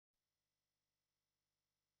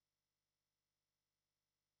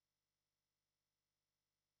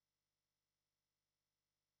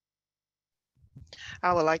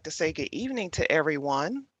I would like to say good evening to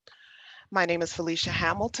everyone. My name is Felicia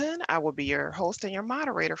Hamilton. I will be your host and your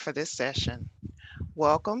moderator for this session.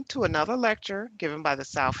 Welcome to another lecture given by the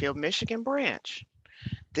Southfield, Michigan branch.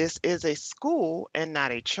 This is a school and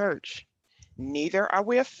not a church. Neither are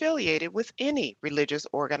we affiliated with any religious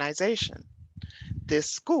organization. This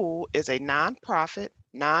school is a nonprofit,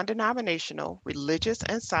 non denominational, religious,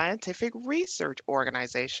 and scientific research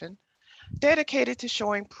organization dedicated to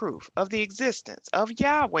showing proof of the existence of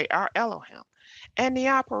Yahweh our Elohim and the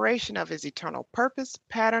operation of his eternal purpose,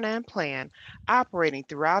 pattern, and plan operating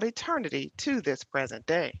throughout eternity to this present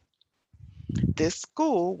day. This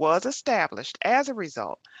school was established as a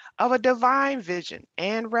result of a divine vision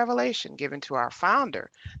and revelation given to our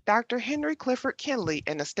founder, Dr. Henry Clifford Kinley,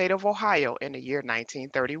 in the state of Ohio in the year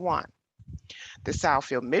 1931. The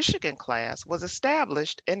Southfield, Michigan class was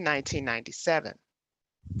established in 1997.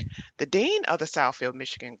 The dean of the Southfield,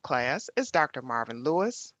 Michigan class is Dr. Marvin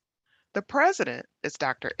Lewis. The president is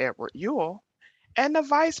Dr. Edward Ewell, and the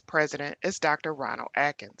vice president is Dr. Ronald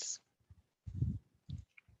Atkins.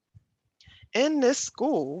 In this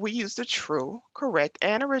school, we use the true, correct,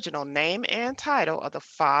 and original name and title of the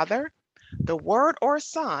Father, the Word or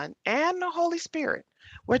Son, and the Holy Spirit,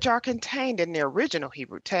 which are contained in the original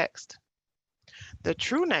Hebrew text. The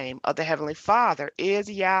true name of the Heavenly Father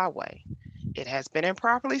is Yahweh. It has been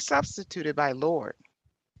improperly substituted by Lord.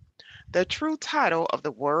 The true title of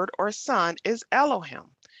the Word or Son is Elohim.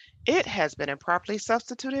 It has been improperly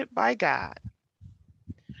substituted by God.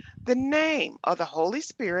 The name of the Holy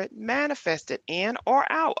Spirit manifested in or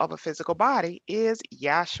out of a physical body is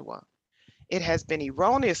Yahshua. It has been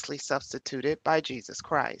erroneously substituted by Jesus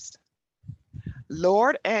Christ.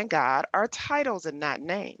 Lord and God are titles and not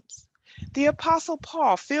names. The Apostle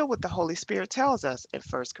Paul, filled with the Holy Spirit, tells us in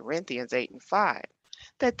 1 Corinthians 8 and 5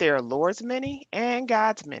 that there are Lord's many and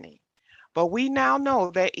God's many. But we now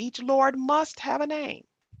know that each Lord must have a name,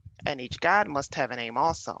 and each God must have a name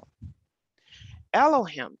also.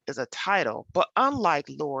 Elohim is a title, but unlike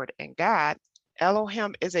Lord and God,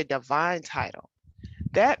 Elohim is a divine title.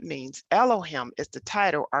 That means Elohim is the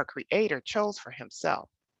title our Creator chose for himself.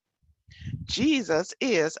 Jesus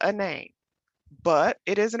is a name, but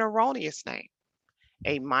it is an erroneous name.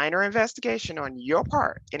 A minor investigation on your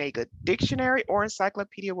part in a good dictionary or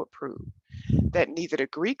encyclopedia would prove that neither the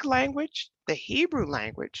Greek language, the Hebrew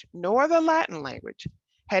language, nor the Latin language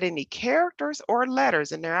had any characters or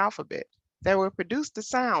letters in their alphabet that would produce the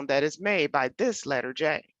sound that is made by this letter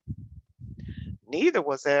J. Neither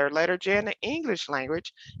was there a letter J in the English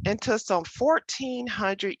language until some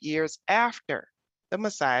 1400 years after the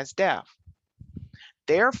Messiah's death.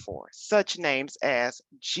 Therefore, such names as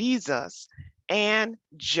Jesus and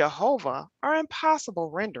Jehovah are impossible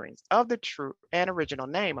renderings of the true and original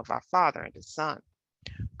name of our Father and His Son.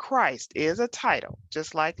 Christ is a title,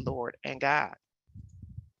 just like Lord and God.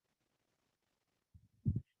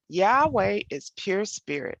 Yahweh is pure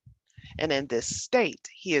spirit, and in this state,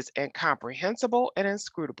 He is incomprehensible and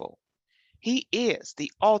inscrutable. He is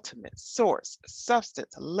the ultimate source,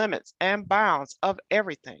 substance, limits, and bounds of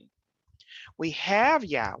everything. We have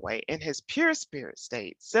Yahweh in his pure spirit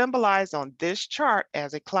state, symbolized on this chart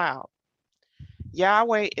as a cloud.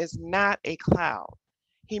 Yahweh is not a cloud.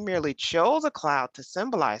 He merely chose a cloud to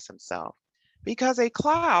symbolize himself because a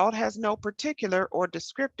cloud has no particular or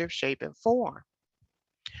descriptive shape and form.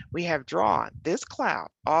 We have drawn this cloud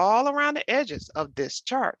all around the edges of this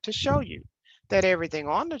chart to show you that everything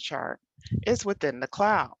on the chart is within the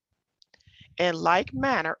cloud. In like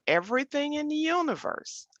manner, everything in the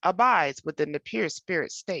universe abides within the pure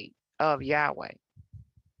spirit state of Yahweh.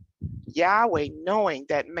 Yahweh, knowing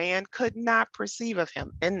that man could not perceive of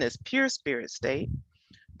him in this pure spirit state,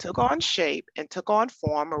 took on shape and took on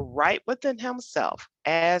form right within himself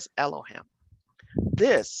as Elohim.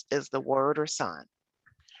 This is the Word or Son,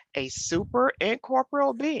 a super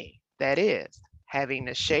incorporeal being, that is, having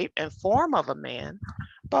the shape and form of a man,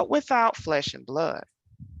 but without flesh and blood.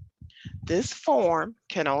 This form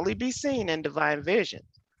can only be seen in divine vision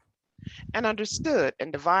and understood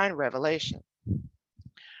in divine revelation.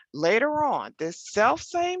 Later on, this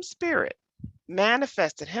self-same spirit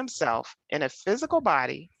manifested himself in a physical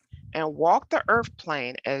body and walked the earth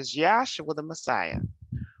plane as Yahshua the Messiah,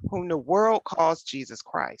 whom the world calls Jesus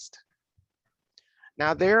Christ.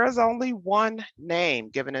 Now, there is only one name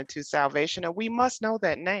given unto salvation, and we must know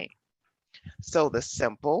that name. So the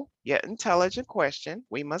simple yet intelligent question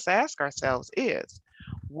we must ask ourselves is,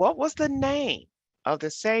 what was the name of the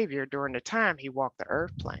Savior during the time he walked the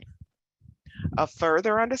earth plane? A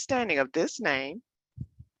further understanding of this name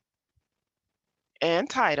and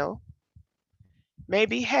title may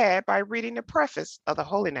be had by reading the preface of the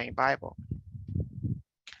Holy Name Bible.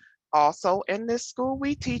 Also, in this school,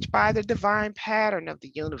 we teach by the divine pattern of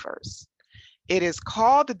the universe. It is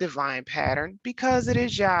called the divine pattern because it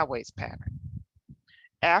is Yahweh's pattern.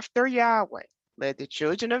 After Yahweh led the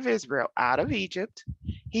children of Israel out of Egypt,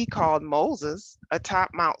 he called Moses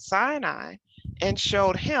atop Mount Sinai and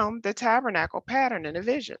showed him the tabernacle pattern in a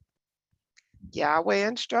vision. Yahweh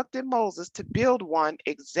instructed Moses to build one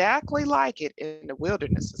exactly like it in the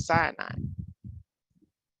wilderness of Sinai.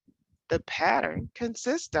 The pattern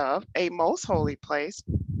consists of a most holy place,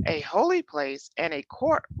 a holy place, and a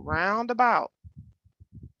court round about.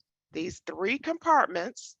 These three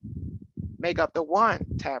compartments make up the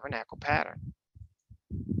one tabernacle pattern.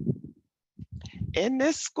 In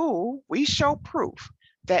this school, we show proof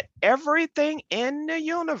that everything in the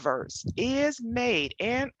universe is made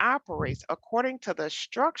and operates according to the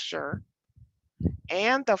structure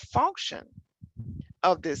and the function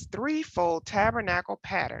of this threefold tabernacle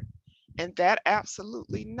pattern, and that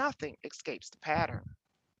absolutely nothing escapes the pattern.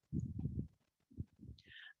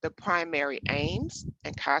 The primary aims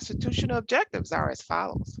and constitutional objectives are as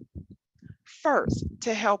follows. First,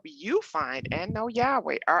 to help you find and know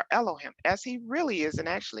Yahweh, our Elohim, as he really is and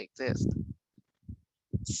actually exists.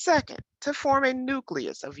 Second, to form a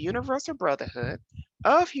nucleus of universal brotherhood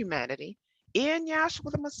of humanity in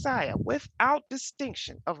Yahshua the Messiah without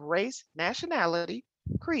distinction of race, nationality,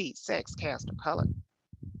 creed, sex, caste, or color.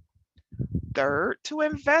 Third, to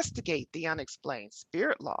investigate the unexplained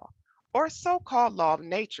spirit law, or so-called law of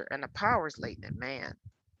nature and the powers latent in man.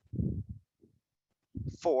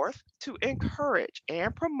 Fourth, to encourage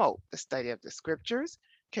and promote the study of the scriptures,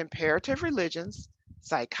 comparative religions,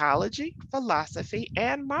 psychology, philosophy,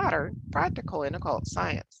 and modern practical and occult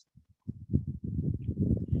science.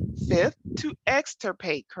 Fifth, to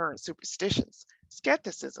extirpate current superstitions,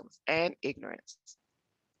 skepticisms, and ignorance.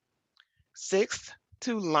 Sixth,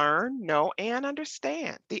 to learn, know, and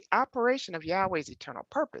understand the operation of Yahweh's eternal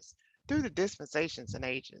purpose through the dispensations and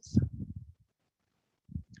ages.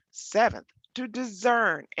 Seventh, to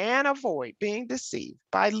discern and avoid being deceived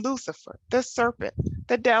by Lucifer, the serpent,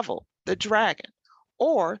 the devil, the dragon,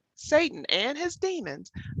 or Satan and his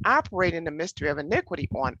demons operating the mystery of iniquity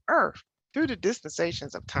on earth through the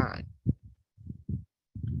dispensations of time.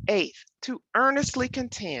 Eighth, to earnestly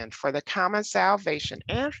contend for the common salvation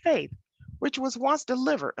and faith which was once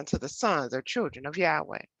delivered unto the sons or children of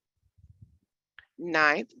Yahweh.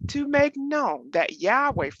 Ninth, to make known that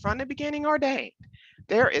Yahweh from the beginning ordained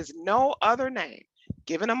there is no other name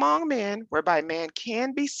given among men whereby man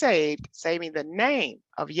can be saved, saving the name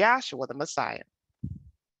of Yahshua the Messiah.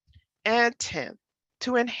 And 10th,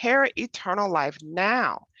 to inherit eternal life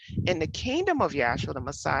now in the kingdom of Yahshua the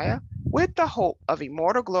Messiah with the hope of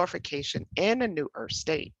immortal glorification in the new earth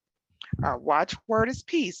state. Our watchword is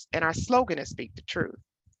peace, and our slogan is speak the truth.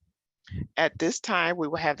 At this time, we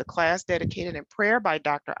will have the class dedicated in prayer by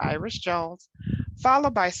Dr. Iris Jones,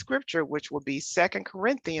 followed by scripture, which will be 2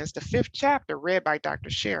 Corinthians, the 5th chapter, read by Dr.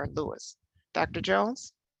 Sharon Lewis. Dr.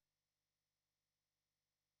 Jones?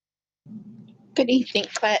 Good evening,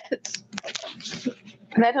 class.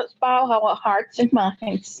 Let us bow our hearts and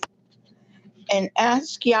minds and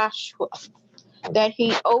ask Yahshua that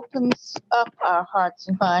he opens up our hearts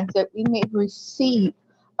and minds that we may receive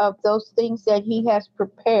of those things that he has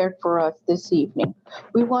prepared for us this evening.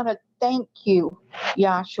 We want to thank you,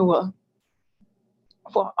 Yahshua,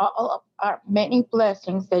 for all of our many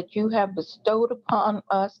blessings that you have bestowed upon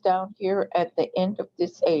us down here at the end of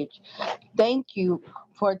this age. Thank you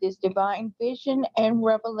for this divine vision and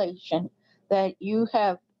revelation that you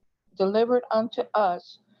have delivered unto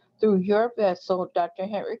us through your vessel, Dr.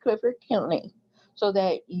 Henry Clifford Kinley, so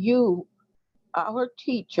that you, our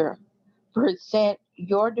teacher, present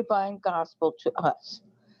your divine gospel to us.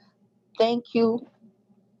 Thank you,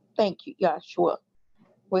 Yahshua.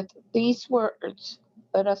 With these words,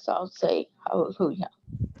 let us all say hallelujah.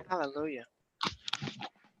 Hallelujah.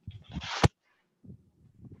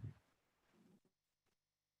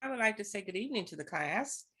 I would like to say good evening to the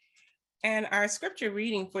class. And our scripture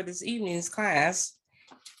reading for this evening's class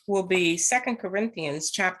will be 2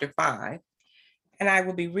 Corinthians chapter 5. And I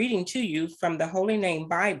will be reading to you from the Holy Name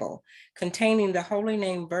Bible, containing the Holy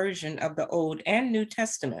Name version of the Old and New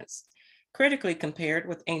Testaments, critically compared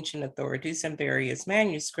with ancient authorities and various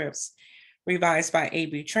manuscripts, revised by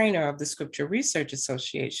A.B. Trainer of the Scripture Research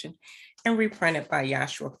Association, and reprinted by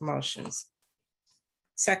Yahshua Promotions.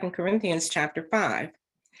 2 Corinthians chapter 5.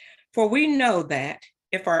 For we know that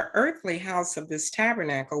if our earthly house of this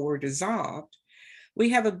tabernacle were dissolved,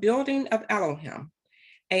 we have a building of Elohim,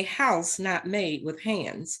 a house not made with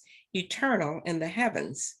hands, eternal in the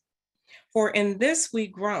heavens. For in this we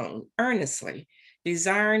groan earnestly,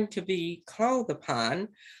 desiring to be clothed upon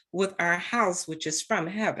with our house which is from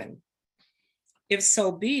heaven. If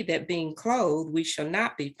so be that being clothed, we shall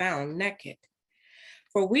not be found naked.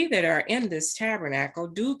 For we that are in this tabernacle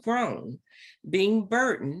do groan, being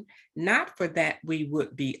burdened, not for that we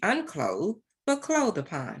would be unclothed, but clothed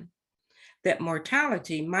upon, that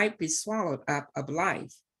mortality might be swallowed up of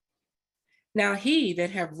life. Now he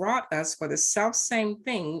that have wrought us for the selfsame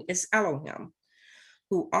thing is Elohim,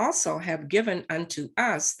 who also have given unto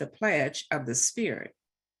us the pledge of the Spirit.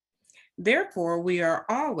 Therefore we are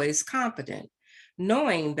always confident,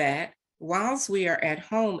 knowing that whilst we are at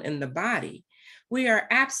home in the body, we are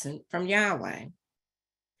absent from Yahweh.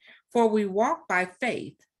 For we walk by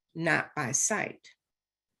faith, not by sight.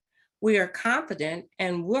 We are confident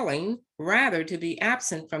and willing rather to be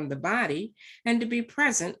absent from the body and to be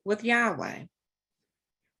present with Yahweh.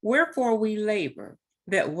 Wherefore we labor,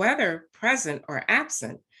 that whether present or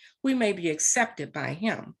absent, we may be accepted by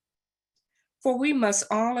him. For we must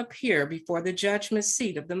all appear before the judgment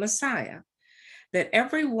seat of the Messiah, that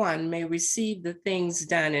every one may receive the things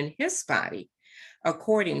done in his body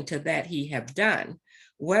according to that he have done,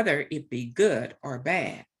 whether it be good or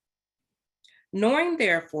bad. Knowing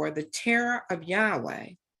therefore the terror of Yahweh,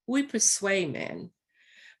 we persuade men,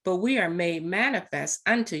 but we are made manifest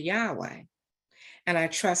unto Yahweh, and I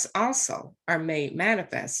trust also are made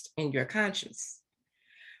manifest in your conscience.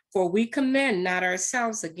 For we commend not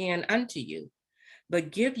ourselves again unto you,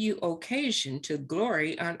 but give you occasion to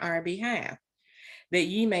glory on our behalf, that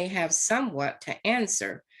ye may have somewhat to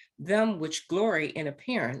answer them which glory in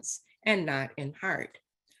appearance and not in heart.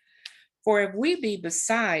 For if we be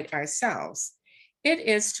beside ourselves, it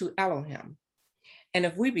is to Elohim, and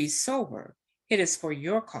if we be sober, it is for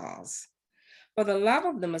your cause. For the love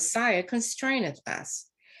of the Messiah constraineth us,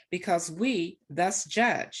 because we thus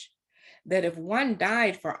judge, that if one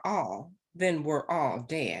died for all, then were all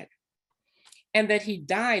dead. And that he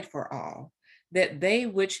died for all, that they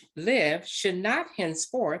which live should not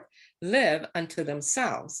henceforth live unto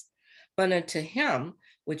themselves, but unto him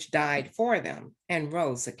which died for them and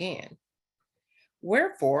rose again.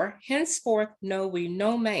 Wherefore, henceforth know we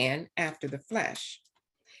no man after the flesh.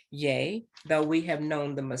 Yea, though we have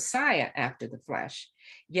known the Messiah after the flesh,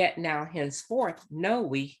 yet now henceforth know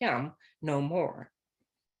we him no more.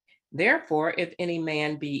 Therefore, if any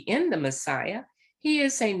man be in the Messiah, he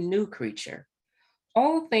is a new creature.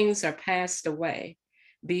 All things are passed away.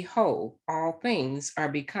 Behold, all things are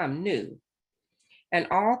become new. And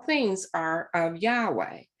all things are of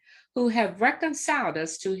Yahweh, who have reconciled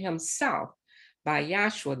us to himself by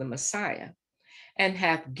Yahshua the Messiah, and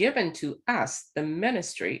hath given to us the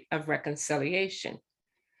ministry of reconciliation,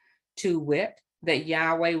 to wit, that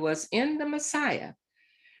Yahweh was in the Messiah,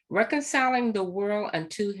 reconciling the world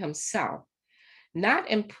unto himself, not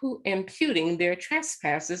imputing their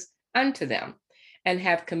trespasses unto them, and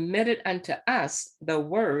have committed unto us the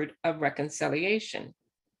word of reconciliation.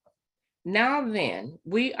 Now then,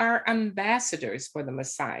 we are ambassadors for the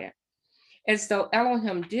Messiah, as though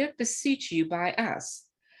Elohim did beseech you by us.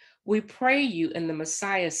 We pray you in the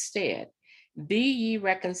Messiah's stead, be ye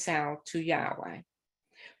reconciled to Yahweh.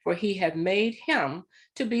 For he hath made him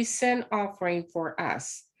to be sin offering for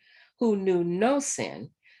us, who knew no sin,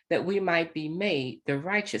 that we might be made the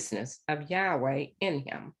righteousness of Yahweh in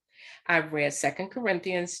him. I've read 2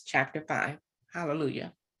 Corinthians chapter 5.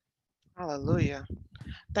 Hallelujah. Hallelujah.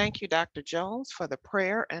 Thank you, Dr. Jones, for the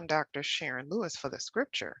prayer and Dr. Sharon Lewis for the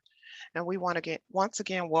scripture. And we want to once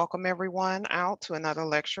again welcome everyone out to another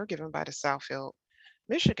lecture given by the Southfield,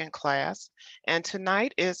 Michigan class. And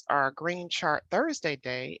tonight is our Green Chart Thursday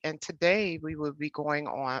day. And today we will be going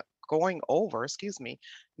over,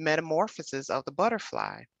 Metamorphosis of the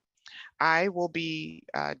Butterfly. I will be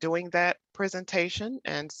doing that presentation.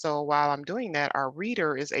 And so while I'm doing that, our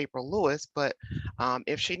reader is April Lewis, but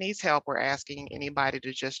if she needs help, we're asking anybody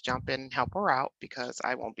to just jump in and help her out because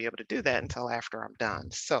I won't be able to do that until after I'm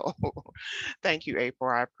done. So thank you, April.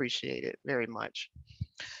 I appreciate it very much.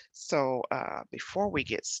 So before we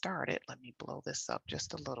get started, let me blow this up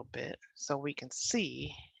just a little bit so we can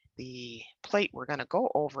see the plate we're going to go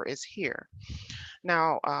over is here.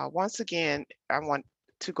 Now, once again, I want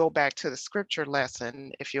to go back to the scripture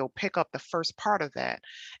lesson, if you'll pick up the first part of that.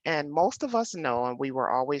 And most of us know, and we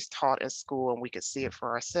were always taught at school, and we could see it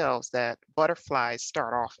for ourselves, that butterflies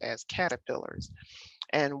start off as caterpillars.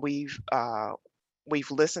 And we've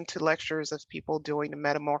listened to lectures of people doing the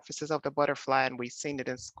metamorphosis of the butterfly, and we've seen it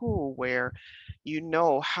in school where you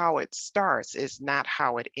know how it starts is not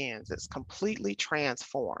how it ends. It's completely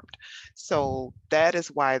transformed. So that is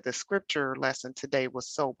why the scripture lesson today was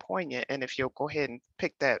so poignant. And if you'll go ahead and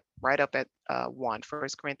pick that right up at 1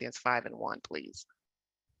 Corinthians 5:1, please.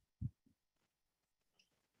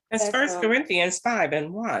 That's First Corinthians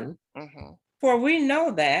 5:1. Mhm, For we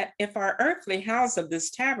know that if our earthly house of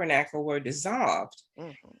this tabernacle were dissolved,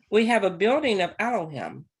 mhm, we have a building of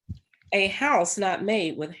Elohim, a house not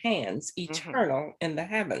made with hands, mhm. eternal in the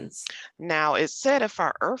heavens. Now it said, if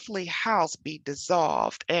our earthly house be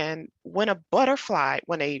dissolved, and when a butterfly,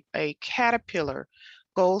 when a caterpillar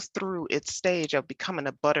goes through its stage of becoming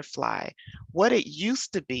a butterfly, what it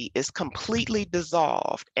used to be is completely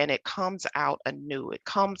dissolved and it comes out anew. It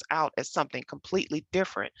comes out as something completely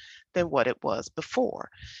different than what it was before.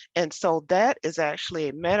 And so that is actually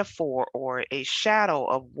a metaphor or a shadow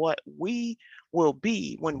of what we will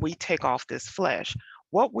be when we take off this flesh.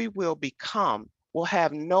 What we will become will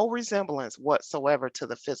have no resemblance whatsoever to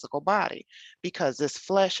the physical body, because this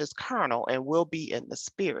flesh is carnal and will be in the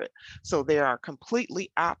spirit. So they are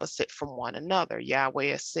completely opposite from one another. Yahweh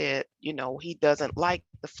has said, he doesn't like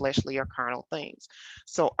the fleshly or carnal things.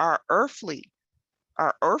 So our earthly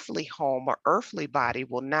home or earthly body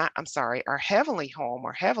will not, I'm sorry, our heavenly home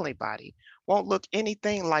or heavenly body won't look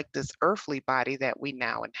anything like this earthly body that we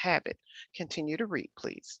now inhabit. Continue to read,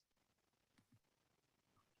 please.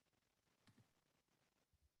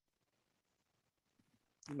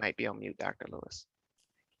 You might be on mute, Dr. Lewis.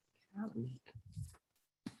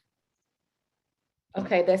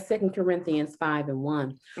 Okay, that's 2 Corinthians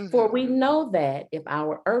 5:1. For we know that if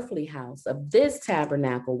our earthly house of this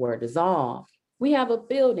tabernacle were dissolved, we have a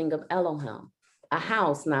building of Elohim, a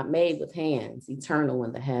house not made with hands, eternal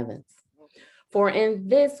in the heavens. For in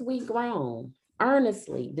this we groan,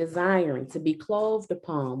 earnestly desiring to be clothed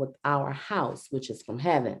upon with our house, which is from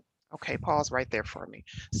heaven. Okay, pause right there for me.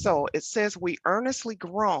 So it says we earnestly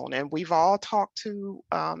groan, and we've all talked to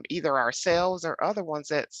either ourselves or other ones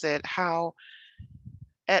that said how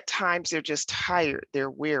at times they're just tired, they're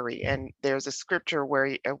weary. And there's a scripture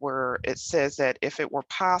where it says that if it were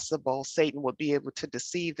possible, Satan would be able to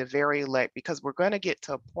deceive the very elect, because we're going to get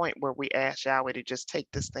to a point where we ask Yahweh to just take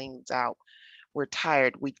these things out. We're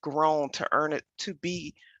tired, we groan to earn it, to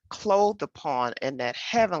be clothed upon in that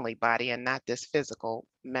heavenly body and not this physical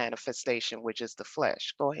manifestation, which is the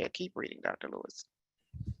flesh. Go ahead, keep reading, Dr. Lewis.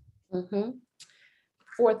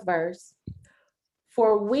 Fourth verse.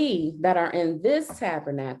 For we that are in this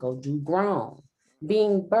tabernacle do groan,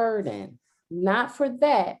 being burdened, not for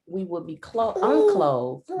that we will be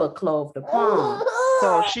unclothed, but clothed upon.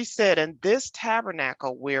 So she said, in this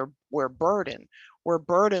tabernacle, we're burdened. We're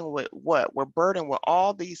burdened with what? We're burdened with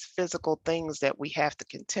all these physical things that we have to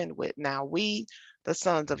contend with. Now we, the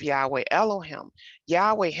sons of Yahweh Elohim,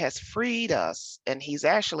 Yahweh has freed us, and he's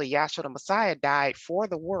actually, Yahshua the Messiah died for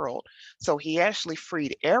the world. So he actually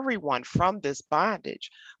freed everyone from this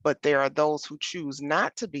bondage. But there are those who choose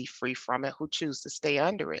not to be free from it, who choose to stay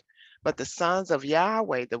under it. But the sons of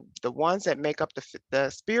Yahweh, the ones that make up the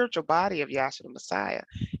spiritual body of Yahshua the Messiah,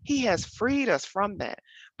 he has freed us from that.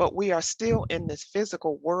 But we are still in this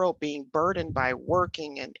physical world being burdened by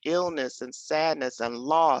working and illness and sadness and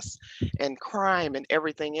loss and crime and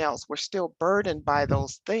everything else. We're still burdened by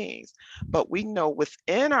those things. But we know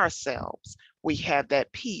within ourselves, we have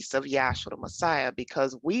that peace of Yahshua the Messiah,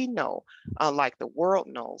 because we know, unlike the world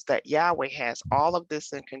knows, that Yahweh has all of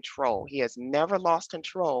this in control. He has never lost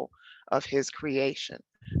control of his creation.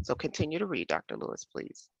 So continue to read, Dr. Lewis,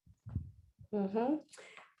 please.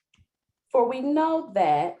 For we know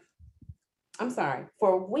that,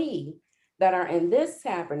 for we that are in this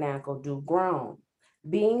tabernacle do groan,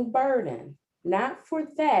 being burdened, not for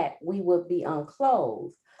that we will be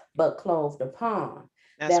unclothed, but clothed upon.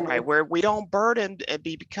 That's right. We don't burden it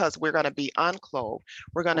because we're going to be unclothed.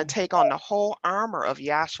 We're going to take on the whole armor of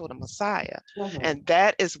Yahshua the Messiah. And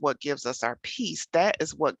that is what gives us our peace. That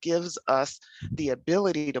is what gives us the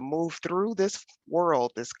ability to move through this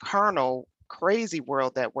world, this carnal, crazy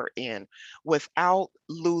world that we're in, without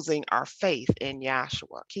losing our faith in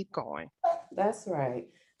Yahshua. Keep going. That's right.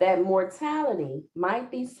 That mortality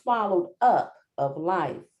might be swallowed up of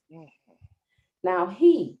life. Now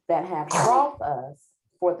he that hath brought us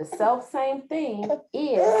for the self same thing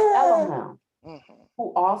is Elohim,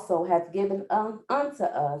 who also hath given unto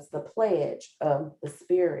us the pledge of the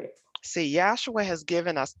Spirit. See, Yahshua has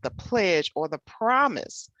given us the pledge or the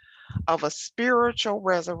promise of a spiritual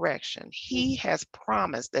resurrection. He has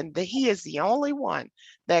promised, and he is the only one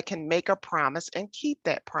that can make a promise and keep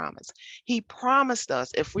that promise. He promised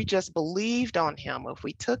us, if we just believed on him, if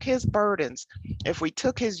we took his burdens, if we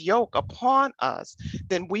took his yoke upon us,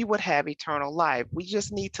 then we would have eternal life. We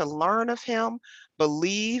just need to learn of him,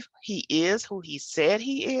 believe he is who he said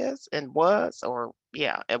he is and was, or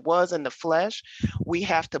it was in the flesh. We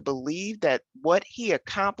have to believe that what he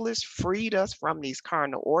accomplished freed us from these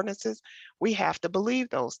carnal ordinances, we have to believe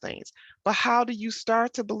those things. But how do you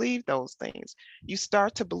start to believe those things? You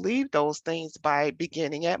start to believe those things by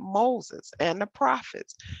beginning at Moses and the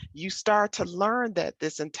prophets. You start to learn that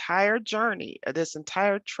this entire journey, this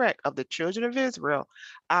entire trek of the children of Israel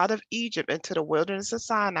out of Egypt into the wilderness of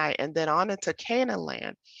Sinai and then on into Canaan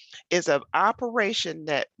land is an operation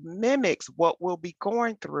that mimics what we'll be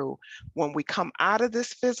going through when we come out of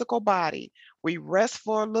this physical body. We rest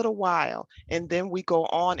for a little while, and then we go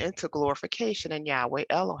on into glorification in Yahweh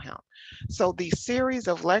Elohim. So these series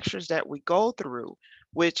of lectures that we go through,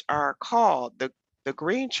 which are called the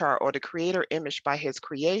green chart or the creator image by his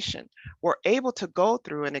creation, we're able to go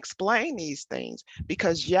through and explain these things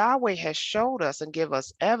because Yahweh has showed us and give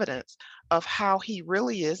us evidence of how he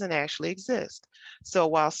really is and actually exists.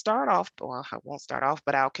 So I'll start off, well, I won't start off,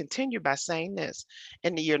 but I'll continue by saying this.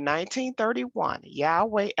 In the year 1931,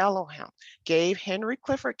 Yahweh Elohim gave Henry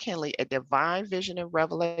Clifford Kinley a divine vision and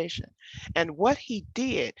revelation. And what he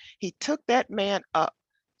did, he took that man up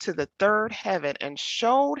to the third heaven and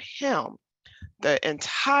showed him the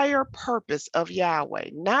entire purpose of Yahweh.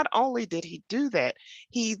 Not only did he do that,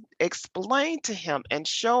 he explained to him and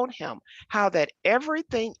showed him how that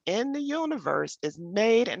everything in the universe is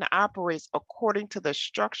made and operates according to the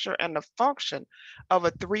structure and the function of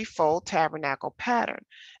a threefold tabernacle pattern.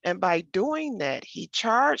 And by doing that, he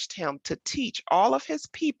charged him to teach all of his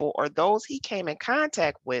people or those he came in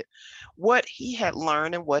contact with what he had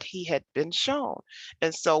learned and what he had been shown.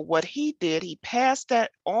 And so what he did, he passed that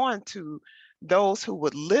on to those who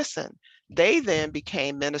would listen. They then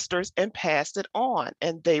became ministers and passed it on,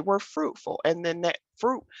 and they were fruitful. And then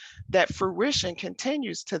that fruition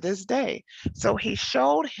continues to this day. So he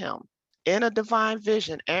showed him in a divine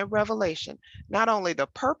vision and revelation, not only the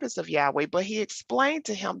purpose of Yahweh, but he explained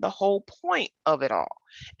to him the whole point of it all.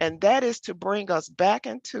 And that is to bring us back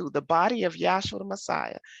into the body of Yahshua the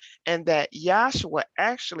Messiah, and that Yahshua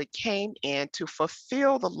actually came in to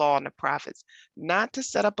fulfill the law and the prophets, not to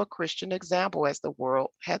set up a Christian example as the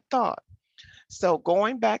world had thought. So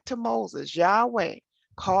going back to Moses, Yahweh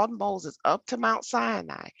called Moses up to Mount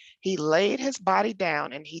Sinai. He laid his body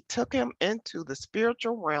down and he took him into the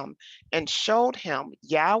spiritual realm and showed him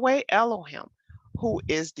Yahweh Elohim, who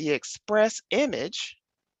is the express image.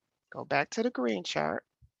 Go back to the green chart.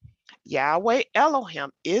 Yahweh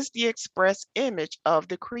Elohim is the express image of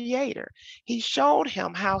the creator. He showed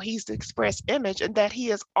him how he's the express image and that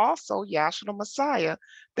he is also Yahshua the Messiah,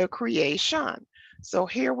 the creation. So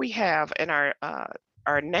here we have in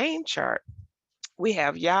our name chart, we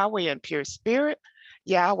have Yahweh in pure spirit,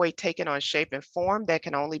 Yahweh taking on shape and form that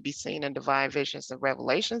can only be seen in divine visions and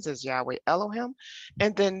revelations as Yahweh Elohim.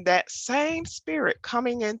 And then that same spirit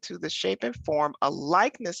coming into the shape and form, a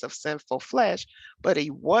likeness of sinful flesh, but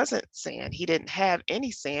he wasn't sin. He didn't have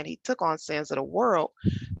any sin. He took on sins of the world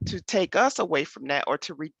to take us away from that or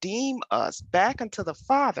to redeem us back into the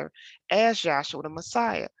Father as Yahshua the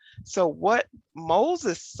Messiah. So what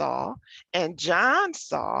Moses saw and John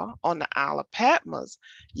saw on the Isle of Patmos,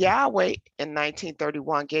 Yahweh in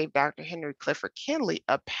 1931 gave Dr. Henry Clifford Kinley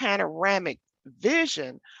a panoramic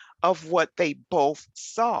vision of what they both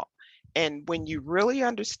saw. And when you really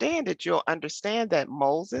understand it, you'll understand that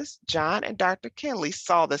Moses, John, and Dr. Kinley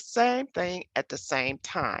saw the same thing at the same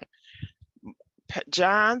time.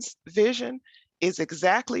 John's vision is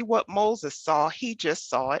exactly what Moses saw. He just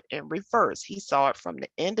saw it in reverse. He saw it from the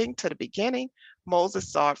ending to the beginning.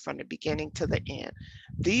 Moses saw it from the beginning to the end.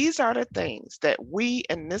 These are the things that we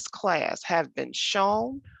in this class have been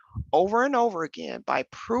shown over and over again by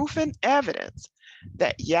proof and evidence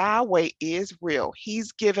that Yahweh is real.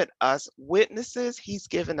 He's given us witnesses. He's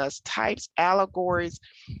given us types, allegories,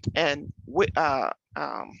 and what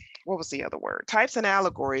was the other word? Types and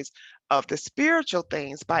allegories of the spiritual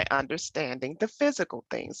things by understanding the physical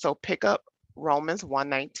things. So pick up Romans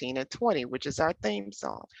 1:19 and 20, which is our theme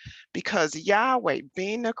song. Because Yahweh,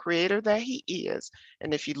 being the creator that he is,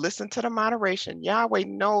 and if you listen to the moderation, Yahweh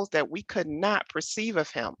knows that we could not perceive of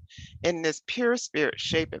him in this pure spirit,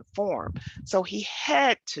 shape, and form. So he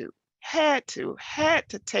had to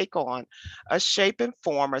take on a shape and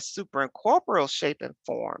form, a superincorporeal shape and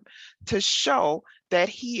form, to show that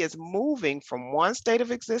he is moving from one state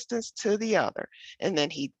of existence to the other. And then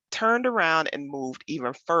he turned around and moved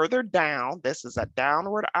even further down. This is a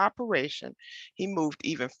downward operation. He moved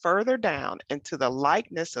even further down into the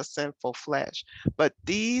likeness of sinful flesh. But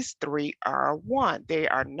these three are one. They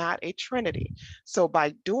are not a trinity. So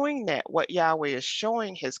by doing that, what Yahweh is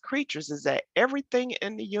showing his creatures is that everything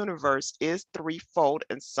in the universe is threefold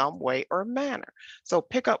in some way or manner. So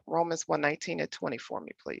pick up Romans 1:19 and 20 for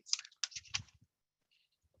me, please.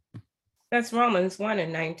 That's Romans 1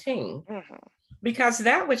 and 19. Mhm. Because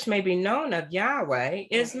that which may be known of Yahweh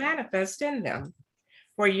is manifest in them,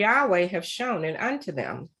 for Yahweh have shown it unto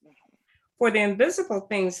them. For the invisible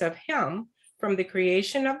things of him from the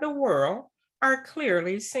creation of the world are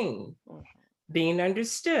clearly seen, being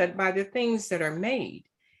understood by the things that are made,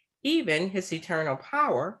 even his eternal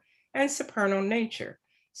power and supernal nature,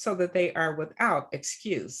 so that they are without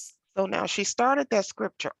excuse. So now she started that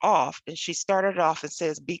scripture off, and she started it off and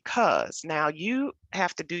says, because. Now you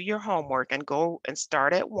have to do your homework and go and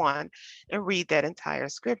start at 1 and read that entire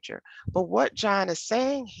scripture. But what John is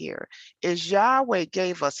saying here is Yahweh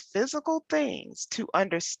gave us physical things to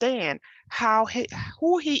understand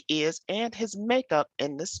who he is and his makeup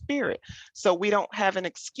in the spirit. So we don't have an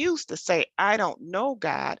excuse to say, I don't know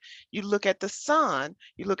God. You look at the sun,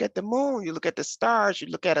 you look at the moon, you look at the stars, you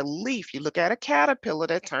look at a leaf, you look at a caterpillar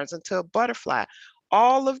that turns into a butterfly.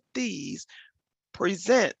 All of these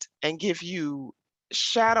present and give you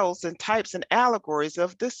shadows and types and allegories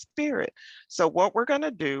of the spirit. So what we're going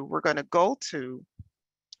to do, we're going to go to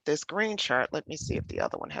this green chart. Let me see if the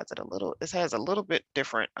other one has it has a little bit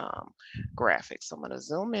different graphics. So I'm going to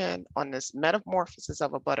zoom in on this metamorphosis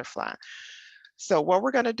of a butterfly. So what we're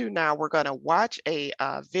going to do now, we're going to watch a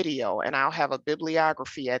video, and I'll have a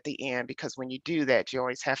bibliography at the end, because when you do that, you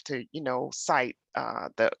always have to, cite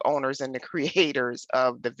the owners and the creators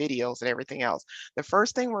of the videos and everything else. The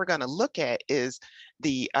first thing we're going to look at is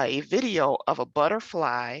a video of a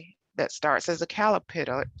butterfly that starts as a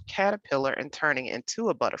caterpillar and turning into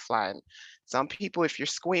a butterfly. And some people, if you're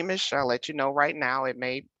squeamish, I'll let you know right now, it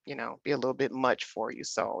may, be a little bit much for you.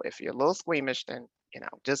 So if you're a little squeamish, then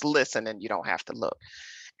just listen and you don't have to look.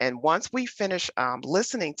 And once we finish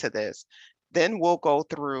listening to this, then we'll go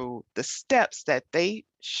through the steps that they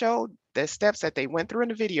showed, the steps that they went through in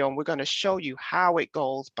the video, and we're going to show you how it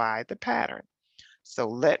goes by the pattern. So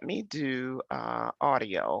let me do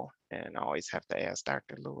audio, and I always have to ask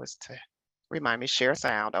Dr. Lewis to remind me, share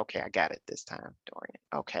sound. Okay, I got it this time, Dorian.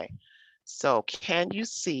 Okay, so can you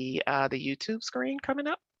see the YouTube screen coming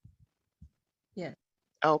up? Yeah.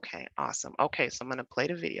 Okay, awesome. Okay, so I'm going to play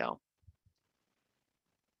the video.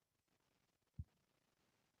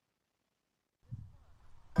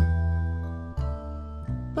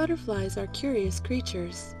 Butterflies are curious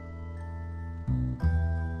creatures.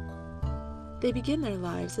 They begin their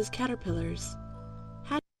lives as caterpillars,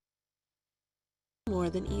 hatching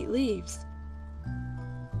more than eat leaves.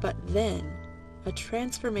 But then, a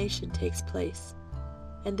transformation takes place,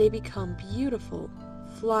 and they become beautiful,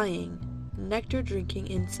 flying, nectar-drinking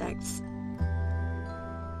insects.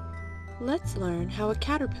 Let's learn how a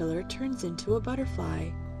caterpillar turns into a butterfly.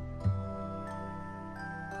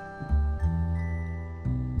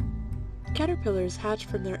 Caterpillars hatch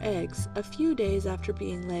from their eggs a few days after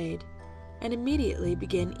being laid, and immediately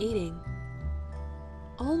begin eating.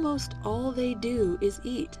 Almost all they do is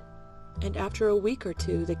eat, and after a week or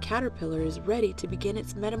two, the caterpillar is ready to begin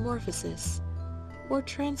its metamorphosis, or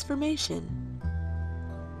transformation.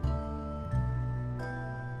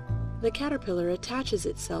 The caterpillar attaches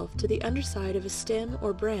itself to the underside of a stem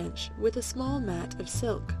or branch with a small mat of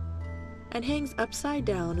silk, and hangs upside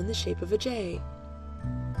down in the shape of a J.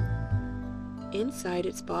 Inside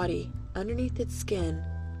its body, underneath its skin,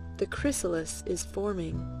 the chrysalis is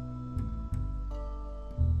forming.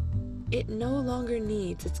 It no longer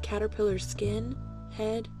needs its caterpillar skin,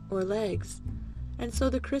 head, or legs, and so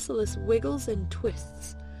the chrysalis wiggles and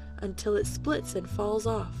twists until it splits and falls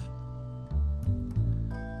off.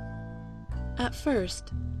 At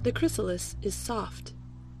first, the chrysalis is soft,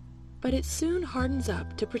 but it soon hardens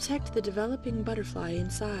up to protect the developing butterfly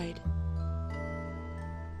inside.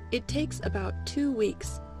 It takes about 2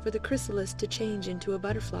 weeks for the chrysalis to change into a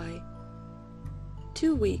butterfly.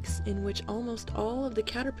 2 weeks in which almost all of the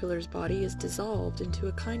caterpillar's body is dissolved into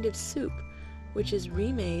a kind of soup, which is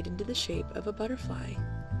remade into the shape of a butterfly.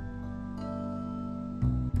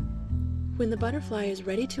 When the butterfly is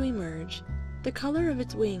ready to emerge, the color of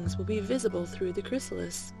its wings will be visible through the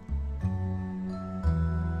chrysalis.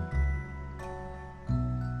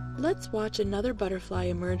 Let's watch another butterfly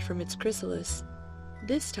emerge from its chrysalis,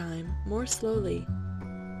 this time more slowly.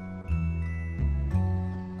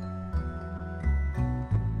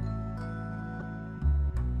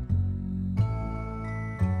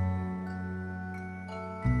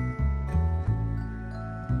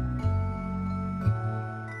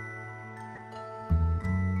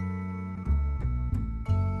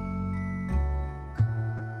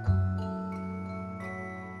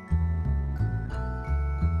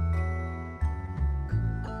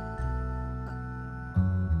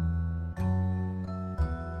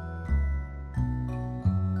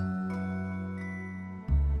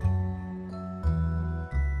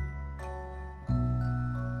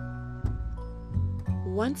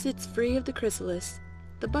 Once it's free of the chrysalis,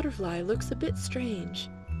 the butterfly looks a bit strange.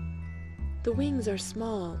 The wings are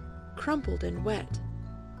small, crumpled and wet,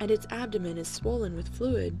 and its abdomen is swollen with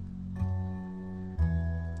fluid.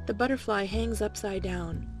 The butterfly hangs upside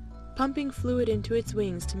down, pumping fluid into its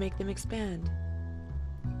wings to make them expand.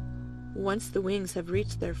 Once the wings have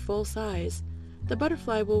reached their full size, the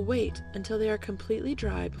butterfly will wait until they are completely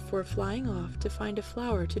dry before flying off to find a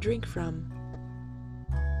flower to drink from.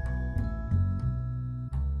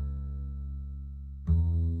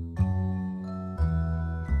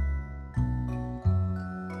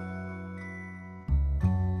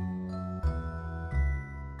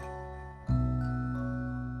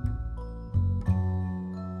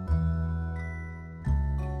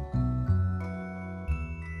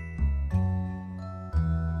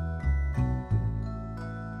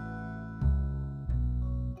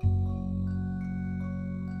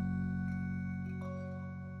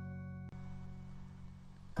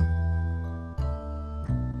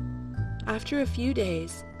 After a few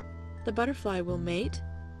days, the butterfly will mate,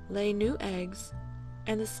 lay new eggs,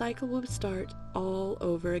 and the cycle will start all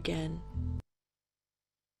over again.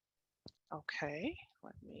 Okay,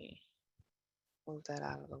 let me move that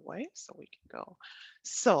out of the way so we can go.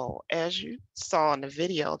 So as you saw in the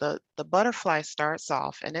video, the butterfly starts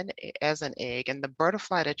off as an egg, and the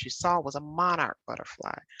butterfly that you saw was a monarch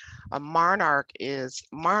butterfly. A monarch,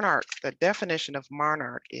 the definition of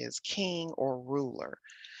monarch is king or ruler.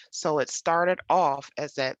 So it started off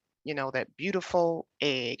as that, that beautiful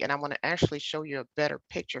egg. And I'm going to actually show you a better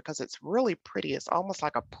picture because it's really pretty. It's almost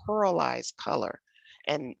like a pearlized color.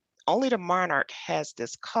 And only the monarch has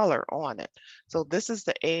this color on it. So this is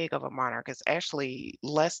the egg of a monarch. It's actually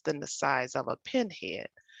less than the size of a pinhead,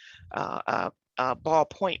 a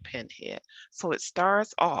ballpoint pinhead. So it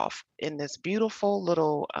starts off in this beautiful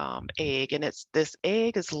little egg, and this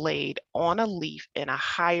egg is laid on a leaf in a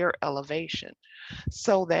higher elevation,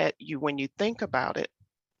 so that when you think about it,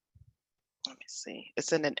 let me see,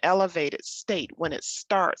 it's in an elevated state when it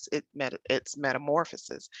starts its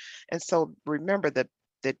metamorphosis. And so remember the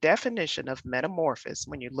definition of metamorphosis,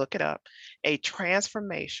 when you look it up, a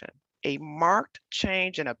transformation, a marked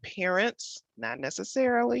change in appearance, not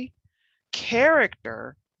necessarily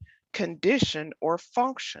character, condition, or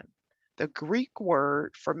function. The Greek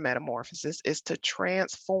word for metamorphosis is to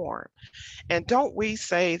transform. And don't we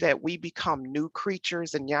say that we become new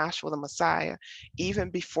creatures in Yahshua the Messiah?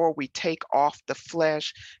 Even before we take off the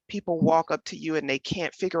flesh, people walk up to you and they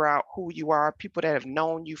can't figure out who you are. People that have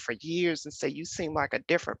known you for years and say, you seem like a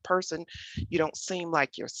different person. You don't seem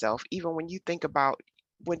like yourself. Even when you think about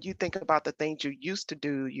the things you used to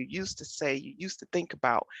do, you used to say, you used to think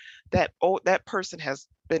about, that, oh, that person has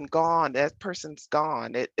been gone, that person's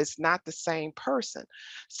gone. It's not the same person.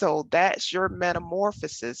 So that's your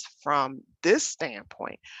metamorphosis from this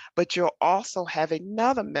standpoint. But you'll also have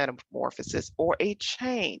another metamorphosis or a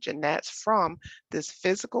change, and that's from this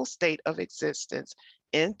physical state of existence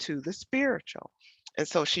into the spiritual. And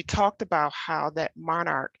so she talked about how that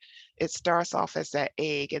monarch, it starts off as that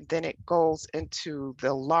egg, and then it goes into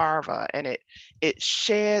the larva, and it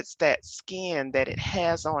sheds that skin that it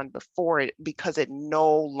has on before it, because it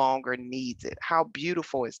no longer needs it. How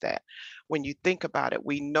beautiful is that? When you think about it,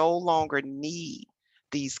 we no longer need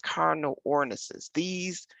these carnal ordinances.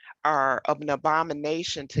 These are an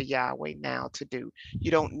abomination to Yahweh now to do.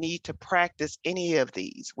 You don't need to practice any of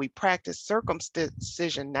these. We practice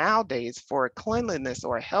circumcision nowadays for a cleanliness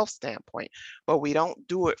or a health standpoint, but we don't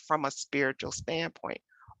do it from a spiritual standpoint.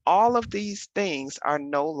 All of these things are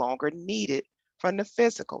no longer needed from the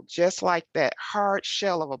physical, just like that hard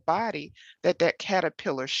shell of a body that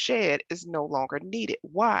caterpillar shed is no longer needed.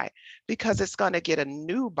 Why? Because it's going to get a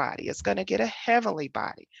new body. It's going to get a heavenly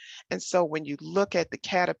body. And so when you look at the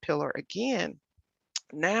caterpillar again,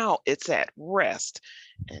 now it's at rest.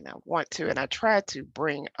 And I tried to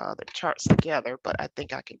bring the charts together, but I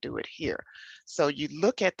think I can do it here. So you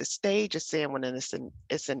look at the stage of saying when it's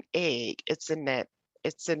an egg, it's in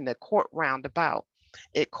the court roundabout.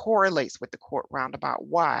 It correlates with the court roundabout.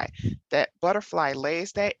 Why? That butterfly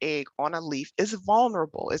lays that egg on a leaf, is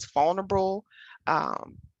vulnerable. It's vulnerable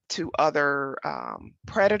to other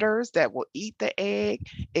predators that will eat the egg.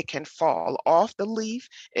 It can fall off the leaf.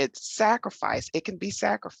 It's sacrificed. It can be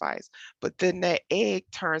sacrificed. But then that egg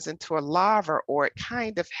turns into a larva, or it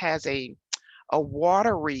kind of has a a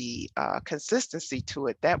watery consistency to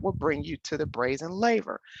it, that will bring you to the brazen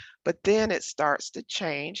laver. But then it starts to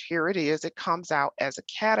change. Here it is. It comes out as a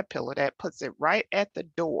caterpillar. That puts it right at the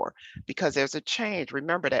door because there's a change.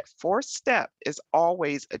 Remember that fourth step is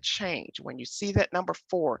always a change. When you see that number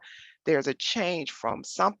 4, there's a change from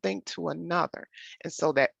something to another. And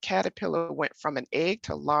so that caterpillar went from an egg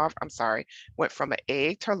to larva, went from an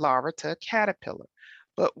egg to larva to a caterpillar.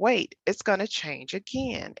 But wait, it's going to change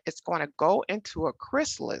again. It's going to go into a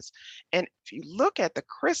chrysalis. And if you look at the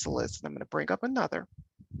chrysalis, and I'm going to bring up another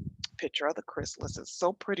picture of the chrysalis. It's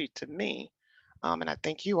so pretty to me. And I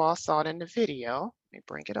think you all saw it in the video. Let me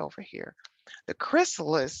bring it over here. The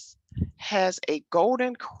chrysalis has a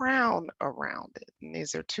golden crown around it. And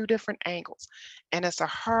these are 2 different angles. And it's a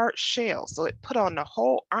hard shell. So it put on the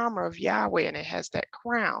whole armor of Yahweh and it has that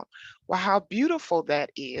crown. Well, how beautiful that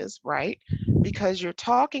is, right? Because you're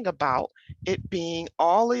talking about it being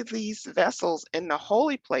all of these vessels in the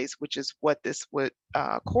holy place, which is what this would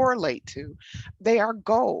correlate to. They are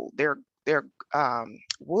gold. They're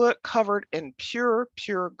wood covered in pure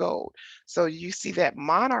gold. So you see that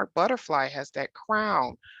monarch butterfly has that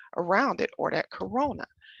crown around it, or that corona.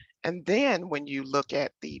 And then when you look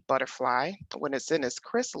at the butterfly, when it's in its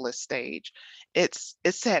chrysalis stage, it's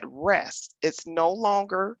at rest. It's no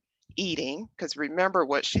longer eating, because remember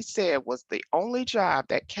what she said was the only job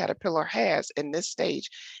that caterpillar has in this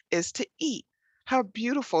stage is to eat. How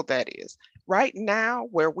beautiful that is. Right now,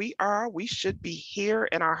 where we are, we should be here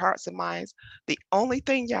in our hearts and minds. The only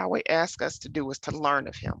thing Yahweh asks us to do is to learn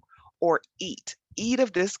of him, or eat. Eat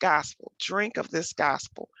of this gospel, drink of this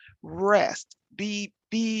gospel, rest, be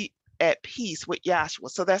at peace with Yahshua.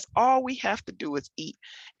 So that's all we have to do is eat.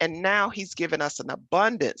 And now he's given us an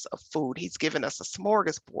abundance of food. He's given us a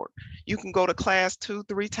smorgasbord. You can go to class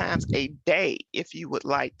 2-3 times a day if you would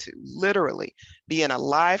like to, literally be in a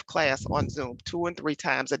live class on Zoom 2 and 3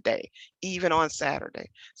 times a day, even on Saturday.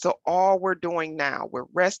 So all we're doing now, we're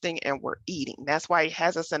resting and we're eating. That's why he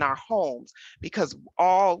has us in our homes, because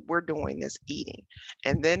all we're doing is eating.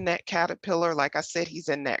 And then that caterpillar, like I said, he's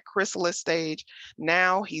in that chrysalis stage.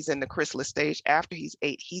 Now he's in the chrysalis stage. After he's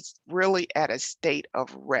ate, he's really at a state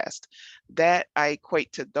of rest. That I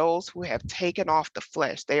equate to those who have taken off the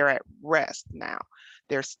flesh. They are at rest now.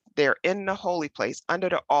 They're in the holy place under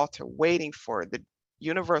the altar, waiting for the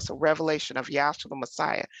universal revelation of Yahshua the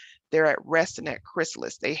Messiah. They're at rest in that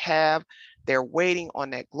chrysalis. They're waiting on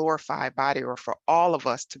that glorified body, or for all of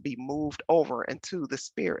us to be moved over into the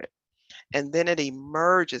spirit. And then it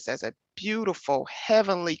emerges as a beautiful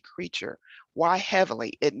heavenly creature. Why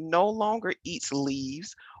heavenly? It no longer eats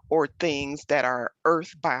leaves or things that are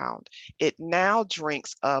earthbound. It now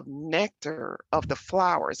drinks of nectar of the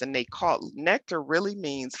flowers, and they call nectar really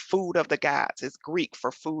means food of the gods. It's Greek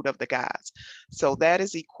for food of the gods. So that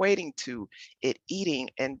is equating to it eating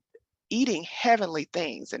heavenly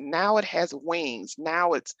things. And now it has wings.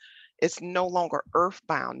 Now it's no longer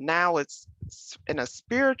earthbound. Now it's in a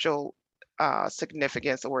spiritual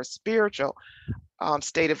significance, or a spiritual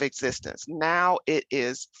state of existence. Now it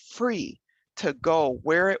is free to go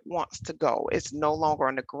where it wants to go. It's no longer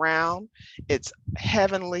on the ground, it's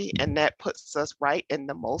heavenly, and that puts us right in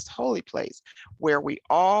the most holy place where we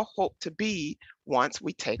all hope to be once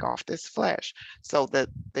we take off this flesh. So that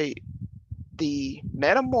the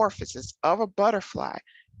metamorphosis of a butterfly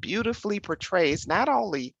beautifully portrays not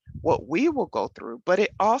only what we will go through, but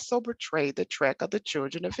it also portrayed the trek of the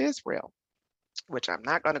children of Israel, which I'm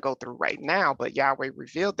not going to go through right now, but Yahweh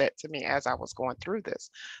revealed that to me as I was going through this.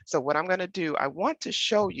 So what I'm going to do, I want to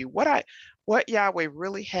show you what Yahweh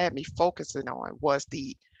really had me focusing on was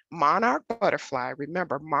the monarch butterfly.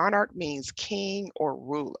 Remember, monarch means king or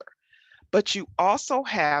ruler. But you also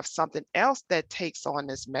have something else that takes on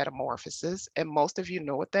this metamorphosis, and most of you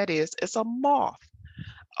know what that is. It's a moth.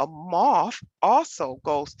 A moth also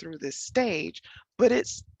goes through this stage, but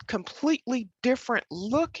it's completely different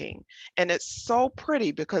looking. And it's so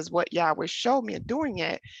pretty because what Yahweh showed me in doing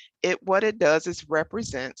it, what it does is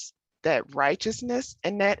represents that righteousness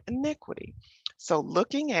and that iniquity. So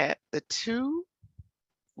looking at the 2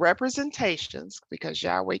 representations, because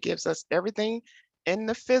Yahweh gives us everything in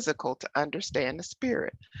the physical to understand the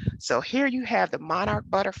spirit. So here you have the monarch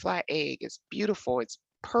butterfly egg. It's beautiful. It's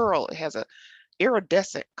pearl. It has a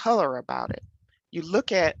iridescent color about it. You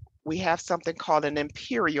look at, we have something called an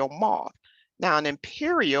imperial moth. Now, an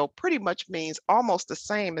imperial pretty much means almost the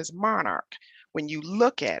same as monarch when you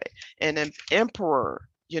look at it. And an emperor,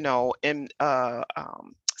 and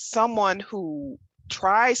someone who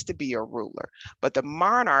tries to be a ruler, but the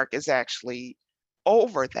monarch is actually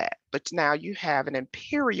over that. But now you have an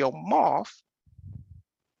imperial moth,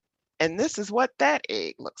 and this is what that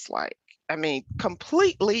egg looks like. I mean,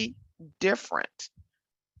 completely different.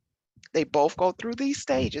 They both go through these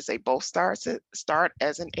stages. They both start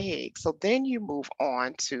as an egg. So then you move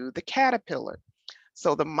on to the caterpillar.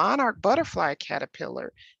 So the monarch butterfly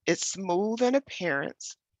caterpillar is smooth in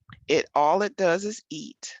appearance. All it does is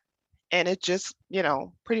eat, and it just,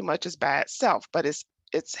 pretty much is by itself, but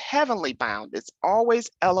it's heavenly bound. It's always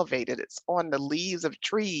elevated. It's on the leaves of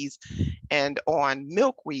trees and on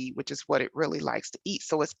milkweed, which is what it really likes to eat.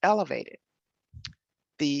 So it's elevated.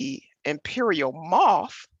 The imperial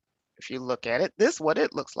moth, if you look at it, this what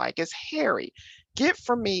it looks like. It's hairy. Get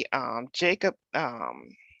for me, Jacob,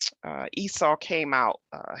 Esau came out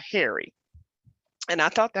hairy. And I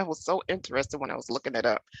thought that was so interesting when I was looking it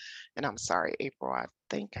up. And I'm sorry, April, I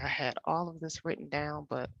think I had all of this written down,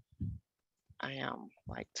 but I am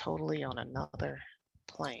like totally on another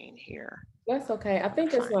plane here. That's okay. I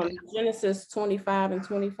think it's on Genesis 25 and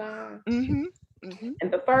 25. Mm-hmm. Mm-hmm.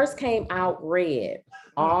 And the first came out red,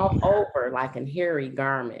 all over like a hairy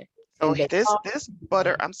garment. So And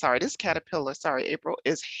this caterpillar, sorry, April,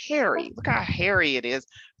 is hairy. Look how hairy it is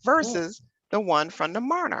versus the one from the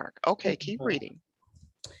monarch. Okay, keep reading.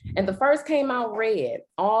 And the first came out red,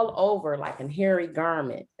 all over like a hairy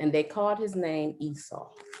garment, and they called his name Esau.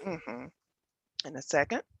 Mm-hmm. And the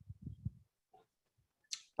second?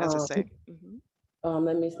 As a second. Mm-hmm.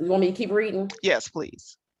 You want me to keep reading? Yes,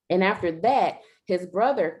 please. And after that, and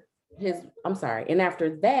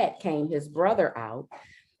after that came his brother out,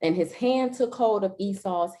 and his hand took hold of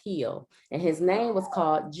Esau's heel, and his name was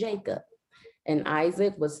called Jacob. And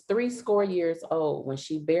Isaac was 80 years old when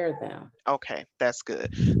she bare them. Okay, that's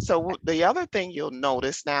good. So the other thing you'll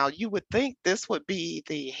notice now, you would think this would be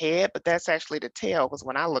the head, but that's actually the tail, because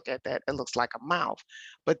when I look at that, it looks like a mouth.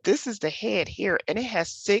 But this is the head here, and it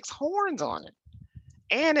has 6 horns on it.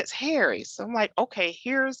 And it's hairy. So I'm like, okay,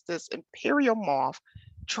 here's this imperial moth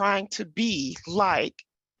trying to be like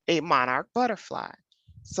a monarch butterfly.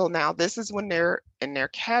 So now this is when they're in their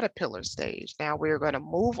caterpillar stage. Now we're going to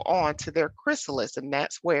move on to their chrysalis, and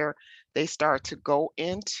that's where they start to go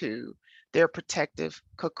into their protective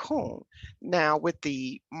cocoon. Now with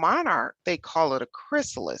the monarch, they call it a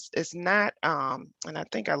chrysalis. It's not, and I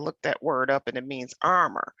think I looked that word up, and it means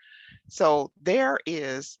armor. So there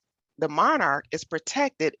is, the monarch is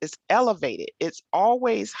protected, is elevated, it's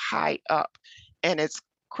always high up, and its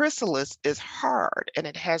chrysalis is hard, and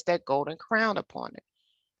it has that golden crown upon it.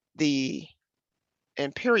 The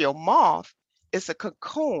imperial moth is a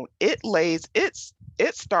cocoon. It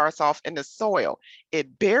starts off in the soil.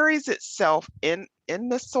 It buries itself in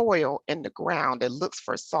the soil, in the ground. It looks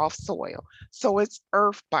for soft soil. So it's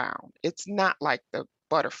earthbound. It's not like the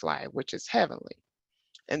butterfly, which is heavenly.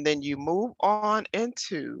 And then you move on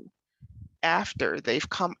into after they've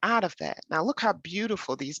come out of that. Now look how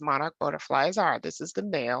beautiful these monarch butterflies are. This is the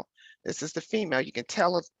male, this is the female. You can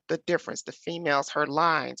tell the difference. The females, her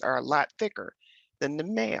lines are a lot thicker than the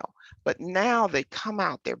male. But now they come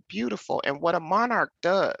out, they're beautiful. And what a monarch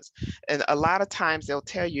does, and a lot of times they'll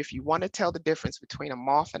tell you, if you want to tell the difference between a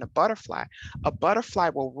moth and a butterfly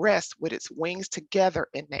will rest with its wings together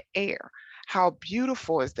in the air. How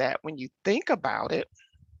beautiful is that when you think about it?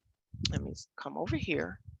 Let me come over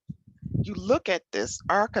here. You look at this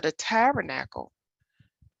Ark of the Tabernacle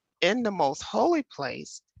in the most holy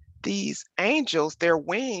place, these angels, their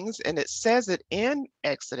wings, and it says it in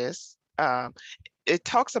Exodus, it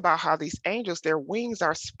talks about how these angels, their wings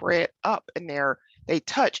are spread up, and they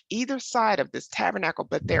touch either side of this tabernacle,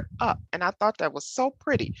 but they're up. And I thought that was so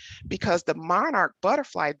pretty, because the monarch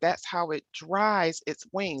butterfly, that's how it dries its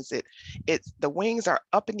wings. The wings are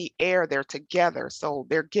up in the air, they're together. So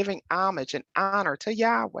they're giving homage and honor to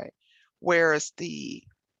Yahweh. Whereas the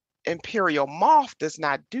imperial moth does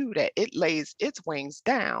not do that. It lays its wings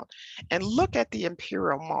down. And look at the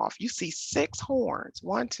imperial moth. You see 6 horns,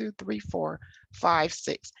 1, 2, 3, 4, 5,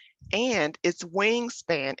 6. And its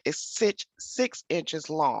wingspan is 6 inches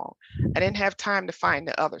long. I didn't have time to find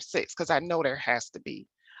the other 6, because I know there has to be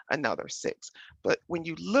another 6. But when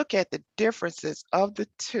you look at the differences of the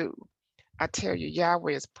two, I tell you,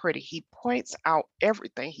 Yahweh is pretty. He points out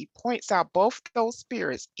everything. He points out both those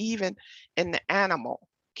spirits, even in the animal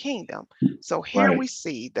kingdom. So here we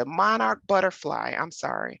see the monarch butterfly,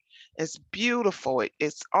 it's beautiful.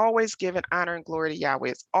 It's always giving honor and glory to Yahweh.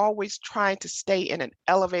 It's always trying to stay in an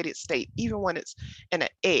elevated state, even when it's in an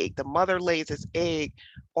egg. The mother lays its egg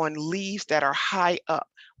on leaves that are high up,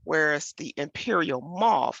 whereas the imperial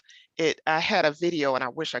moth I had a video and I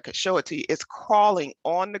wish I could show it to you. It's crawling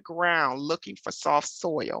on the ground looking for soft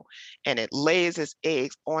soil, and it lays its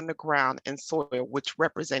eggs on the ground in soil, which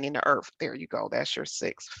representing the earth. There you go. That's your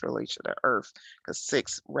 6, Felicia, the earth, because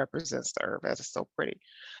 6 represents the earth. That is so pretty.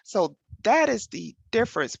 So that is the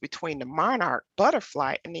difference between the monarch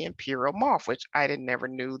butterfly and the imperial moth, which I never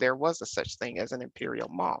knew there was a such thing as an imperial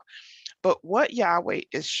moth. But what Yahweh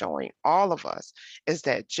is showing all of us is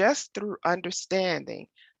that just through understanding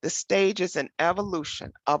the stages and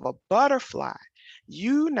evolution of a butterfly,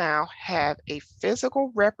 you now have a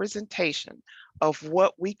physical representation of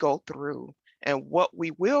what we go through and what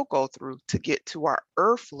we will go through to get to our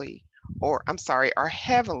earthly, or I'm sorry, our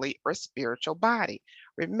heavenly or spiritual body.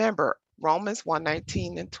 Remember, Romans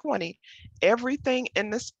 1:19 and 20, everything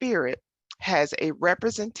in the spirit has a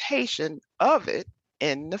representation of it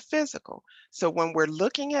in the physical. So when we're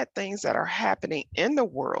looking at things that are happening in the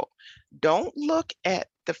world, don't look at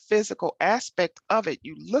the physical aspect of it.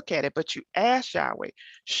 You look at it, but you ask Yahweh,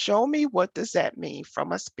 show me what does that mean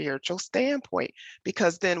from a spiritual standpoint?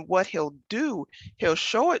 Because then what he'll do, he'll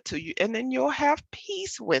show it to you, and then you'll have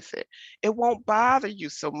peace with it. It won't bother you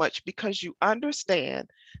so much because you understand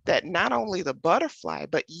that not only the butterfly,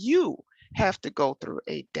 but you have to go through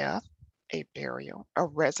a death, a burial, a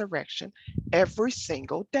resurrection every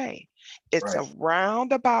single day. It's a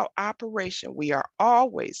roundabout operation. We are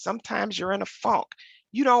always, sometimes you're in a funk.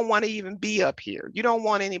 You don't want to even be up here. You don't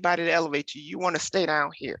want anybody to elevate you. You want to stay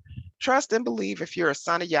down here. Trust and believe if you're a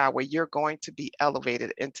son of Yahweh, you're going to be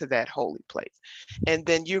elevated into that holy place. And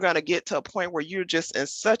then you're going to get to a point where you're just in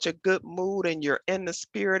such a good mood and you're in the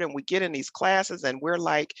spirit. And we get in these classes and we're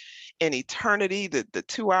like in eternity. The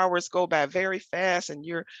 2 hours go by very fast and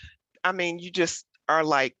you just are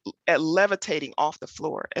like levitating off the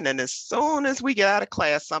floor. And then as soon as we get out of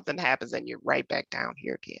class, something happens and you're right back down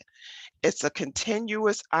here again. It's a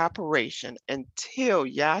continuous operation until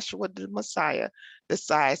Yahshua the Messiah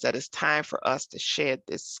decides that it's time for us to shed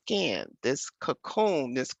this skin, this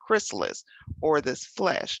cocoon, this chrysalis, or this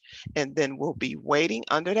flesh. And then we'll be waiting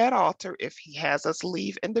under that altar if he has us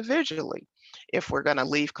leave individually. If we're going to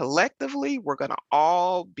leave collectively, we're going to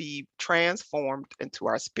all be transformed into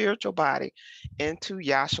our spiritual body, into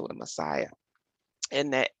Yahshua the Messiah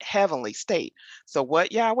in that heavenly state. So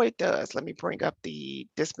what Yahweh does, let me bring up the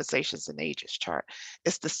dispensations and ages chart.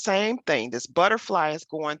 It's the same thing. This butterfly is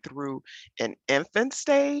going through an infant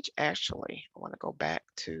stage. Actually, I want to go back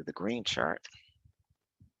to the green chart.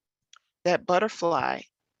 That butterfly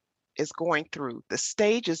is going through the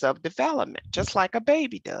stages of development, just like a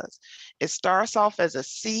baby does. It starts off as a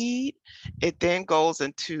seed. It then goes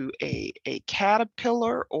into a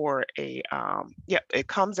caterpillar or it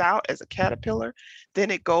comes out as a caterpillar.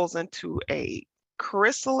 Then it goes into a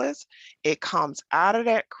chrysalis. It comes out of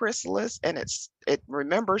that chrysalis and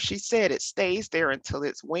remember she said it stays there until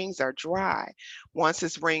its wings are dry. Once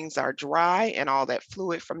its wings are dry and all that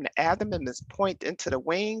fluid from the abdomen is poured into the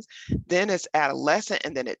wings, then it's adolescent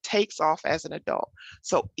and then it takes off as an adult.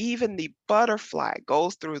 So even the butterfly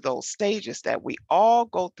goes through those stages that we all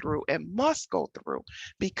go through and must go through.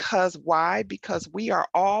 Because why? Because we are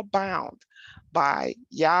all bound by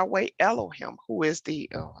Yahweh Elohim, who is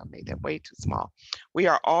I made that way too small. We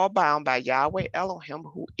are all bound by Yahweh Elohim,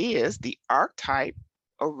 who is the archetype,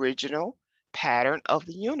 original pattern of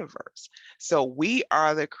the universe. So we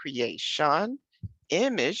are the creation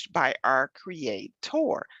imaged by our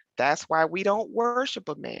creator. That's why we don't worship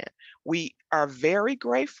a man. We are very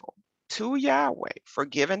grateful to Yahweh for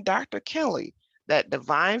giving Dr. Kinley that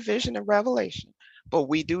divine vision and revelation, but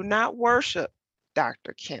we do not worship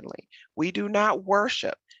Dr. Kinley. We do not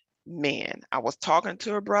worship men. I was talking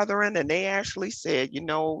to a brethren and they actually said,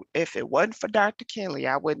 if it wasn't for Dr. Kinley,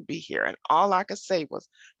 I wouldn't be here. And all I could say was,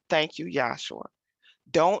 thank you, Yahshua.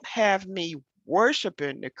 Don't have me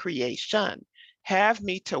worshiping the creation. Have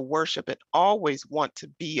me to worship and always want to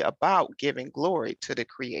be about giving glory to the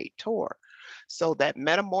creator. So that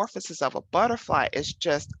metamorphosis of a butterfly is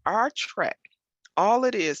just our trek. All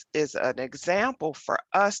it is an example for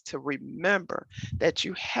us to remember that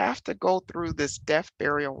you have to go through this death,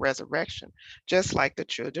 burial, resurrection, just like the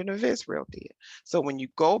children of Israel did. So when you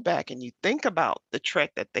go back and you think about the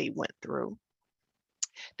trek that they went through,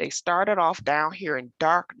 they started off down here in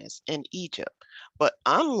darkness in Egypt. But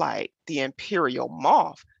unlike the imperial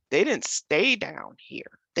moth, they didn't stay down here.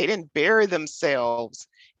 They didn't bury themselves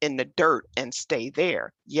in the dirt and stay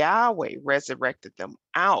there. Yahweh resurrected them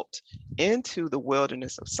out into the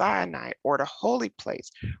wilderness of Sinai, or the holy place,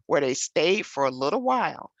 where they stayed for a little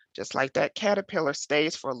while. just like that caterpillar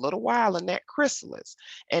stays for a little while in that chrysalis,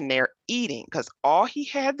 and they're eating because all he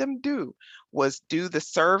had them do was do the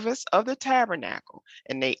service of the tabernacle,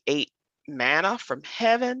 and they ate manna from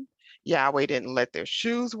heaven. Yahweh didn't let their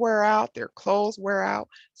shoes wear out, their clothes wear out.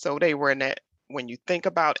 So they were in that, when you think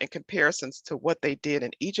about in comparisons to what they did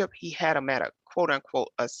in Egypt, he had them at a quote unquote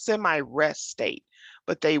a semi-rest state,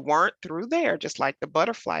 but they weren't through there, just like the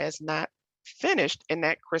butterfly is not finished in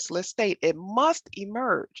that chrysalis state. It must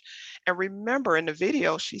emerge. And remember in the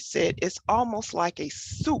video, she said it's almost like a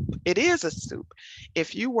soup. It is a soup.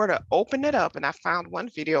 If you were to open it up, and I found one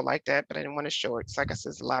video like that, but I didn't want to show it. It's like I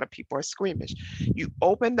said, a lot of people are squeamish. You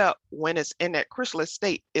opened up when it's in that chrysalis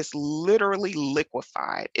state, it's literally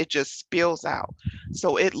liquefied. It just spills out.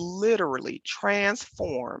 So it literally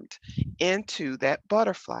transformed into that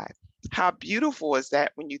butterfly. How beautiful is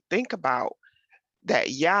that when you think about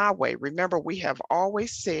that Yahweh, remember, we have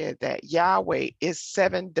always said that Yahweh is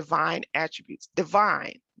 7 divine attributes,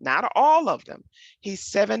 divine, not all of them. He's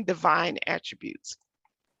 7 divine attributes.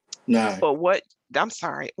 9. But what, I'm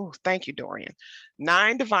sorry. Oh, thank you, Dorian.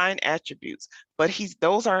 9 divine attributes, but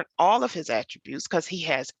those aren't all of his attributes because he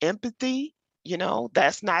has empathy,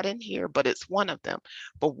 that's not in here, but it's one of them.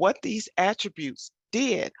 But what these attributes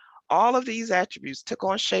did, all of these attributes took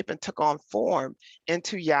on shape and took on form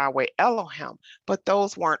into Yahweh Elohim, but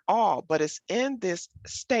those weren't all. But it's in this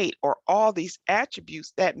state or all these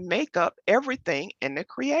attributes that make up everything in the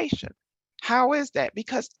creation. How is that?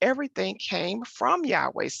 Because everything came from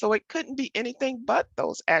Yahweh. So it couldn't be anything but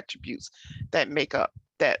those attributes that make up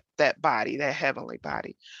that body, that heavenly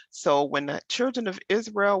body. So when the children of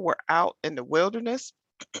Israel were out in the wilderness,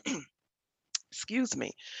 excuse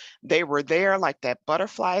me, they were there like that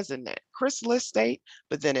butterflies in that chrysalis state,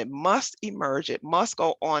 but then it must emerge. It must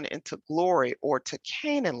go on into glory or to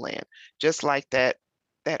Canaan land, just like that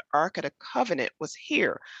Ark of the Covenant was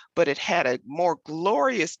here, but it had a more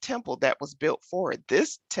glorious temple that was built for it.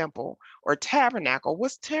 This temple or tabernacle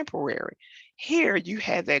was temporary. Here you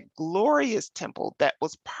had that glorious temple that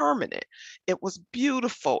was permanent. It was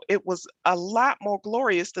beautiful. It was a lot more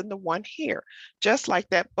glorious than the one here. Just like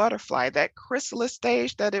that butterfly, that chrysalis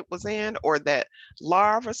stage that it was in, or that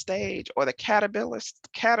larva stage, or the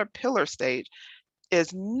caterpillar stage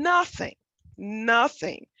is nothing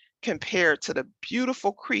compared to the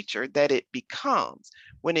beautiful creature that it becomes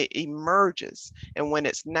when it emerges and when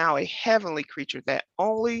it's now a heavenly creature that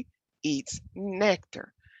only eats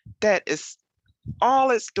nectar. That is all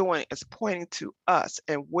it's doing, is pointing to us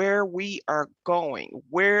and where we are going,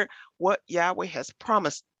 what Yahweh has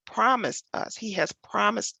promised us. He has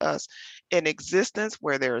promised us an existence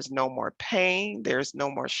where there is no more pain, there's no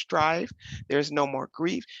more strife, there's no more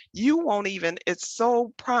grief. It's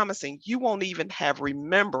so promising, you won't even have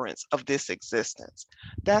remembrance of this existence.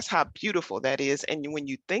 That's how beautiful that is. And when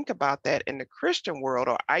you think about that in the Christian world,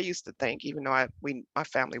 or I used to think, even though my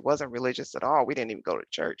family wasn't religious at all, we didn't even go to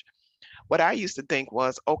church. What I used to think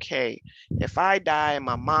was, okay, if I die and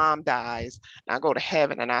my mom dies, and I go to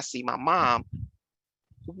heaven and I see my mom,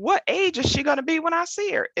 what age is she going to be when I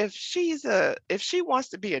see her? If she wants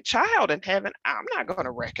to be a child in heaven, I'm not going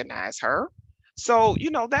to recognize her. So,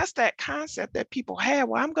 that's that concept that people have.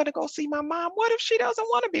 Well, I'm going to go see my mom. What if she doesn't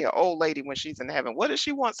want to be an old lady when she's in heaven? What if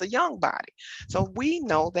she wants a young body? So we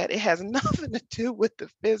know that it has nothing to do with the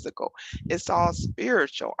physical. It's all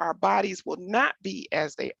spiritual. Our bodies will not be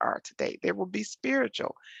as they are today. They will be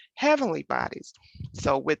spiritual, heavenly bodies.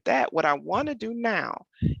 So with that, what I want to do now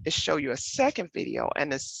is show you a second video.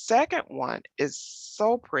 And the second one is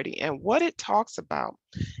so pretty. And what it talks about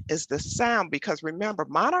is the sound, because remember,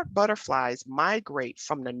 monarch butterflies migrate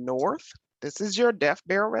from the north. This is your death,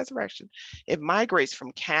 burial, resurrection. It migrates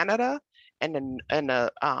from Canada and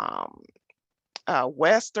the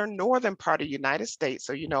western, northern part of the United States.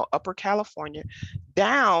 So, Upper California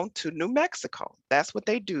down to New Mexico. That's what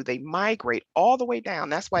they do. They migrate all the way down.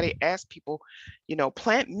 That's why they ask people,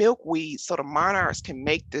 plant milkweed so the monarchs can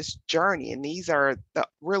make this journey. And these are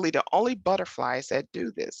really the only butterflies that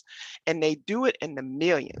do this. And they do it in the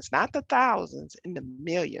millions, not the thousands, in the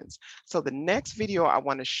millions. So the next video I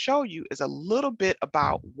want to show you is a little bit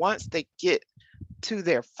about once they get to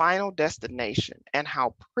their final destination and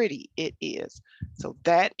how pretty it is. So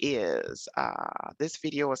that is, this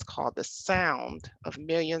video is called The Sound of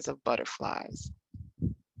Millions of Butterflies.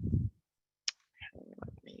 Okay,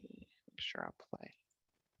 let me make sure I play.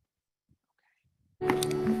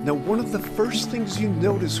 Now, one of the first things you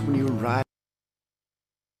notice when you arrive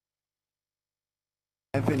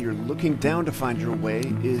and you're looking down to find your way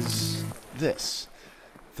is this: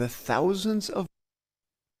 the thousands of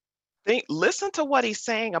Listen to what he's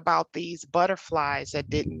saying about these butterflies that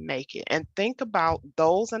didn't make it, and think about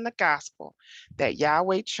those in the gospel that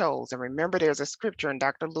Yahweh chose. And remember, there's a scripture in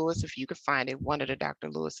Dr. Lewis, if you could find it, one of the Dr.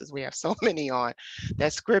 Lewis's, we have so many on,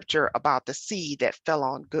 that scripture about the seed that fell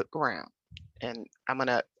on good ground. And I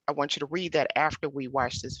want you to read that after we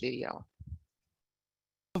watch this video.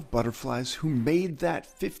 Of butterflies who made that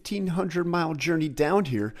 1,500-mile journey down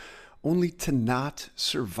here only to not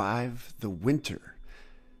survive the winter.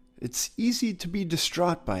 It's easy to be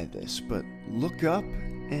distraught by this, but look up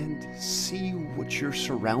and see what you're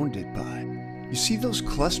surrounded by. You see those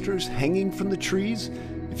clusters hanging from the trees?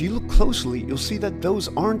 If you look closely, you'll see that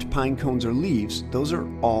those aren't pine cones or leaves. Those are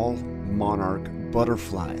all monarch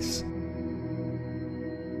butterflies.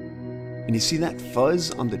 And you see that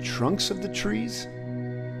fuzz on the trunks of the trees?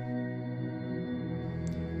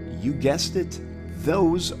 You guessed it,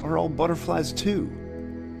 those are all butterflies too.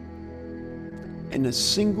 And a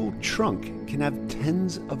single trunk can have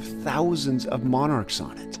tens of thousands of monarchs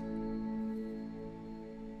on it.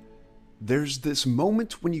 There's this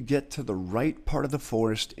moment when you get to the right part of the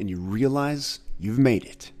forest and you realize you've made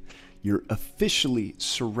it. You're officially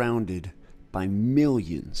surrounded by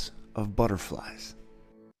millions of butterflies.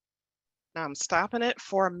 Now I'm stopping it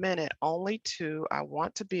for a minute only I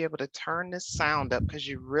want to be able to turn this sound up, because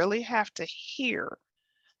you really have to hear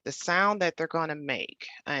the sound that they're going to make.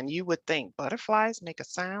 And you would think butterflies make a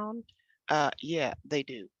sound. Yeah, they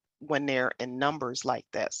do when they're in numbers like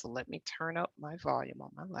that. So let me turn up my volume on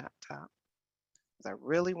my laptop, because I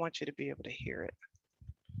really want you to be able to hear it.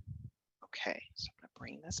 Okay, so I'm going to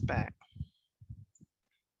bring this back.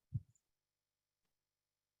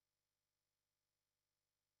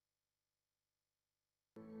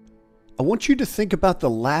 I want you to think about the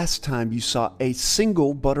last time you saw a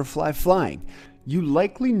single butterfly flying. You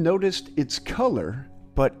likely noticed its color,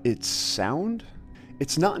 but its sound?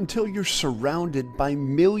 It's not until you're surrounded by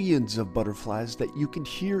millions of butterflies that you can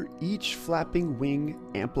hear each flapping wing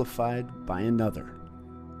amplified by another.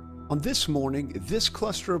 On this morning, this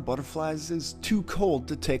cluster of butterflies is too cold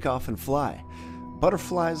to take off and fly.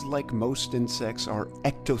 Butterflies, like most insects, are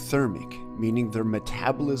ectothermic, meaning their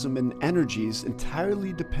metabolism and energy is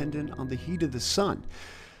entirely dependent on the heat of the sun.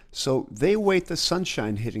 So they wait the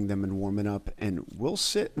sunshine hitting them and warming up, and we'll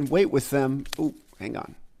sit and wait with them. Oh, hang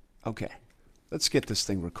on. Okay, let's get this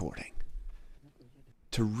thing recording.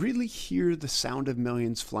 To really hear the sound of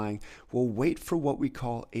millions flying, we'll wait for what we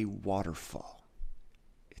call a waterfall.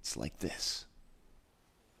 It's like this.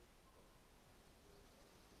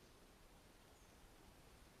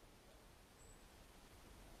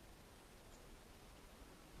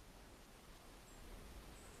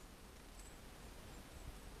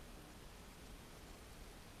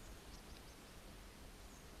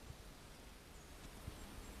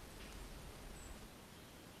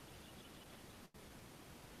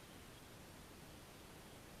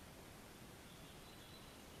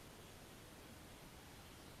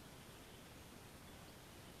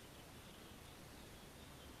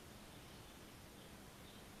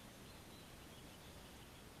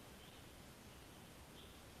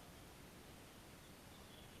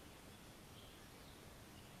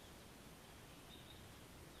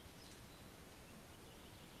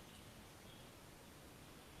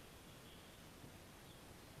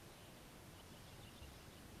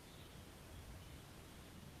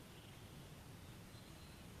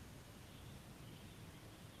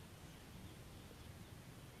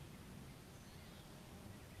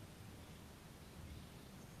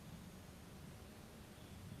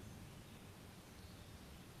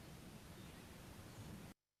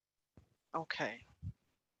 Okay.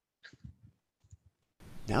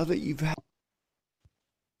 Now that you've had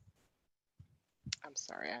I'm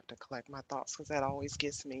sorry, I have to collect my thoughts, because that always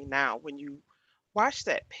gets me. Now, when you watch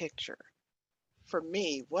that picture, for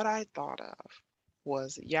me, what I thought of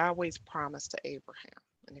was Yahweh's promise to Abraham.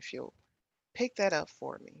 And if you'll pick that up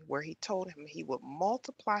for me, where he told him he would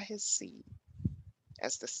multiply his seed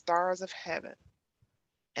as the stars of heaven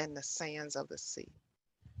and the sands of the sea.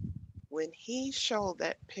 When he showed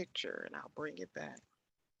that picture, and I'll bring it back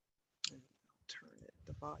and turn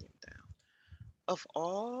the volume down, of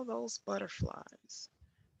all those butterflies,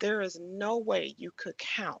 there is no way you could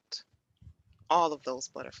count all of those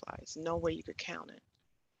butterflies. No way you could count it.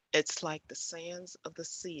 It's like the sands of the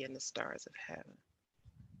sea and the stars of heaven.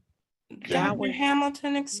 Dr.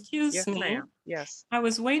 Hamilton, excuse Yes, me. ma'am. Yes. I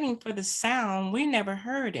was waiting for the sound. We never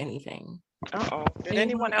heard anything. Uh-oh. Did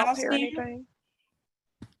anyone else hear anything?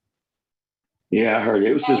 Yeah, I heard it.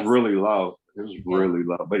 It was just really low. It was really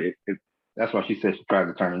low, but that's why she said she tried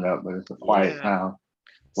to turn it up, but it's a quiet sound.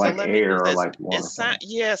 So Like let me do air or this. like It sound waterfall.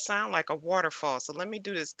 yeah, sound like a waterfall. So let me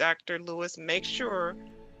do this, Dr. Lewis. Make sure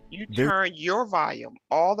you There, turn your volume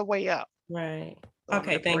all the way up. Right. So I'm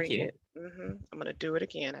Okay, gonna thank bring you. it. I'm gonna do it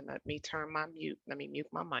again, and let me turn my mute. Let me mute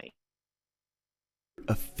my mic.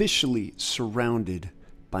 officially surrounded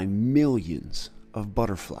by millions of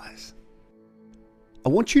butterflies. I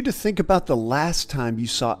want you to think about the last time you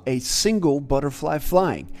saw a single butterfly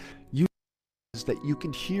flying. You realize that you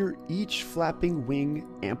can hear each flapping wing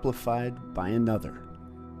amplified by another.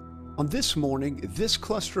 On this morning, this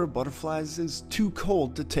cluster of butterflies is too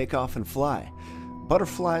cold to take off and fly.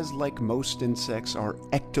 Butterflies, like most insects, are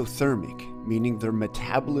ectothermic, meaning their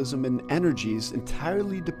metabolism and energy is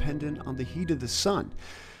entirely dependent on the heat of the sun.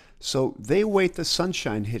 So they wait the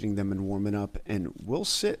sunshine hitting them and warming up, and we'll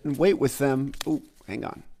sit and wait with them. Oh, hang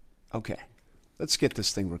on. Okay, let's get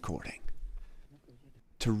this thing recording.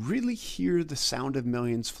 To really hear the sound of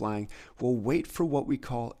millions flying, we'll wait for what we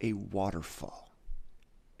call a waterfall.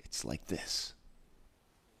 It's like this.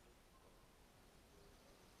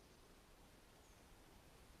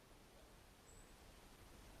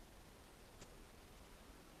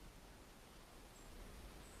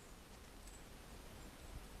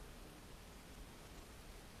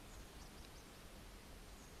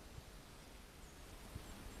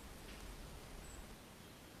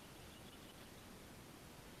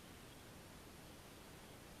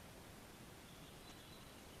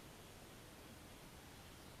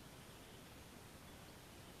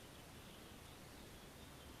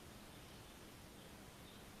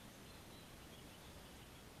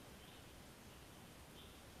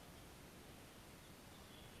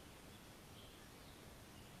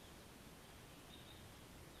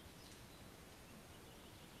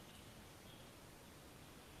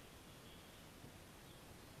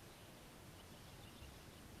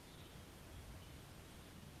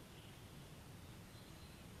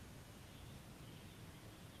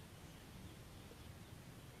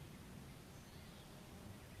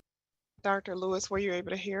 Dr. Lewis, were you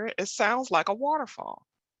able to hear it? It sounds like a waterfall.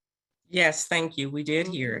 Yes, thank you. We did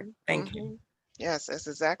hear it. hmm Thank you. hmm Yes, that's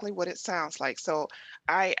exactly what it sounds like. So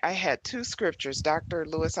I had two scriptures. Dr.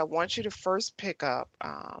 Lewis, I want you to first pick up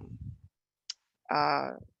uh,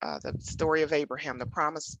 the story of Abraham, the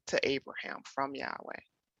promise to Abraham from Yahweh.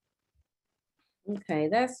 Okay,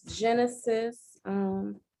 that's Genesis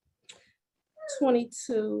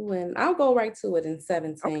 22, and I'll go right to it in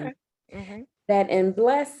 17. Okay. hmm That in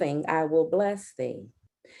blessing I will bless thee,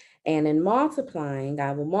 and in multiplying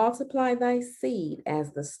I will multiply thy seed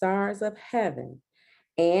as the stars of heaven,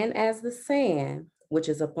 and as the sand which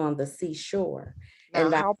is upon the seashore. Now,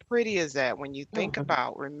 And thy how pretty is that when you think Mhm.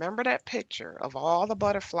 about, remember that picture of all the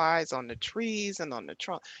butterflies on the trees and on the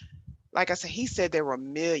trunk? Like I said, he said there were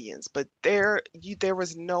millions, but there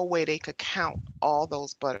was no way they could count all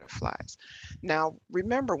those butterflies. Now,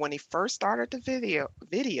 remember when he first started the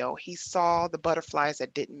video, he saw the butterflies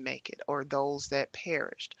that didn't make it or those that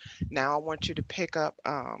perished. Now I want you to pick up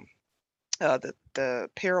the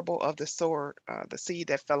parable of the sword, the seed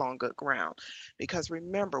that fell on good ground, because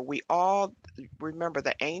remember, we all remember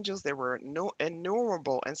the angels. There were no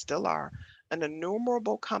innumerable and still are an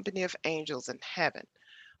innumerable company of angels in heaven,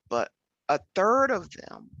 but a third of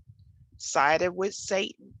them sided with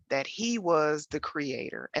Satan, that he was the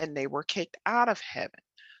creator, and they were kicked out of heaven.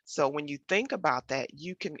 So when you think about that,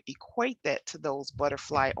 you can equate that to those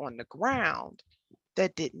butterfly on the ground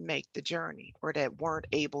that didn't make the journey or that weren't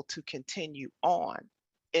able to continue on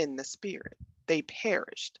in the spirit. They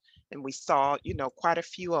perished. And we saw, quite a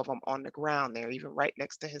few of them on the ground there, even right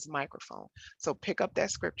next to his microphone. So pick up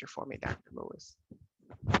that scripture for me, Dr. Lewis.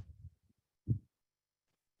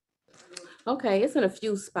 Okay, it's in a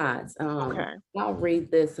few spots. Okay. I'll read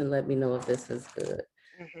this and let me know if this is good.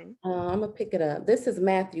 hmm I'm gonna pick it up. This is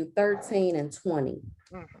Matthew 13 and 20.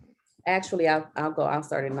 hmm Actually, I'll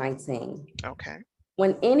start at 19. Okay.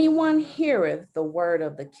 When anyone heareth the word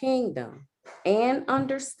of the kingdom and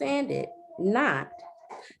understand it not,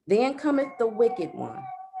 then cometh the wicked one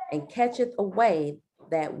and catcheth away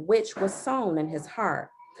that which was sown in his heart.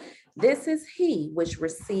 This is he which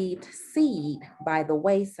received seed by the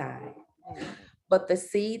wayside. Mhm. But the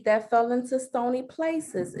seed that fell into stony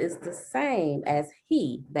places is the same as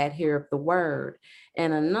he that heareth the word,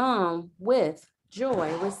 and anon with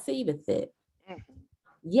joy receiveth it. Mhm.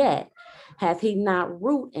 Yet hath he not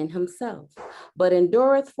root in himself, but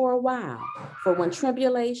endureth for a while. For when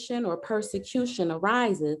tribulation or persecution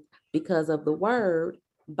ariseth because of the word,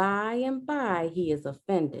 by and by he is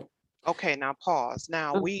offended. Okay, now pause.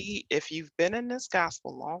 Now, Mm. if you've been in this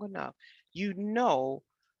gospel long enough, you know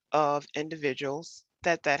of individuals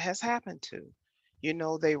that has happened to.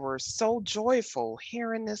 They were so joyful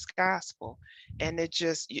hearing this gospel, and it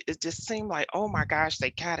just seemed like, oh my gosh,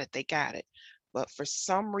 they got it, they got it. But for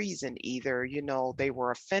some reason, either, they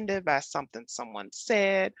were offended by something someone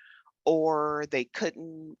said, or they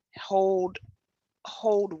couldn't hold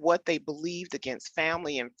what they believed against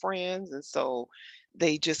family and friends, and so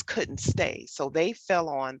they just couldn't stay. So they fell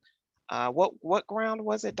on what ground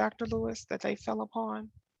was it, Dr. Lewis, that they fell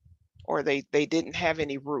upon? Or they didn't have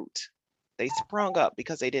any root. They sprung up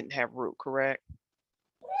because they didn't have root, correct?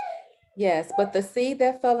 Yes, but the seed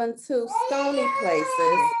that fell into stony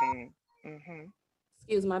places, Hmm. Hmm.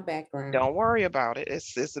 excuse my background, Don't worry about it.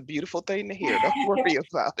 It's a beautiful thing to hear. Don't worry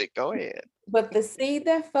about it. Go ahead. but the seed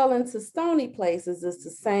that fell into stony places is the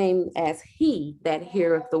same as he that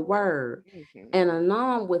heareth the word, Hmm. and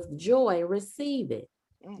anon with joy receive it.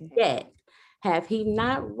 Hmm. Yet have he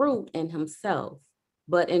not root in himself,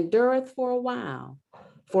 but endureth for a while.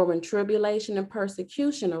 For when tribulation and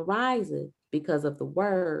persecution ariseth because of the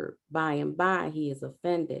word, by and by he is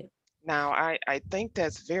offended. Now, I think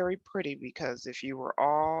that's very pretty, because if you were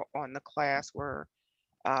all on the class where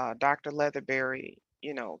Dr. Leatherberry,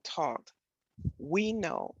 talked, we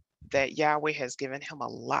know that Yahweh has given him a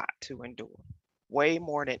lot to endure, way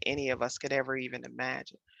more than any of us could ever even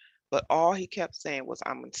imagine. But all he kept saying was,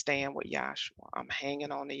 I'm going to stand with Yahshua. I'm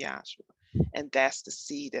hanging on to Yahshua. And that's the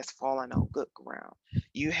seed that's falling on good ground.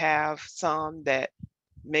 You have some that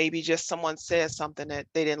maybe just someone says something that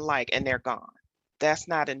they didn't like and they're gone. That's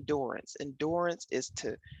not endurance. Endurance is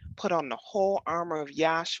to put on the whole armor of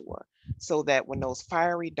Yahshua, so that when those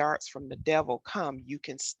fiery darts from the devil come, you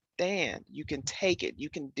can stand, you can take it, you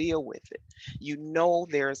can deal with it.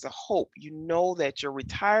 There's a hope. That your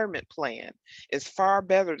retirement plan is far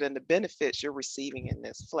better than the benefits you're receiving in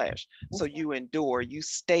this flesh. So you endure, you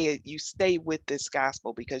stay with this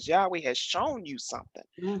gospel, because Yahweh has shown you something.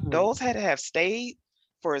 Those had to have stayed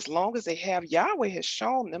for as long as they have. Yahweh has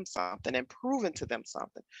shown them something and proven to them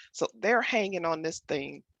something. So they're hanging on this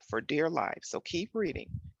thing for dear life. So keep reading,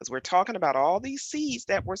 because we're talking about all these seeds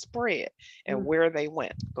that were spread and where they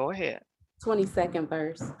went. Go ahead. 22nd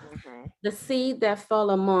verse. Hmm. The seed that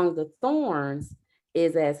fell among the thorns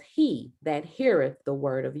is as he that heareth the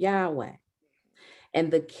word of Yahweh.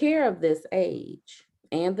 And the care of this age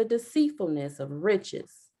and the deceitfulness of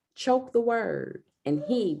riches choke the word, and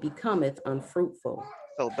he becometh unfruitful.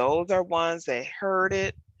 So those are ones that heard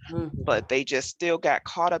it, but they just still got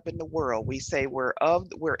caught up in the world. We say we're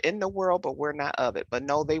in the world, but we're not of it. But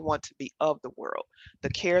no, they want to be of the world. The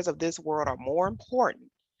cares of this world are more important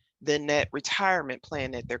than that retirement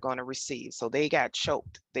plan that they're going to receive. So they got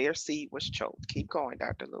choked. Their seed was choked. Keep going,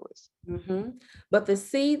 Dr. Lewis. But the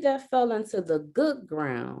seed that fell into the good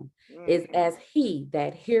ground is Mhm. as he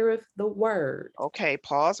that heareth the word. Okay,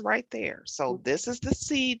 pause right there. So this is the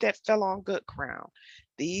seed that fell on good ground.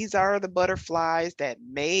 These are the butterflies that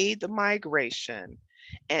made the migration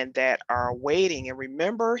and that are waiting. And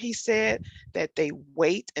remember, he said that they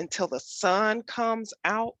wait until the sun comes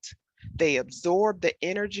out. They absorb the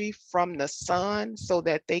energy from the sun so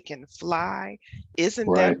that they can fly. Isn't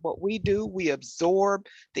that Right. what we do? We absorb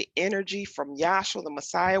the energy from Yahshua, the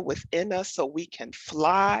Messiah, within us so we can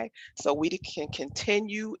fly, so we can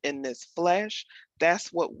continue in this flesh.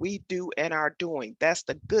 That's what we do and are doing. That's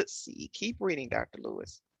the good seed. Keep reading, Dr.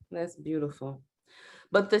 Lewis. That's beautiful.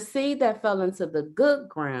 But the seed that fell into the good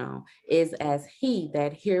ground is as he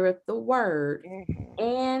that heareth the word Mhm.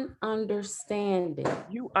 and understand it.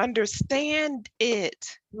 You understand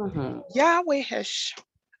it. Mhm. Yahweh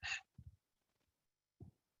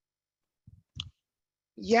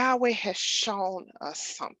has shown us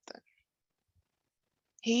something.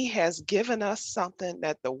 He has given us something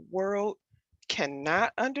that the world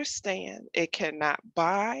cannot understand, it cannot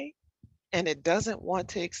buy, and it doesn't want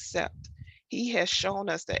to accept. He has shown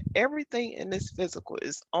us that everything in this physical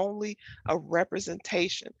is only a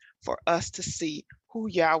representation for us to see who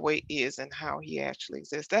Yahweh is and how he actually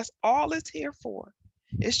exists. That's all it's here for.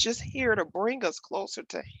 It's just here to bring us closer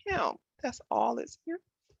to him. That's all it's here.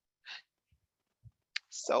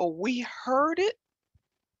 So we heard it,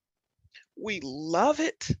 we love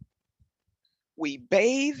it, we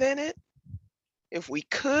bathe in it. If we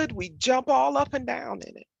could, we jump all up and down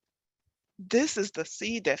in it. This is the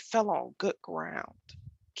seed that fell on good ground.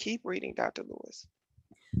 Keep reading, Dr. Lewis.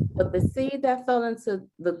 But the seed that fell into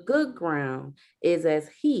the good ground is as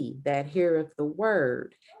he that heareth the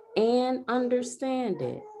word and understand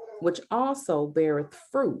it, which also beareth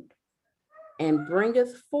fruit and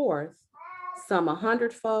bringeth forth some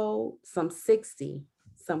 100-fold, some 60,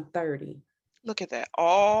 some 30. Look at that.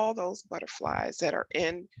 All those butterflies that are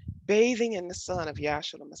bathing in the sun of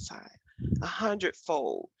Yahshua the Messiah,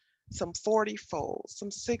 100-fold. some 40-fold, some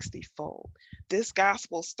 60-fold. This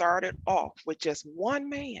gospel started off with just one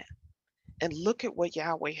man. And look at what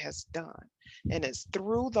Yahweh has done. And it's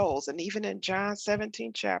through those, and even in John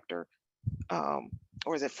 17 chapter,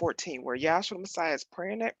 or is it 14, where Yahshua Messiah is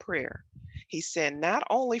praying that prayer. He said, not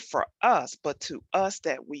only for us, but to us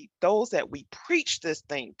those that we preach this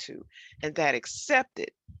thing to and that accept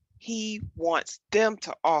it, he wants them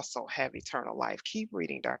to also have eternal life. Keep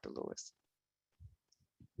reading, Dr. Lewis.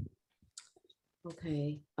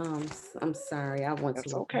 Okay. I'm sorry. I went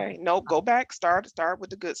That's to. okay. No, go back. Start with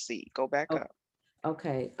the good seed. Go back up.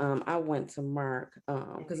 Okay. I went to Mark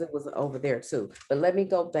because it was over there too. But let me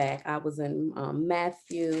go back. I was in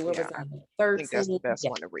Matthew. What Yeah, was I? I think that's the 13. best Yeah.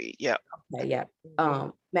 one to read. Yep. Okay, yeah.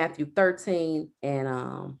 Matthew 13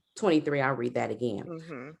 and 23. I'll read that again.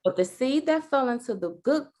 Mm-hmm. But the seed that fell into the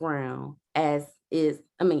good ground is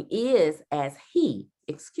as he,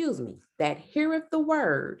 that heareth the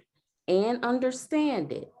word and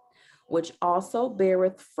understand it, which also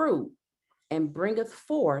beareth fruit and bringeth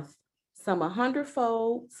forth some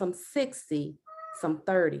 100-fold, some 60, some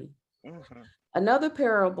 30. Mm-hmm. Another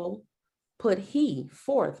parable put he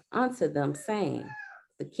forth unto them, saying,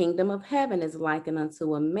 the kingdom of heaven is likened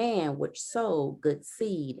unto a man which sowed good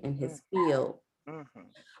seed in his field. Mm-hmm.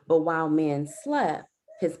 But while men slept,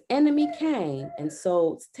 his enemy came and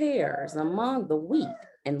sowed tares among the wheat.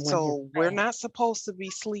 And when So we're not supposed to be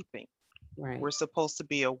sleeping. right. We're supposed to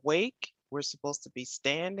be awake. We're supposed to be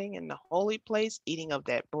standing in the holy place, eating of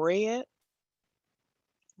that bread,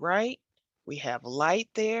 right? We have light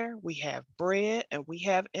there, we have bread, and we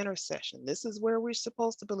have intercession. This is where we're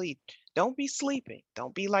supposed to believe. Don't be sleeping.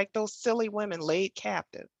 Don't be like those silly women laid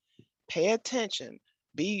captive. Pay attention.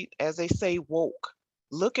 Be, as they say, woke.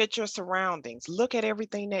 Look at your surroundings. Look at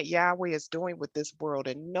everything that Yahweh is doing with this world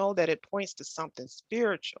and know that it points to something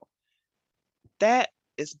spiritual. That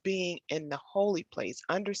is being in the holy place,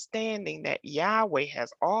 understanding that Yahweh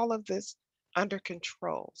has all of this under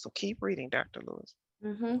control. So keep reading, Dr. Lewis.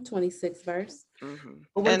 26th verse.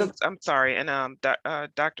 And I'm sorry, and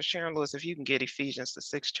Dr. Sharon Lewis, if you can get Ephesians the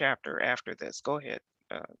 6th chapter after this, go ahead,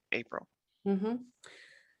 April.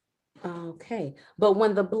 Okay, but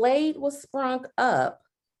when the blade was sprung up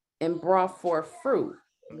and brought forth fruit,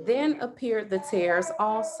 then appeared the tares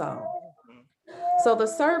also. So the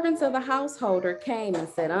servants of the householder came and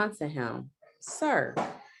said unto him, Sir,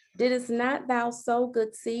 didst not thou sow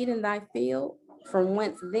good seed in thy field? From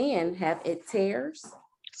whence then have it tares?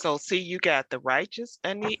 So see, you got the righteous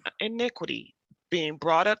and the iniquity being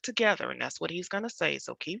brought up together, and that's what he's going to say.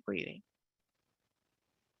 So keep reading.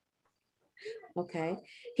 Okay.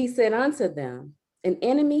 He said unto them, an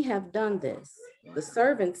enemy have done this. The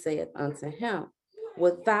servant said unto him,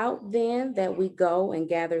 wilt thou then that we go and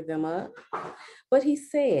gather them up? But he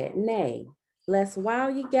said, nay, lest while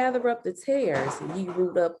ye gather up the tares, ye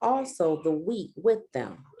root up also the wheat with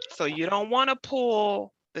them. So you don't want to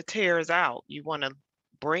pull the tares out. You want to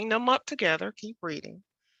bring them up together. Keep reading.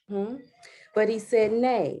 But he said,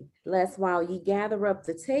 nay, lest while ye gather up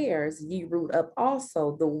the tares, ye root up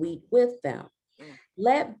also the wheat with them.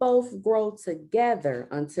 Let both grow together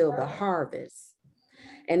until the harvest.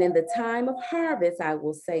 And in the time of harvest, I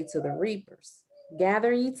will say to the reapers,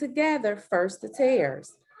 gather ye together first the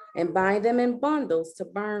tares, and bind them in bundles to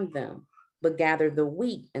burn them, but gather the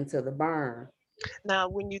wheat into the barn. Now,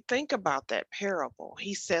 when you think about that parable,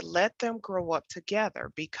 he said, let them grow up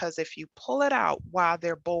together, because if you pull it out while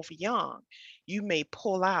they're both young, you may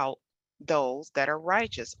pull out those that are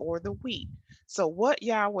righteous or the wheat. So what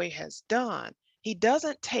Yahweh has done, he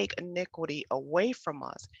doesn't take iniquity away from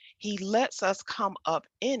us. He lets us come up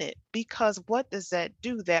in it, because what does that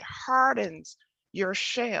do? That hardens your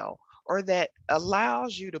shell, or that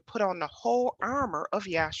allows you to put on the whole armor of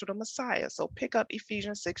Yahshua the Messiah. So pick up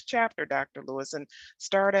Ephesians 6 chapter, Dr. Lewis, and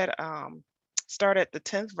start at the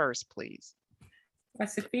 10th verse, please.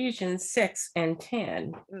 That's Ephesians 6 and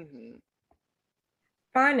 10.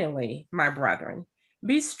 Finally, my brethren,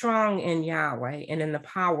 be strong in Yahweh and in the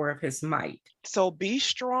power of his might. So be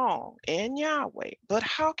strong in Yahweh. But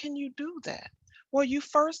how can you do that? Well, you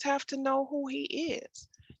first have to know who he is.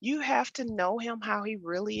 You have to know him how he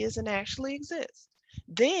really is and actually exists.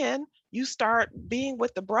 Then you start being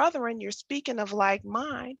with the brethren, you're speaking of like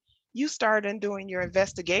mind. You start in doing your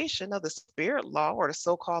investigation of the spirit law or the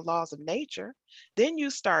so-called laws of nature. Then you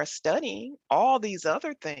start studying all these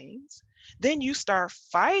other things. Then you start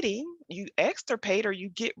fighting, you extirpate or you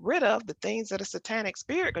get rid of the things that are satanic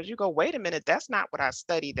spirit, because you go, wait a minute, that's not what I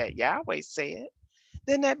studied that Yahweh said.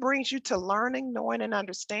 Then that brings you to learning, knowing, and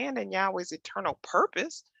understanding Yahweh's eternal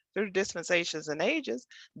purpose through dispensations and ages,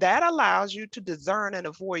 that allows you to discern and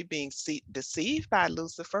avoid being deceived by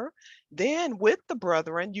Lucifer. Then with the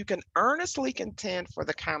brethren, you can earnestly contend for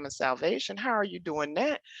the common salvation. How are you doing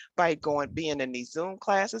that? By being in these Zoom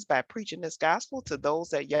classes, by preaching this gospel to those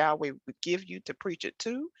that Yahweh would give you to preach it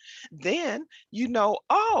to. Then you know,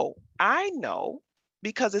 oh, I know,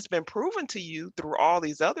 because it's been proven to you through all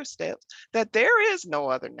these other steps, that there is no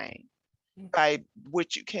other name by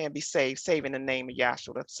which you can be saved, saving the name of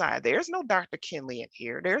Yahshua the Messiah. There's no Dr. Kinley in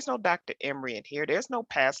here. There's no Dr. Emery in here. There's no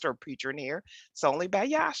pastor or preacher in here. It's only by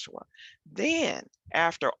Yahshua. Then,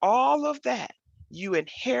 after all of that, you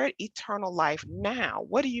inherit eternal life now.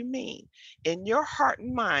 What do you mean? In your heart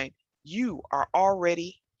and mind, you are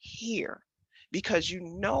already here, because you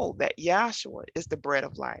know that Yahshua is the bread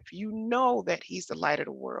of life. You know that he's the light of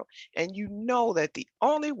the world. And you know that the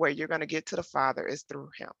only way you're going to get to the Father is through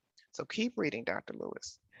him. So keep reading, Dr.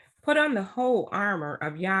 Lewis. Put on the whole armor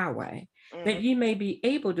of Yahweh, that ye may be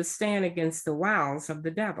able to stand against the wiles of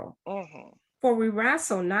the devil. For we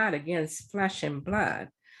wrestle not against flesh and blood,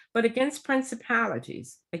 but against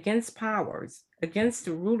principalities, against powers, against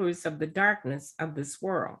the rulers of the darkness of this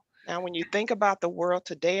world. Now, when you think about the world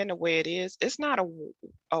today and the way it is, it's not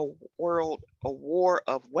a war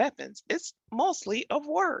of weapons. It's mostly of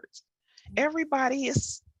words. Everybody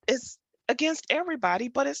is against everybody,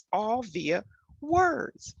 but it's all via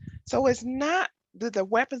words. So it's not the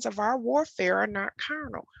weapons of our warfare are not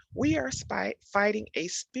carnal. We are fighting a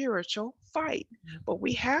spiritual fight, but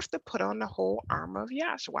we have to put on the whole armor of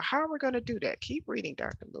Yahshua. How are we going to do that? Keep reading,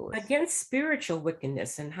 Dr. Lewis. Against spiritual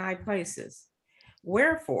wickedness in high places.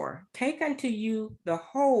 Wherefore, take unto you the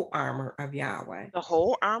whole armor of Yahweh. The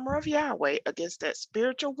whole armor of Yahweh against that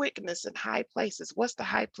spiritual wickedness in high places. What's the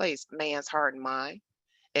high place? Man's heart and mind.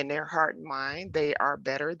 In their heart and mind, they are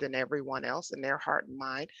better than everyone else. In their heart and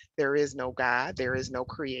mind, there is no God, there is no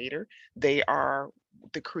creator. They are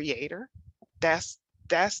the creator. That's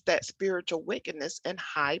that spiritual wickedness in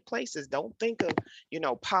high places. Don't think of,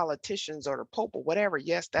 politicians or the Pope or whatever.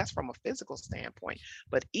 Yes, that's from a physical standpoint.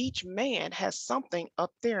 But each man has something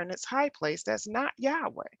up there in its high place that's not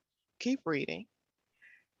Yahweh. Keep reading.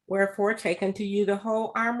 Wherefore, take unto you the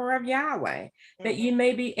whole armor of Yahweh, that ye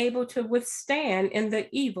may be able to withstand in the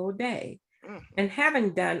evil day, and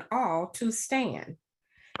having done all to stand.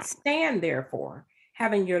 Stand therefore,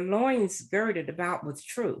 having your loins girded about with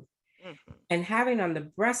truth, and having on the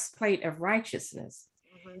breastplate of righteousness.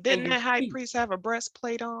 Didn't that high priest have a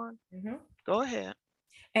breastplate on? Go ahead.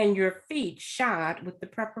 And your feet shod with the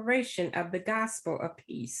preparation of the gospel of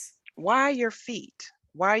peace. Why your feet?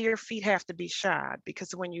 Why your feet have to be shod?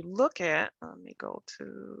 Because when you look at, let me go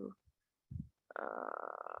to, I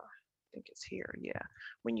think it's here. Yeah.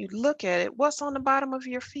 When you look at it, what's on the bottom of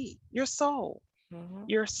your feet? Your soul.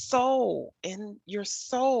 Your soul, and your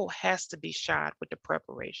soul has to be shod with the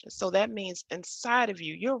preparation. So that means inside of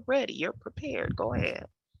you, you're ready, you're prepared. Go ahead.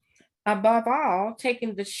 Above all,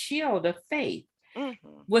 taking the shield of faith,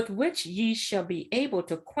 with which ye shall be able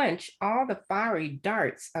to quench all the fiery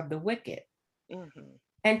darts of the wicked.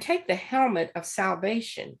 And take the helmet of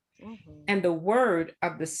salvation, and the word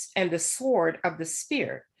of the sword of the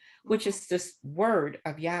Spirit, which is the word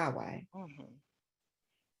of Yahweh.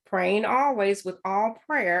 Praying always with all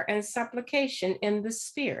prayer and supplication in the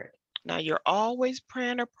Spirit. Now you're always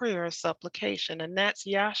praying a prayer of supplication, and that's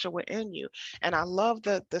Yahshua in you. And I love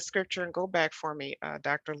the scripture, and go back for me,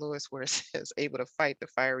 Dr. Lewis, where it says able to fight the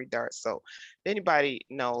fiery darts. So if anybody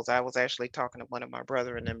knows, I was actually talking to one of my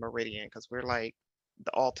brethren in Meridian, because we're like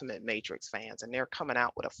the ultimate Matrix fans, and they're coming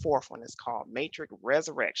out with a fourth one. It's called Matrix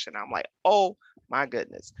Resurrection. I'm like, oh my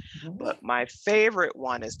goodness. But my favorite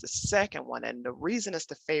one is the second one, and the reason it's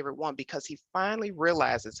the favorite one, because he finally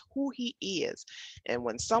realizes who he is, and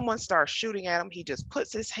when someone starts shooting at him, he just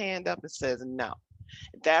puts his hand up and says no.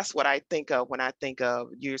 That's what I think of when I think of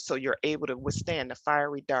you, so you're able to withstand the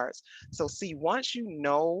fiery darts. So see, once you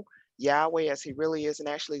know Yahweh as he really is and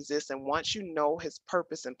actually exists, and once you know his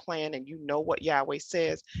purpose and plan, and you know what Yahweh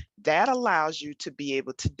says, that allows you to be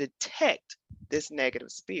able to detect this negative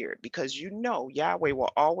spirit, because you know Yahweh will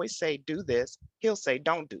always say do this, he'll say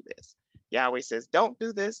don't do this. Yahweh says don't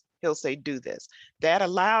do this, he'll say do this. That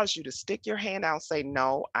allows you to stick your hand out and say,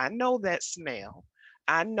 no, I know that smell,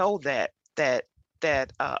 I know that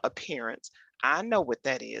appearance, I know what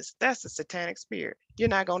that is. That's the satanic spirit. You're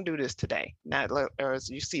not going to do this today. Not, or as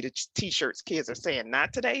you see the t-shirts kids are saying,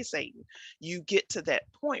 not today, Satan. You get to that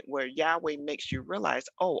point where Yahweh makes you realize,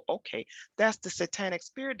 oh, okay, that's the satanic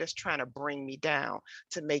spirit that's trying to bring me down,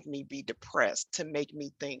 to make me be depressed, to make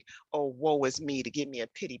me think, oh, woe is me, to give me a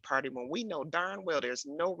pity party, when we know darn well there's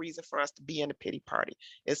no reason for us to be in a pity party.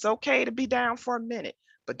 It's okay to be down for a minute,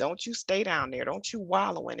 but don't you stay down there. Don't you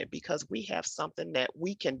wallow in it, because we have something that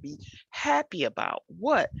we can be happy about.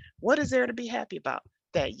 What? What is there to be happy about?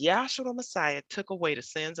 That Yahshua the Messiah took away the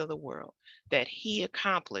sins of the world, that he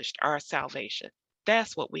accomplished our salvation.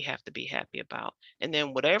 That's what we have to be happy about. And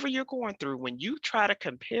then whatever you're going through, when you try to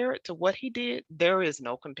compare it to what he did, there is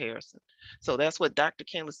no comparison. So that's what Dr.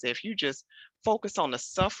 Kinley said. If you just focus on the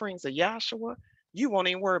sufferings of Yahshua, you won't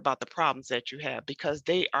even worry about the problems that you have, because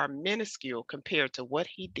they are minuscule compared to what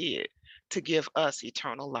he did to give us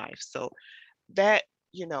eternal life. So that,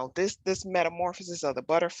 this metamorphosis of the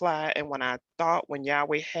butterfly, and when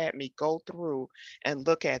Yahweh had me go through and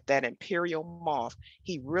look at that imperial moth,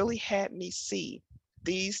 he really had me see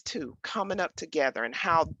these two coming up together, and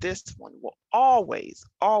how this one will always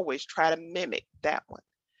try to mimic that one.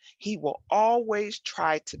 He will always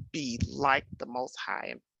try to be like the Most High.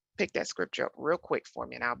 And pick that scripture up real quick for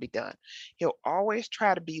me and I'll be done. He'll always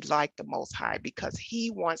try to be like the Most High, because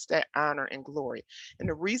he wants that honor and glory. And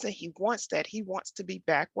the reason he wants that, he wants to be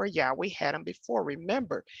back where Yahweh had him before.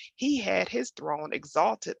 Remember, he had his throne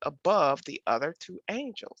exalted above the other two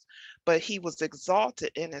angels, but he was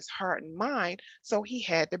exalted in his heart and mind, so he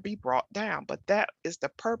had to be brought down. But that is the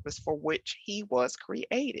purpose for which he was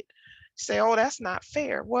created. Say, oh, that's not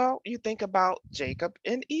fair. Well, you think about Jacob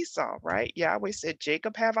and Esau, right? Yahweh said,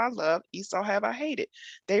 Jacob have I loved, Esau have I hated.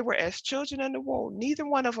 They were as children in the womb. Neither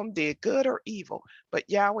one of them did good or evil, but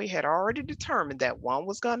Yahweh had already determined that one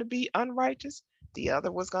was going to be unrighteous, the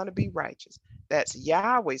other was going to be righteous. That's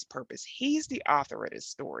Yahweh's purpose. He's the author of this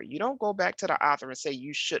story. You don't go back to the author and say,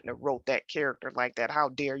 you shouldn't have wrote that character like that. How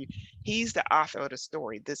dare you? He's the author of the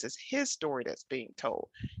story. This is his story that's being told.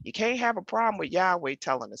 You can't have a problem with Yahweh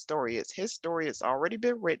telling the story. It's his story. It's already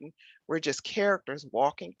been written. We're just characters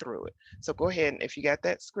walking through it. So go ahead, and if you got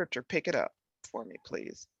that scripture, pick it up for me,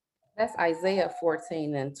 please. That's Isaiah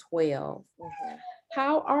 14 and 12. Mhm,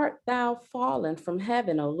 How art thou fallen from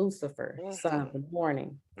heaven, O Lucifer, son of mhm, the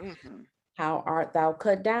morning? mhm, How art thou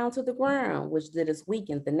cut down to the ground, which didst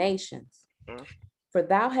weaken the nations? mhm. For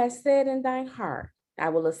thou hast said in thine heart, I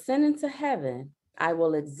will ascend into heaven. I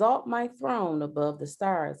will exalt my throne above the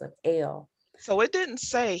stars of El. So it didn't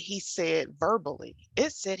say he said verbally.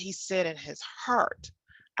 It said he said in his heart,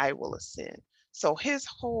 I will ascend. So his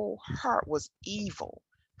whole heart was evil,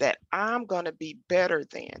 that I'm going to be better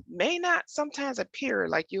than. May not sometimes appear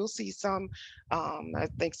like you'll see some. I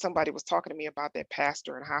think somebody was talking to me about that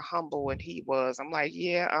pastor and how humble and he was. I'm like,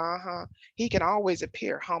 yeah, uh-huh. He can always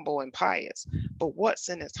appear humble and pious, but what's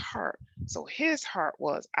in his heart? So his heart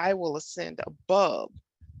was, I will ascend above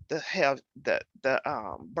the hell the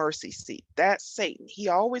mercy seat. That's Satan. He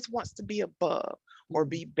always wants to be above or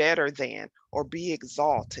be better than or be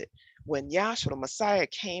exalted. When Yahshua the Messiah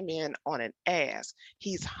came in on an ass,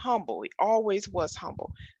 he's humble. He always was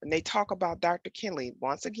humble. And they talk about Dr. Kinley,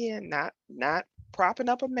 once again, not propping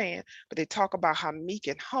up a man, but they talk about how meek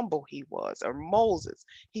and humble he was. Or Moses,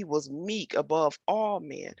 he was meek above all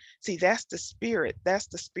men. See, that's the spirit. That's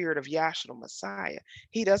the spirit of Yahshua the Messiah.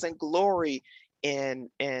 He doesn't glory in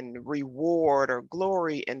reward or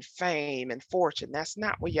glory and fame and fortune. That's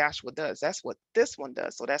not what Yahshua does. That's what this one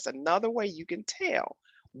does. So that's another way you can tell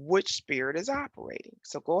which spirit is operating.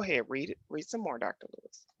 So go ahead, read it. Read some more, Dr.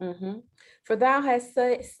 Lewis. For thou hast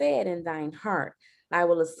said in thine heart, I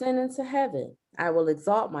will ascend into heaven. I will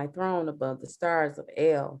exalt my throne above the stars of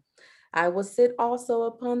El. I will sit also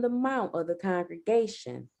upon the mount of the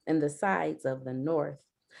congregation in the sides of the north.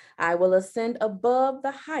 I will ascend above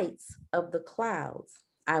the heights of the clouds.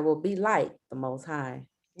 I will be like the Most High.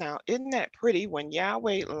 Now, isn't that pretty when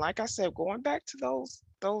Yahweh, like I said, going back to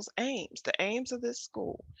those aims, the aims of this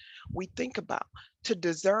school, we think about to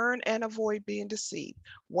discern and avoid being deceived.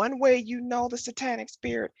 One way you know the satanic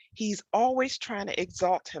spirit, he's always trying to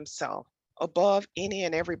exalt himself above any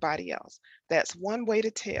and everybody else. That's one way to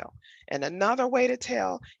tell. And another way to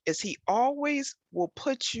tell is he always will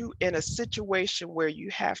put you in a situation where you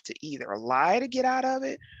have to either lie to get out of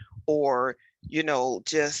it or,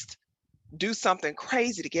 just do something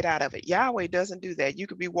crazy to get out of it. Yahweh doesn't do that. You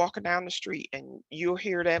could be walking down the street and you'll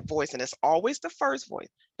hear that voice, and it's always the first voice.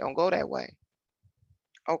 Don't go that way.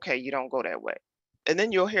 Okay, you don't go that way. And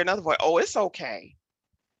then you'll hear another voice. Oh, it's okay.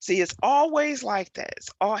 See, it's always like that.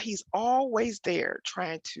 He's always there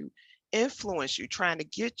trying to influence you, trying to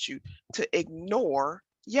get you to ignore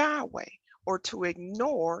Yahweh or to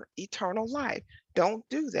ignore eternal life. Don't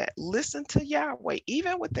do that. Listen to Yahweh,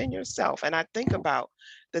 even within yourself. And I think about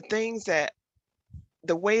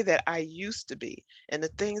the way that I used to be and the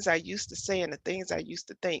things I used to say and the things I used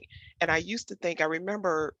to think. And I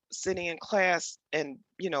remember sitting in class and,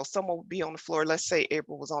 someone would be on the floor. Let's say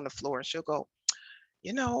April was on the floor and she'll go,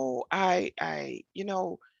 people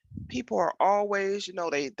are always,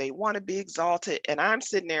 they want to be exalted. And I'm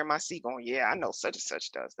sitting there in my seat going, yeah, I know such and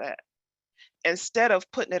such does that. Instead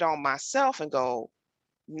of putting it on myself and go,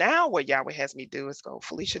 now what Yahweh has me do is go,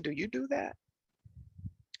 Felicia, do you do that?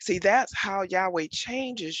 See, that's how Yahweh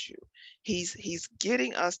changes you. He's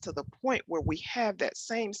getting us to the point where we have that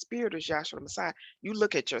same spirit as Yahshua the Messiah. You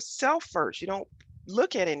look at yourself first. You don't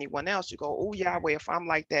look at anyone else. You go, oh, Yahweh, if I'm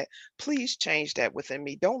like that, please change that within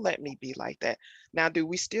me. Don't let me be like that. Now, do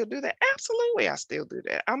we still do that? Absolutely, I still do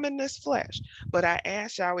that. I'm in this flesh. But I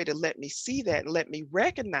ask Yahweh to let me see that and let me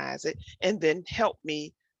recognize it and then help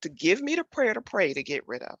me to give me the prayer to pray to get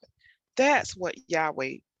rid of it. That's what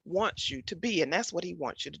Yahweh wants you to be, and that's what he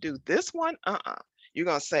wants you to do. This one, you're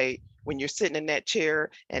gonna say when you're sitting in that chair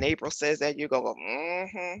and April says that, you're gonna go,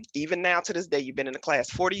 Even now to this day, you've been in the class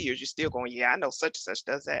 40 years, you're still going, yeah, I know such and such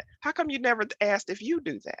does that. How come you never asked if you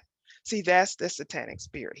do that? See, that's the satanic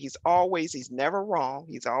spirit. He's never wrong,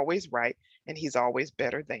 he's always right, and he's always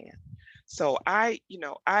better than. So I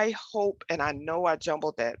hope, and I know I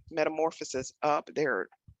jumbled that metamorphosis up there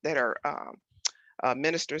that are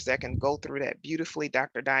ministers that can go through that beautifully.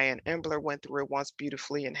 Dr. Diane Embler went through it once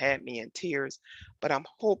beautifully and had me in tears. But I'm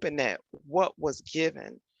hoping that what was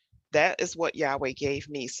given, that is what Yahweh gave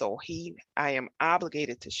me. So I am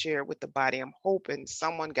obligated to share with the body. I'm hoping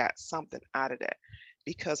someone got something out of that.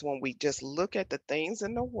 Because when we just look at the things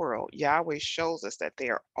in the world, Yahweh shows us that they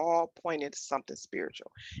are all pointing to something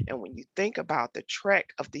spiritual. And when you think about the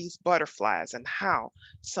trek of these butterflies and how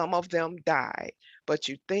some of them died, but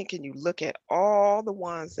you think and you look at all the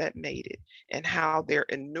ones that made it and how they're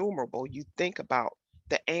innumerable, you think about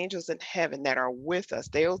the angels in heaven that are with us.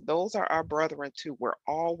 Those are our brethren too. We're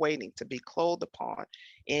all waiting to be clothed upon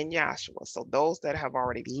in Yahshua. So those that have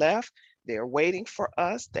already left, they're waiting for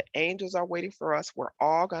us. The angels are waiting for us. We're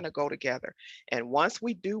all going to go together. And once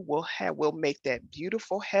we do, we'll make that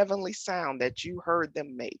beautiful heavenly sound that you heard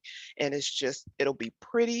them make. And it'll be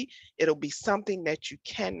pretty. It'll be something that you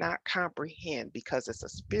cannot comprehend because it's a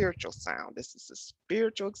spiritual sound. This is a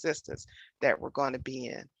spiritual existence that we're going to be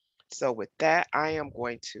in. So with that, I am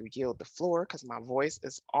going to yield the floor because my voice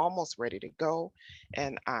is almost ready to go.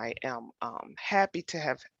 And I am happy to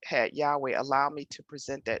have had Yahweh allow me to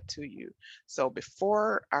present that to you. So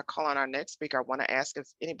before I call on our next speaker, I want to ask if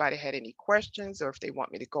anybody had any questions or if they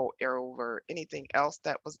want me to go over anything else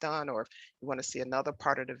that was done, or if you want to see another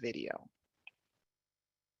part of the video.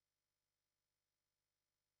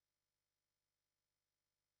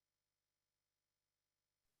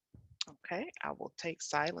 Okay, I will take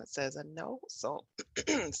silence as a no. So,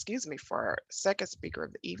 excuse me, for our second speaker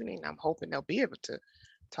of the evening, I'm hoping they'll be able to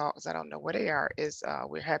talk because I don't know where they are.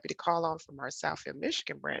 We're happy to call on from our Southfield,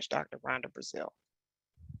 Michigan branch, Dr. Rhonda Brazil.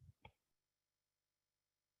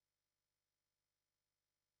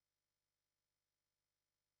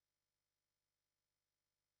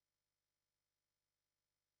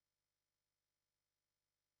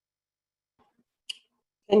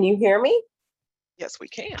 Can you hear me? Yes, we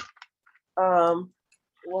can.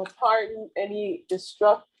 Well, pardon any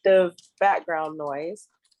destructive background noise.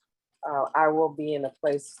 I will be in a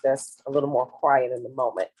place that's a little more quiet in the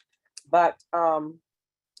moment. But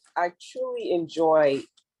I truly enjoy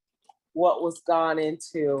what was gone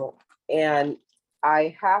into. And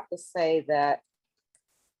I have to say that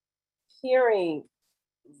hearing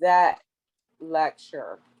that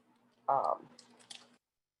lecture,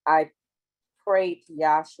 I prayed to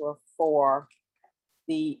Yahshua for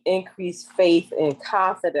the increased faith and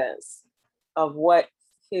confidence of what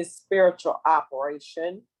his spiritual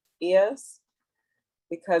operation is,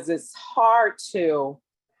 because it's hard to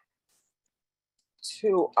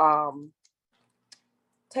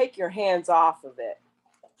take your hands off of it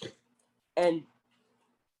and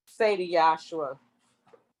say to Yahshua,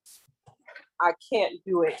 I can't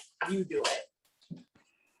do it, you do it.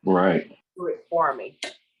 Right. Do it for me.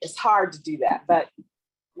 It's hard to do that. But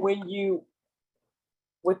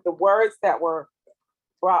with the words that were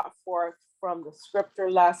brought forth from the scripture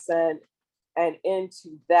lesson and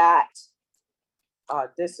into that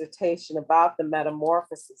dissertation about the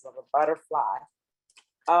metamorphosis of a butterfly,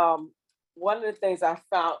 one of the things I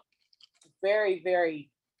found very,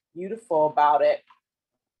 very beautiful about it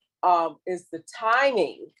is the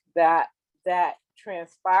timing that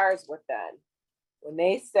transpires within. When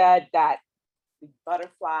they said that the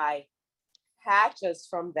butterfly hatches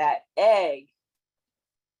from that egg,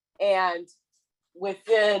 and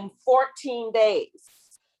within 14 days,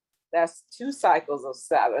 that's 2 cycles of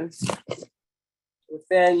 7,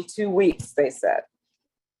 within 2 weeks, they said,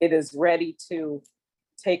 it is ready to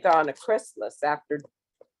take on a Christmas after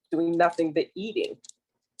doing nothing but eating.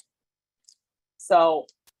 So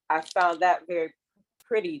I found that very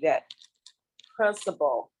pretty, that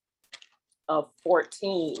principle of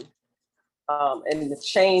 14 and the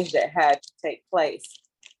change that had to take place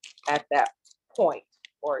at that point,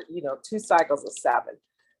 or 2 cycles of 7.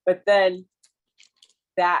 But then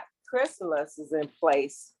that chrysalis is in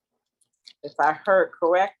place, if I heard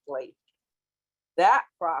correctly. That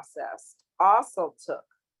process also took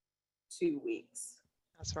 2 weeks.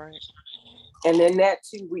 That's right. And in that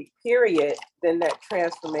 2-week period, then that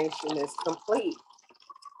transformation is complete.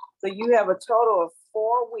 So you have a total of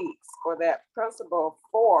 4 weeks for that principle of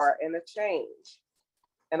 4 and a change.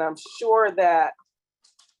 And I'm sure that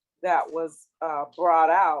that was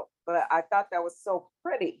brought out, but I thought that was so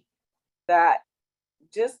pretty that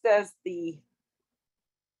just as the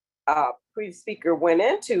previous speaker went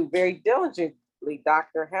into very diligently,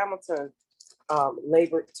 Dr. Hamilton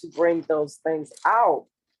labored to bring those things out.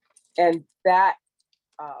 And that,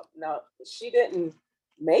 no, she didn't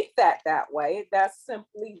make that way. That's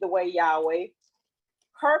simply the way Yahweh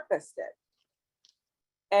purposed it.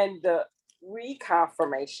 And the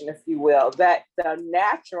reconfirmation, if you will, that the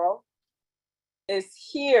natural is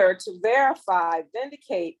here to verify,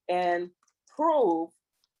 vindicate, and prove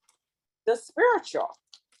the spiritual.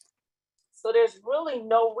 So there's really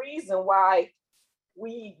no reason why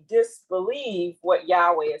we disbelieve what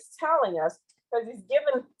Yahweh is telling us, because he's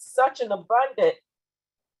given such an abundant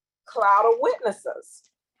cloud of witnesses,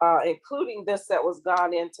 including this that was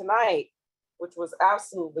gone in tonight, which was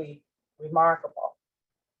absolutely remarkable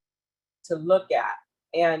to look at.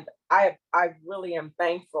 And I really am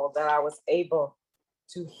thankful that I was able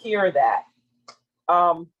to hear that.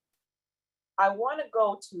 I want to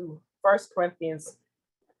go to 1 Corinthians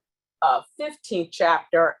 15th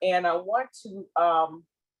chapter, and I want to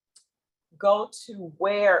go to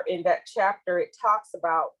where in that chapter it talks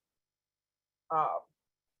about,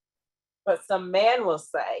 but some man will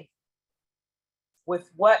say,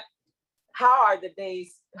 how are the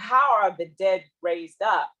dead raised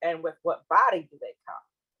up, and with what body do they come?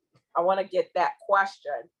 I want to get that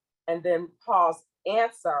question, and then Paul's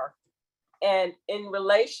answer. And in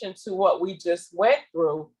relation to what we just went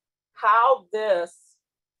through, how this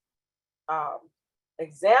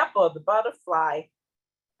example of the butterfly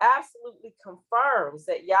absolutely confirms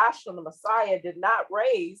that Yahshua the Messiah did not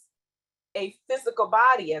raise a physical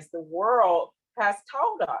body as the world has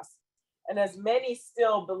told us. And as many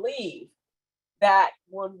still believe, that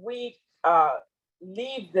when we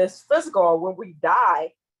leave this physical, or when we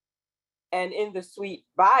die, and in the sweet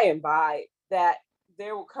by and by, that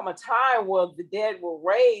there will come a time where the dead will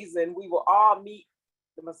raise and we will all meet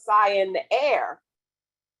the Messiah in the air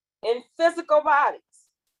in physical bodies.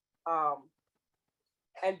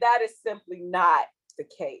 And that is simply not the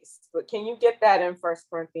case. But can you get that in 1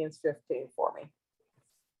 Corinthians 15 for me?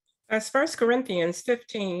 That's 1 Corinthians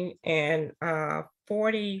 15 and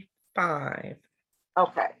 45.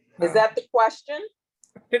 Okay. Is that the question?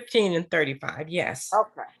 15 and 35, yes.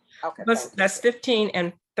 Okay. Okay. But that's 15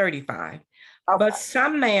 and 35. Okay. But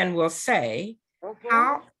some man will say,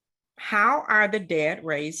 how are the dead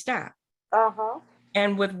raised up?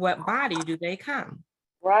 And with what body do they come?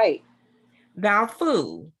 Right. Thou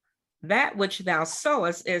fool, that which thou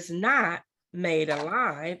sowest is not made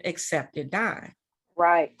alive except it die.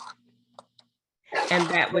 Right. And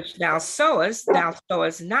that which thou sowest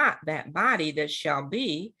not that body that shall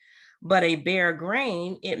be, but a bare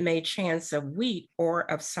grain, it may chance of wheat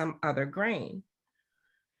or of some other grain.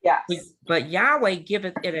 Yes. But Yahweh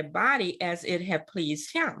giveth it a body as it had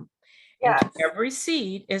pleased him. Yes. And to every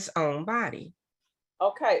seed its own body.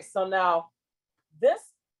 Okay, so now this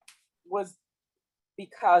was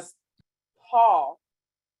because Paul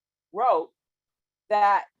wrote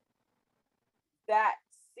that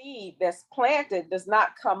seed that's planted does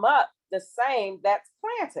not come up the same that's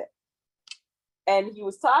planted. And he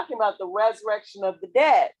was talking about the resurrection of the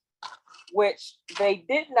dead, which they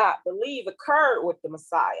did not believe occurred with the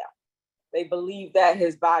Messiah. They believed that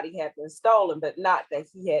his body had been stolen, but not that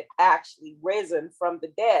he had actually risen from the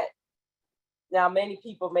dead. Now, many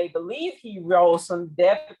people may believe he rose from the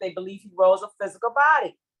dead, but they believe he rose a physical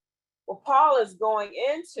body. Well, Paul is going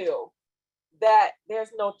into that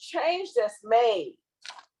there's no change that's made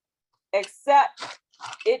except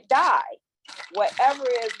it died. Whatever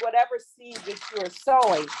seed that you're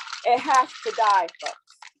sowing, it has to die first.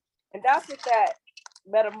 And that's what that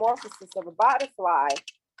metamorphosis of a butterfly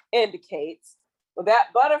indicates. Well,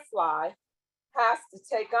 that butterfly has to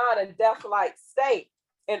take on a death-like state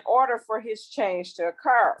in order for his change to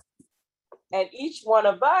occur. And each one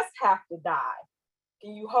of us have to die.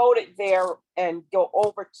 Can you hold it there and go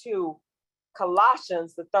over to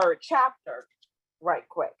Colossians, the 3rd chapter, right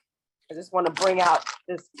quick? I just want to bring out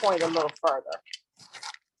this point a little further.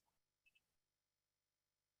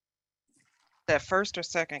 That first or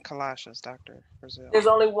second Colossians, Dr. Brazil? There's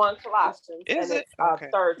only one Colossians, Is and it? it's Okay.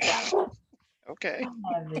 third chapter. Okay.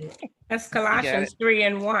 That's Colossians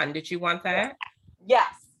 3:1. Did you want that?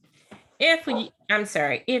 Yes. If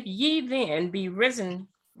ye then be risen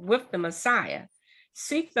with the Messiah,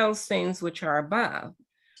 seek those things which are above,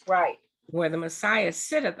 Right. where the Messiah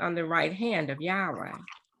sitteth on the right hand of Yahweh.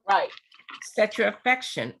 Right. Set your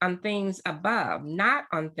affection on things above, not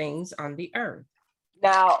on things on the earth.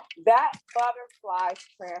 Now, that butterfly's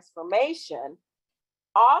transformation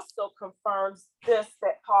also confirms this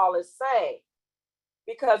that Paul is saying.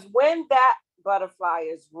 Because when that butterfly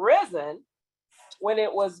is risen, when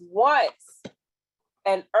it was once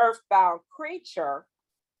an earthbound creature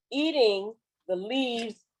eating the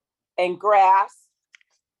leaves and grass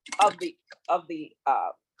of the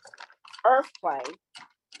earth plane,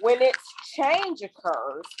 when its change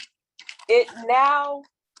occurs, it now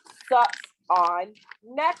sucks on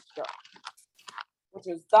nectar, which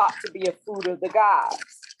is thought to be a food of the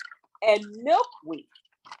gods, and milkweed,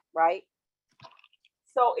 right?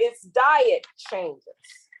 So its diet changes.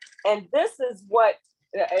 And this is what,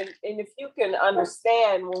 and if you can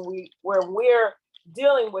understand when we're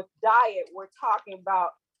dealing with diet, we're talking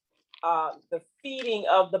about the feeding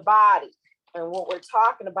of the body. And what we're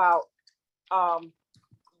talking about,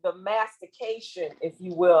 the mastication, if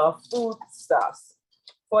you will, of foodstuffs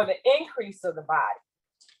for the increase of the body.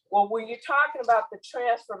 Well, when you're talking about the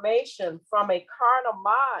transformation from a carnal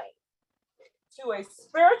mind to a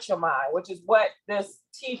spiritual mind, which is what this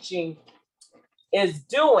teaching is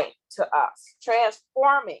doing to us,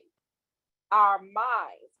 transforming our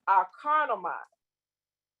minds, our carnal mind.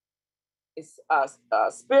 It's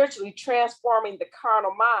spiritually transforming the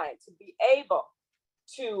carnal mind to be able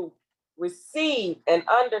to receive and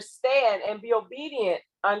understand and be obedient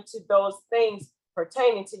unto those things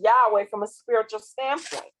pertaining to Yahweh from a spiritual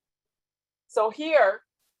standpoint. So here,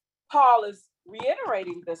 Paul is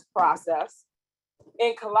reiterating this process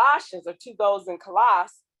in Colossians, or to those in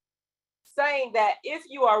Colossus, saying that if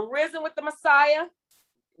you are risen with the Messiah,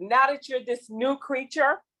 now that you're this new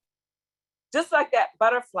creature, just like that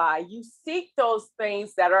butterfly, you seek those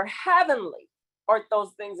things that are heavenly, or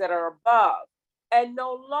those things that are above, and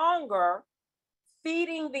no longer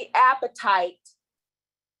feeding the appetite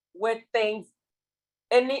with things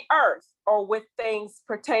in the earth or with things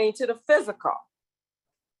pertaining to the physical.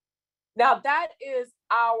 Now, that is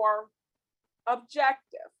our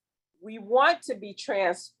objective. We want to be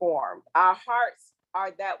transformed. Our hearts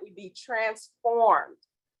are that we be transformed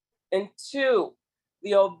into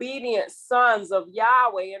the obedient sons of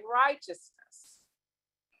Yahweh in righteousness.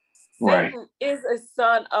 Right. Satan is a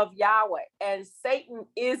son of Yahweh, and Satan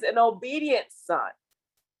is an obedient son.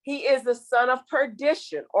 He is the son of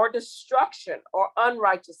perdition or destruction or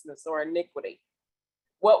unrighteousness or iniquity.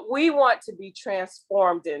 What we want to be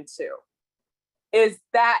transformed into is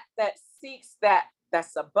that seeks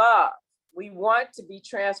that's above. We want to be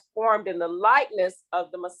transformed in the likeness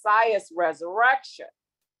of the Messiah's resurrection,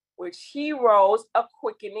 which he rose a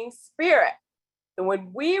quickening spirit. And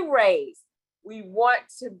when we raise, we want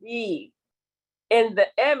to be in the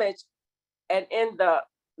image and in the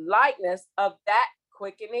likeness of that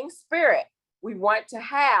quickening spirit. We want to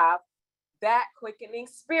have that quickening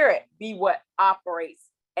spirit be what operates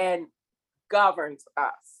and governs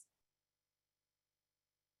us.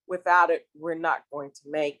 Without it, we're not going to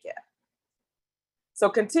make it. So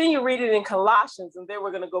continue reading in Colossians, and then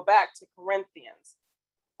we're going to go back to Corinthians.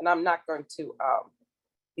 And I'm not going to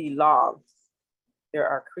be long. There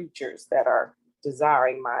are creatures that are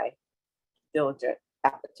desiring my diligent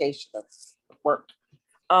application of work.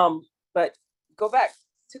 But go back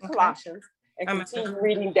to Colossians and continue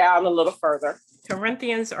reading down a little further.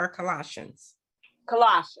 Corinthians or Colossians?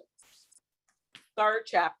 Colossians, 3rd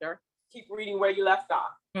chapter. Keep reading where you left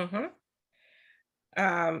off.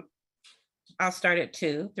 I'll start at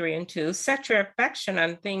 2, 3 and 2. Set your affection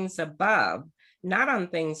on things above, not on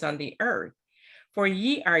things on the earth. For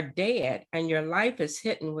ye are dead, and your life is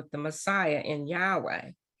hidden with the Messiah in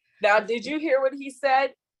Yahweh. Now, did you hear what he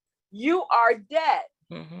said? You are dead.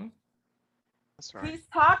 That's right. He's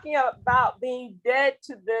talking about being dead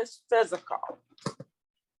to this physical.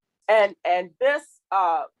 And this,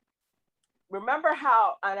 remember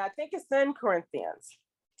how, and I think it's in Corinthians,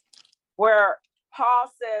 where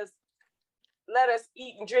Paul says, let us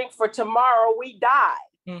eat and drink, for tomorrow we die.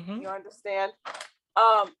 You understand?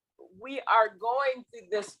 We are going through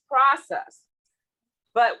this process,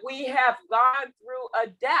 but we have gone through a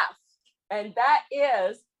death. And that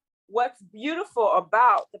is what's beautiful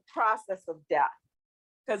about the process of death.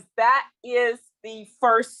 because that is the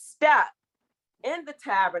first step in the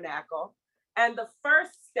tabernacle and the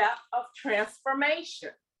first step of transformation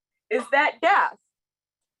is that death.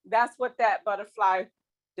 That's what that butterfly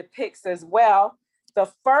depicts as well. The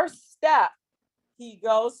first step he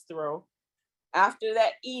goes through after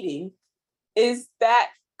that eating is that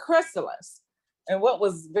chrysalis. And what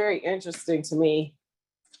was very interesting to me,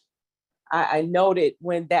 I noted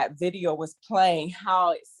when that video was playing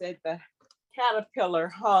how it said the caterpillar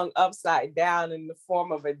hung upside down in the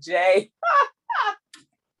form of a J.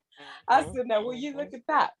 I said, now will you look at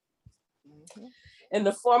that? In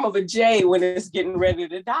the form of a J when it's getting ready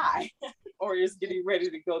to die or it's getting ready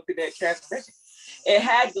to go through that transformation. It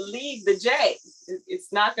had to leave the J.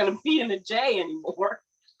 It's not going to be in the J anymore.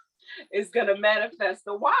 It's going to manifest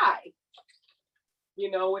the Y,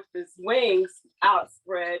 with its wings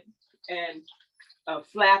outspread and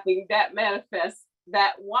flapping, that manifests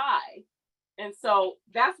that Y. And so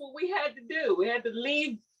that's what we had to do. We had to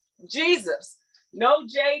leave Jesus. No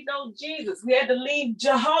J, no Jesus. We had to leave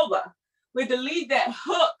Jehovah. We had to leave that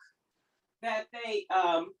hook that they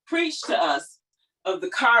preached to us of the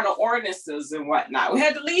carnal ordinances and whatnot. We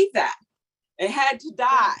had to leave that. It had to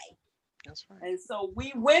die. That's right. And so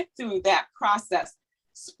we went through that process.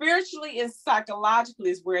 Spiritually and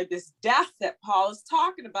psychologically is where this death that Paul is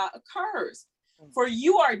talking about occurs. For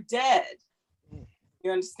you are dead.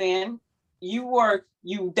 You understand?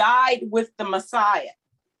 You died with the Messiah.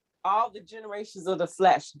 All the generations of the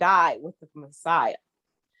flesh died with the Messiah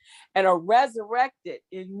and are resurrected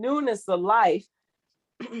in newness of life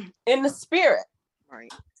in the spirit.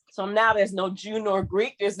 Right. So now there's no Jew nor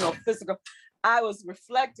Greek, there's no physical. I was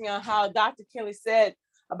reflecting on how Dr. Kelly said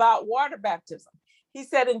about water baptism. He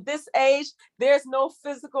said, in this age, there's no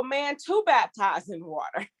physical man to baptize in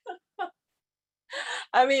water.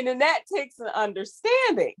 I mean, and that takes an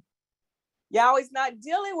understanding. Yahweh's not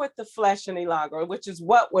dealing with the flesh any longer, which is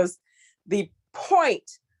what was the point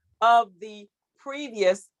of the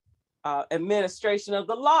previous administration of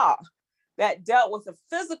the law that dealt with a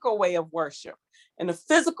physical way of worship and a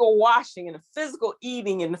physical washing and a physical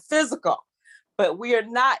eating and the physical. But we are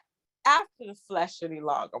not after the flesh any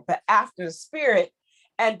longer, but after the spirit.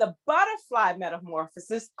 And the butterfly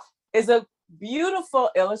metamorphosis is a beautiful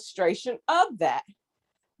illustration of that.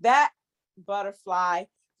 That butterfly,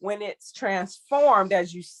 when it's transformed,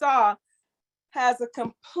 as you saw, has a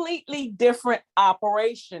completely different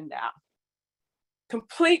operation now.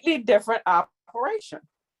 Completely different operation.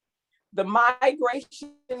 The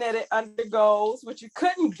migration that it undergoes, which you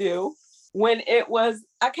couldn't do when it was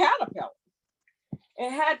a caterpillar. It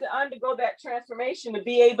had to undergo that transformation to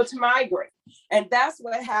be able to migrate. And that's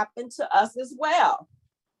what happened to us as well.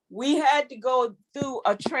 We had to go through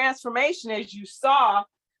a transformation, as you saw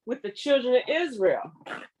with the children of Israel.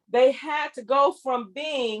 They had to go from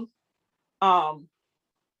being,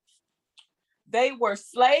 they were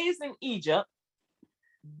slaves in Egypt,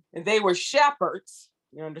 and they were shepherds,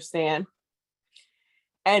 you understand?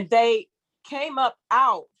 And they came up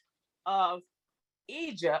out of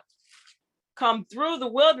Egypt, come through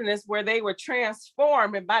the wilderness where they were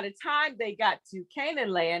transformed. And by the time they got to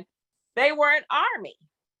Canaan land, they were an army.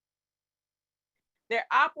 Their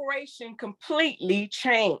operation completely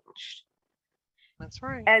changed. That's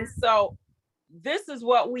right. And so this is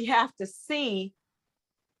what we have to see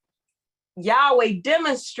Yahweh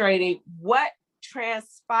demonstrating what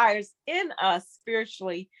transpires in us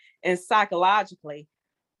spiritually and psychologically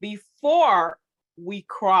before we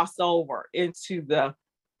cross over into the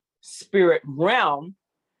spirit realm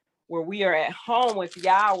where we are at home with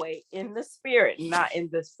Yahweh in the spirit, not in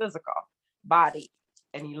this physical body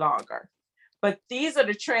any longer. But these are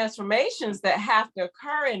the transformations that have to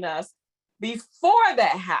occur in us before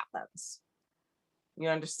that happens. You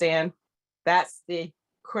understand? That's the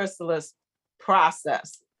chrysalis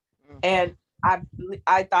process. And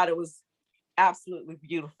I thought it was absolutely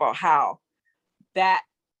beautiful how that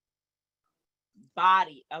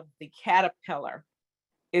body of the caterpillar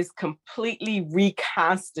is completely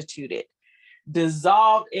reconstituted,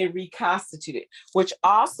 dissolved and reconstituted, which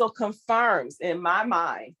also confirms in my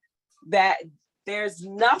mind that there's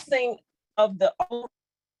nothing of the old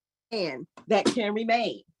man that can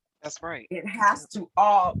remain. That's right. It has to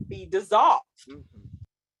all be dissolved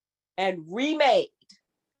and remade.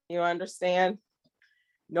 You understand?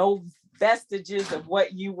 No vestiges of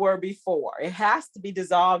what you were before. It has to be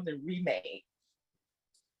dissolved and remade.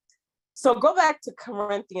 So go back to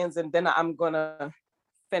Corinthians and then I'm going to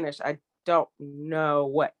finish. I don't know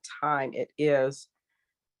what time it is.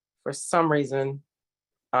 For some reason,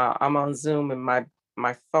 I'm on Zoom and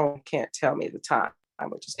my phone can't tell me the time,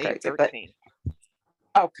 which is crazy. But,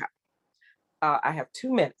 okay. I have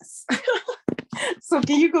 2 minutes. So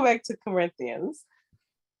can you go back to Corinthians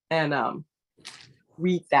and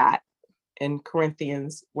read that in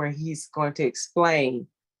Corinthians where he's going to explain.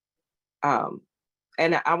 And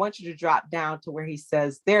I want you to drop down to where he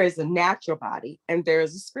says there is a natural body and there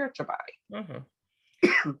is a spiritual body. Mhm.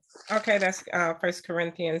 Okay, that's 1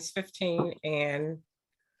 Corinthians 15 and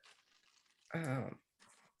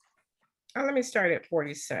let me start at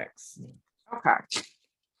 46. Okay.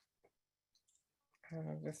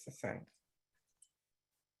 Just a second.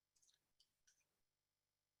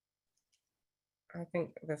 I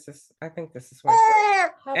think this is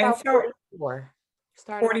what How And about so- 44?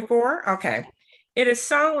 Start out with 44. Okay. It is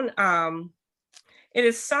sown a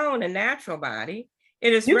natural body.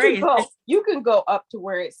 It is raised. You can go up to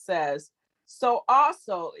where it says, so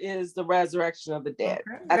also is the resurrection of the dead.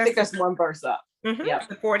 Okay, I think that's one verse up. Mhm, Yep.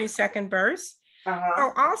 the 42nd verse. Uh-huh.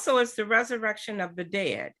 So also is the resurrection of the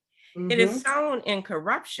dead. It is sown in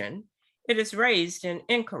corruption. It is raised in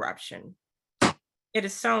incorruption. It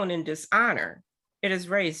is sown in dishonor. It is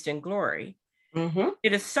raised in glory.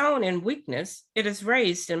 It is sown in weakness. It is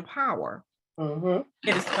raised in power.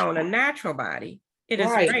 It is sown a natural body. It is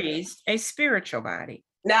Right. raised a spiritual body.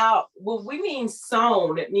 Now, when we mean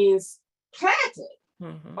sown, it means planted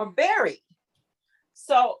Mhm. or buried.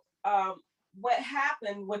 So what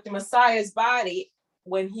happened with the Messiah's body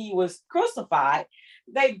when he was crucified,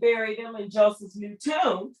 they buried him in Joseph's new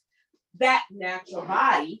tomb, that natural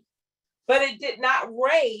body, but it did not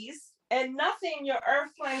raise, and nothing in your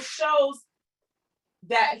earth plane shows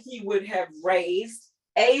that he would have raised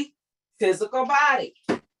a physical body.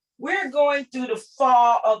 We're going through the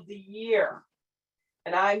fall of the year,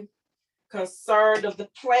 and I'm concerned of the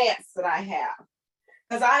plants that I have,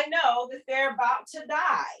 because I know that they're about to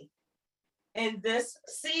die in this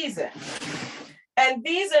season. And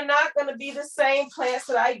these are not going to be the same plants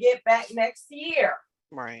that I get back next year.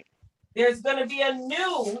 Right. There's going to be a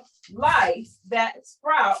new life that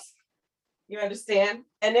sprouts. You understand?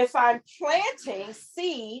 And if I'm planting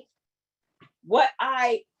seed, what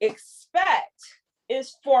I expect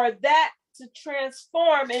is for that to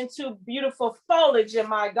transform into beautiful foliage in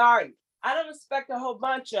my garden. I don't expect a whole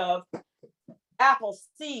bunch of apple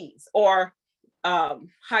seeds or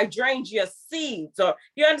hydrangea seeds, or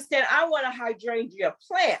you understand, I want a hydrangea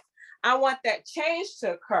plant. I want that change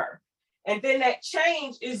to occur. And then that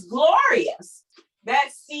change is glorious.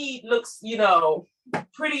 That seed looks,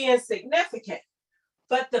 pretty insignificant,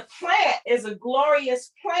 but the plant is a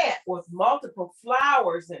glorious plant with multiple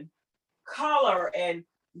flowers and color and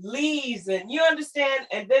leaves, and you understand,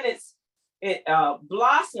 and then it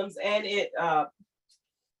blossoms, and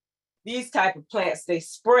these type of plants, they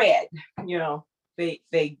spread,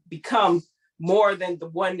 they become more than the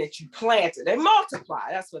one that you planted. They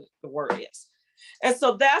multiply. That's what the word is. And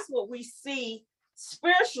so that's what we see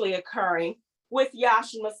spiritually occurring with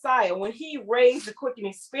Yahshua Messiah. When he raised the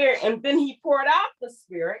quickening spirit and then he poured out the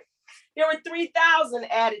spirit, there were 3,000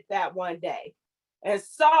 added that one day. And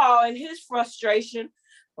Saul, in his frustration,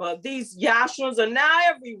 these Yahshuas are now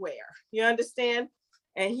everywhere. You understand?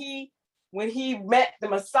 And when he met the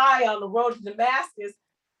Messiah on the road to Damascus,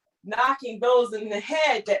 knocking those in the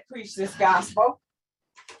head that preach this gospel,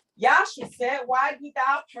 Yahshua said, "Why do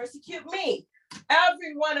thou persecute me?"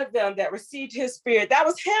 Every one of them that received his spirit, that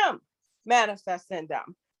was him manifesting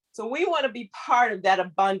them. So we want to be part of that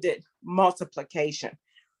abundant multiplication,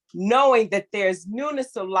 knowing that there's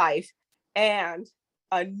newness of life and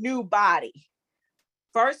a new body.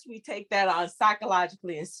 First, we take that on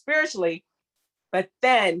psychologically and spiritually, but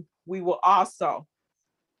then we will also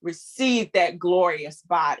receive that glorious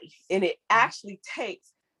body. And it actually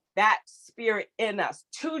takes that spirit in us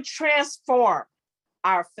to transform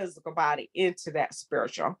our physical body into that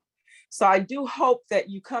spiritual. So I do hope that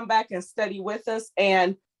you come back and study with us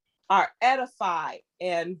and are edified,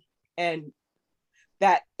 and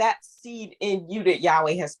that seed in you that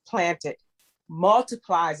Yahweh has planted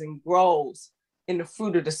multiplies and grows in the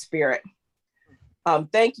fruit of the spirit.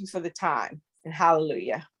 Thank you for the time, and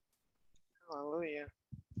hallelujah. Hallelujah.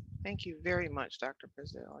 Thank you very much, Dr.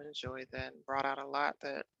 Brazil. I enjoyed that and brought out a lot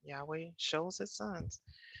that Yahweh shows his sons.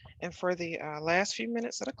 And for the last few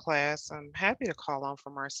minutes of the class, I'm happy to call on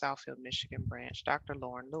from our Southfield, Michigan branch, Dr.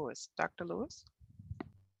 Lauren Lewis. Dr. Lewis?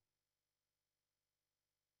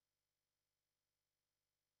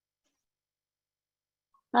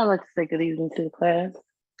 I'd like to say good evening to the class.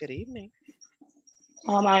 Good evening.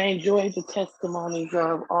 I enjoyed the testimonies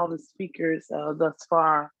of all the speakers thus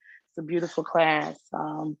far. It's a beautiful class.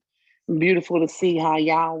 Beautiful to see how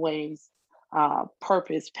Yahweh's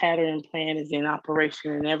purpose, pattern, and plan is in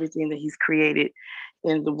operation in everything that he's created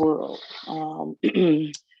in the world.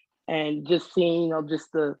 and just seeing,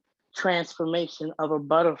 just the transformation of a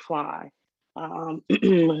butterfly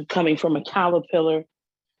coming from a caterpillar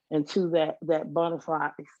into that butterfly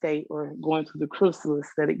state, or going through the chrysalis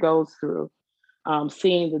that it goes through.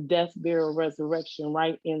 Seeing the death, burial, resurrection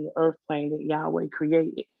right in the earth plane that Yahweh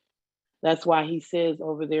created. That's why he says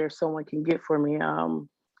over there, someone can get for me,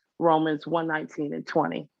 Romans 1:19 and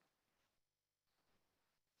 20.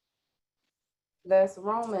 That's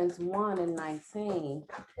Romans 1 and 19.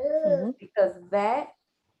 Because that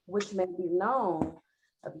which may be known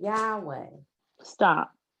of Yahweh.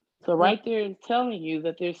 Stop. So right there is telling you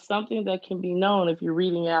that there's something that can be known if you're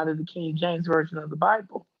reading out of the King James Version of the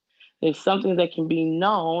Bible. There's something that can be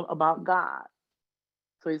known about God.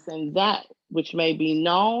 So he's saying that which may be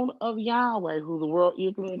known of Yahweh, who the world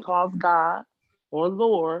ignorantly calls God or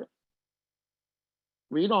Lord.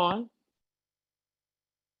 Read on.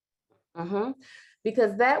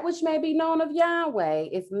 Because that which may be known of Yahweh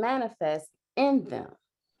is manifest in them.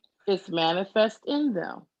 It's manifest in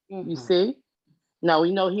them. You see? Now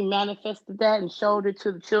we know he manifested that and showed it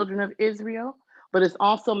to the children of Israel, but it's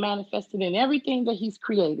also manifested in everything that he's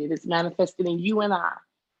created. It's manifested in you and I.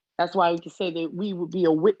 That's why we can say that we would be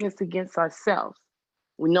a witness against ourselves,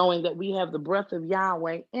 knowing that we have the breath of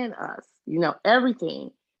Yahweh in us.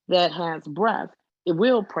 Everything that has breath, it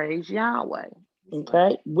will praise Yahweh,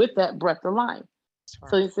 okay, with that breath of life.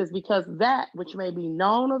 So he says, because that which may be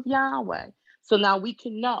known of Yahweh. So now we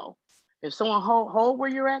can know. If someone hold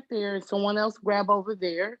where you're at there and someone else grab over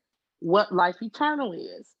there, what life eternal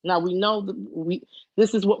is. Now we know that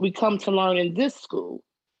this is what we come to learn in this school,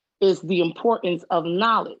 is the importance of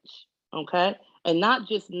knowledge, okay? And not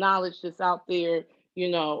just knowledge that's out there,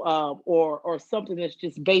 or something that's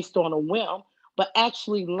just based on a whim, but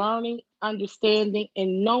actually learning, understanding,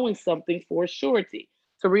 and knowing something for surety.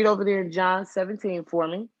 So read over there in John 17 for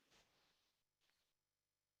me.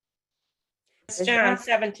 It's John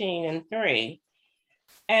 17 and 3.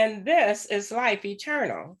 And this is life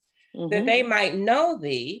eternal, that they might know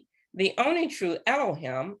thee, the only true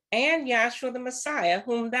Elohim, and Yahshua the Messiah,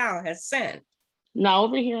 whom thou hast sent. Now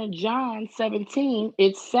over here in John 17,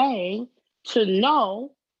 it's saying to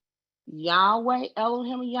know Yahweh,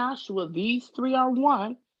 Elohim, and Yahshua, these three are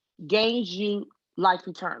one, gains you life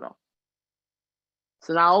eternal.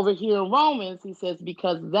 So now over here in Romans, he says,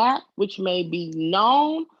 because that which may be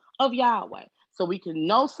known of Yahweh. So we can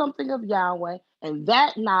know something of Yahweh, and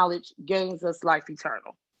that knowledge gains us life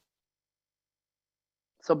eternal.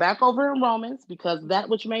 So back over in Romans, because that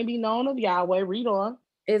which may be known of Yahweh, read on.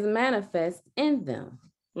 Is manifest in them.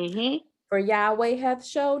 For Yahweh hath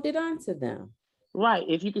showed it unto them. Right.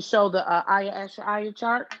 If you could show the Ayah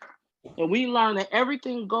chart. And we learn that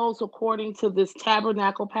everything goes according to this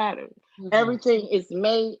tabernacle pattern. Everything is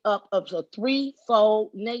made up of a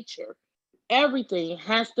threefold nature. Everything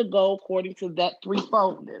has to go according to that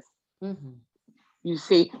threefoldness. You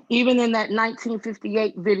see, even in that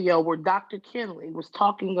 1958 video where Dr. Kinley was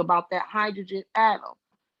talking about that hydrogen atom,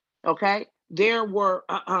 okay, there were,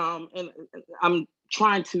 and I'm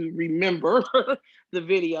trying to remember the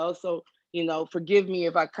video, so, forgive me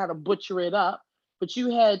if I kind of butcher it up, but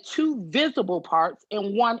you had two visible parts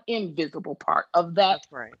and one invisible part of that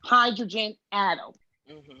hydrogen atom.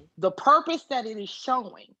 The purpose that it is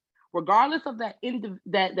showing, regardless of that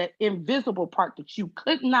invisible part that you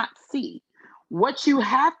could not see, what you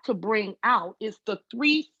have to bring out is the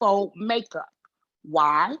threefold makeup.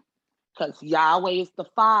 Why? Because Yahweh is the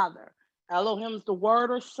Father, Elohim is the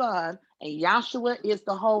Word or Son, and Yahshua is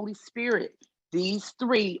the Holy Spirit. These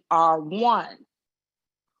three are one.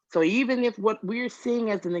 So even if what we're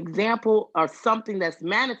seeing as an example of something that's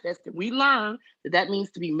manifested, we learn that means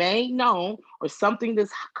to be made known, or something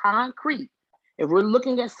that's concrete. If we're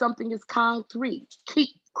looking at something that's concrete,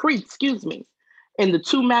 in the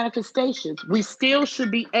two manifestations, we still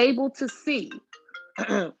should be able to see.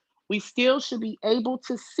 We still should be able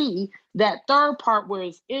to see that third part where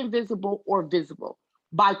it's invisible or visible.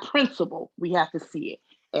 By principle, we have to see it.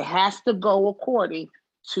 It has to go according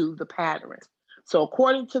to the pattern. So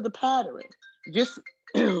according to the pattern,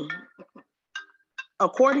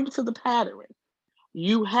 according to the pattern,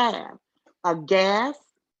 you have a gas,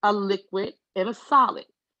 a liquid, and a solid.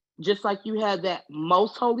 Just like you have that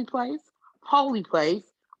most holy place,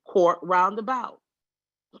 court roundabout.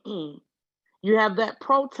 You have that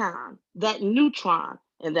proton, that neutron,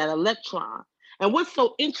 and that electron. And what's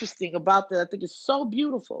so interesting about that, I think it's so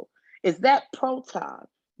beautiful, is that proton,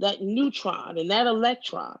 that neutron, and that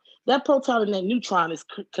electron. That proton and that neutron is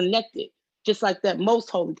connected, just like that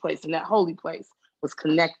most holy place and that holy place was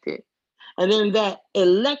connected. And then that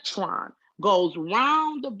electron goes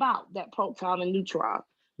round about that proton and neutron,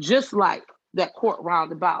 just like that court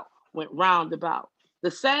roundabout went roundabout.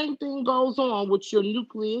 The same thing goes on with your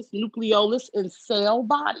nucleus, nucleolus, and cell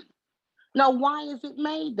body. Now, why is it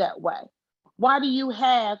made that way? Why do you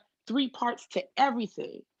have three parts to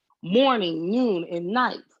everything? Morning, noon, and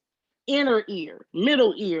night. Inner ear,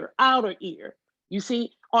 middle ear, outer ear. You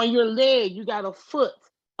see, on your leg, you got a foot,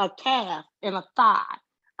 a calf, and a thigh,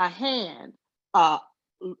 a hand, a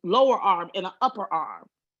lower arm, and an upper arm.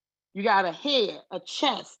 You got a head, a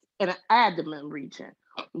chest, and an abdomen region.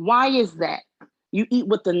 Why is that? You eat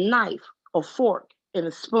with a knife, a fork, and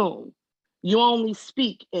a spoon. You only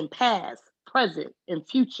speak in past, present, and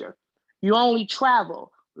future. You only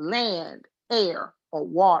travel land, air, or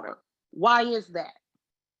water. Why is that?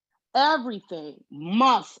 Everything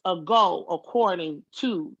must go according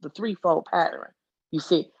to the threefold pattern. You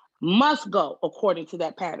see, must go according to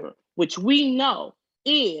that pattern, which we know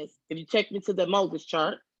is, if you take me to the Moses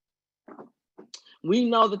chart, we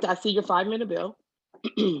know that I see your 5-minute bill.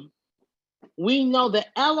 We know that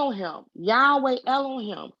Elohim, Yahweh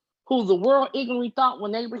Elohim, who the world ignorantly thought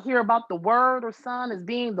when they would hear about the word or son as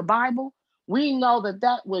being the Bible, we know that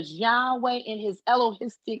that was Yahweh in his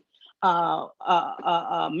Elohistic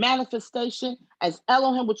manifestation as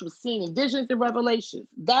Elohim, which was seen in visions and revelations.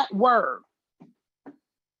 That word,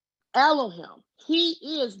 Elohim, he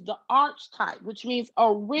is the archetype, which means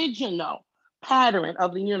original pattern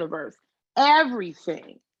of the universe.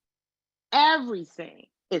 Everything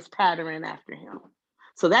is patterned after him.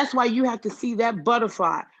 So that's why you have to see that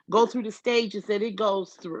butterfly go through the stages that it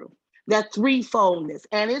goes through, that threefoldness.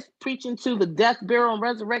 And it's preaching to the death, burial, and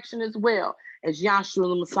resurrection as well as Yahshua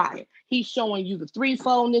the Messiah. He's showing you the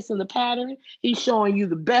threefoldness in the pattern. He's showing you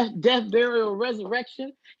the best death, burial,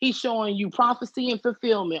 resurrection. He's showing you prophecy and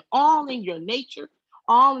fulfillment, all in your nature,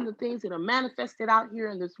 all in the things that are manifested out here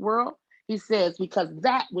in this world. He says, because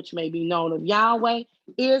that which may be known of Yahweh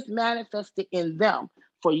is manifested in them.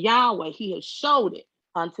 For Yahweh, he has showed it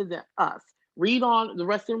unto us. Read on the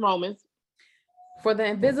rest of Romans. For the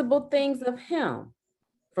invisible things of him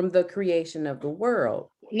from the creation of the world.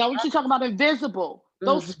 Now, what you talk about invisible,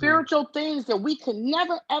 those spiritual things that we could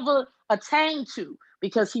never, ever attain to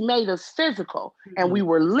because he made us physical and we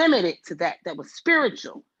were limited to that was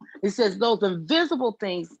spiritual. He says those invisible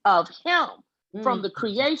things of him from the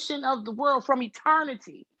creation of the world, from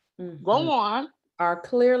eternity. Go on. Are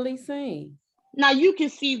clearly seen. Now you can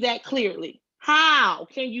see that clearly. How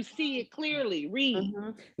can you see it clearly? Read.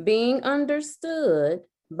 Being understood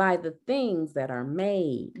by the things that are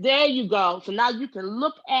made. There you go. So now you can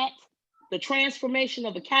look at the transformation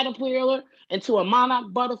of the caterpillar into a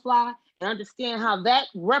monarch butterfly and understand how that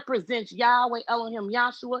represents Yahweh, Elohim,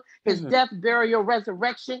 Yahshua, his death, burial,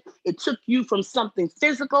 resurrection. It took you from something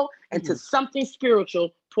physical into something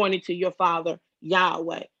spiritual, pointing to your father,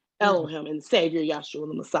 Yahweh, Elohim, and Savior, Yahshua,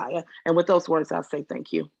 the Messiah. And with those words, I'll say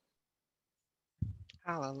thank you.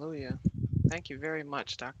 Hallelujah. Thank you very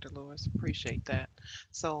much, Dr. Lewis. Appreciate that.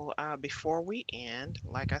 So before we end,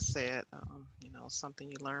 like I said, something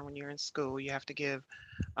you learn when you're in school, you have to give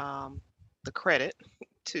the credit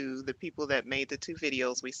to the people that made the two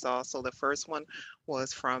videos we saw. So the first one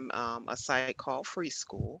was from a site called Free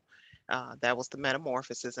School. That was the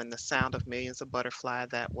Metamorphosis and the Sound of Millions of Butterfly.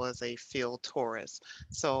 That was a field tourist.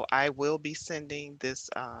 So I will be sending this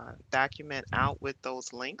document out with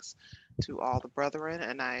those links to all the brethren,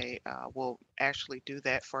 and I will actually do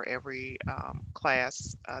that for every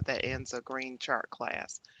class that ends a green chart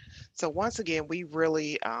class. So once again, we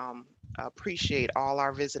really appreciate all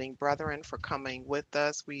our visiting brethren for coming with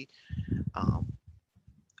us.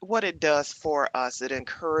 What it does for us, it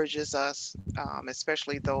encourages us,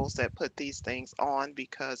 especially those that put these things on,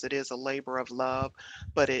 because it is a labor of love,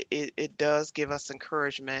 but it does give us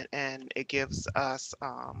encouragement, and it gives us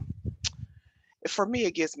for me,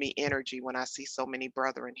 it gives me energy when I see so many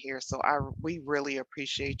brethren here. So we really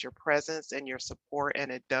appreciate your presence and your support, and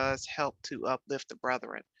it does help to uplift the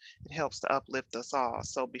brethren. It helps to uplift us all.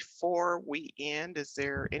 So before we end, is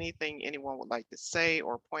there anything anyone would like to say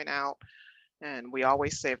or point out? And we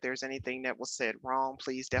always say if there's anything that was said wrong,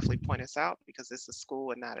 please definitely point us out, because it's a school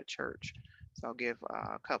and not a church. So I'll give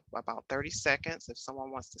about 30 seconds. If someone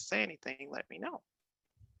wants to say anything, let me know.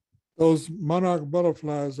 Those monarch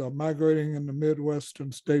butterflies are migrating in the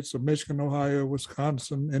Midwestern states of Michigan, Ohio,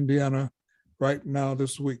 Wisconsin, Indiana right now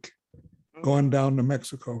this week, going down to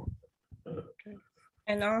Mexico. Okay.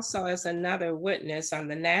 And also, as another witness on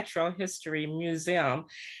the Natural History Museum,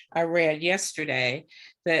 I read yesterday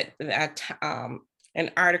that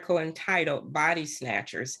an article entitled Body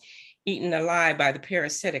Snatchers, Eaten Alive by the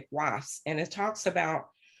Parasitic Wasps. And it talks about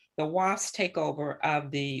the wasp takeover of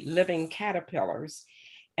the living caterpillars,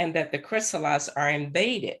 and that the chrysalids are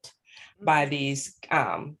invaded by these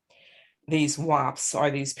these wasps,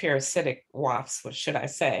 or these parasitic wasps, what should I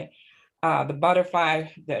say? The butterfly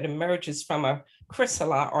that emerges from a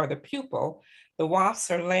chrysalis or the pupil, the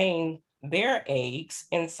wasps are laying their eggs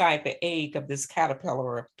inside the egg of this caterpillar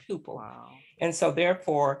or pupil. Wow. And so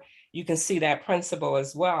therefore, you can see that principle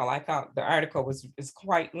as well. I thought the article is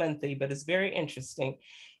quite lengthy, but it's very interesting.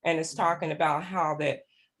 And it's talking about how that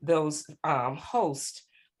those hosts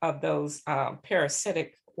of those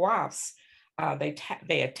parasitic wasps,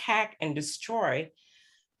 they attack and destroy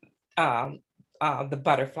um, the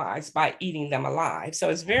butterflies by eating them alive. So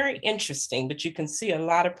it's very interesting, but you can see a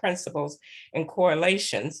lot of principles and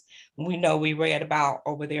correlations. We know we read about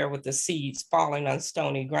over there with the seeds falling on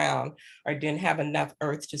stony ground, or didn't have enough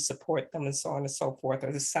earth to support them, and so on and so forth,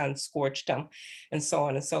 or the sun scorched them, and so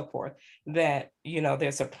on and so forth. That, you know,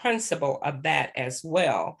 there's a principle of that as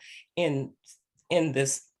well in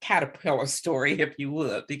this caterpillar story, if you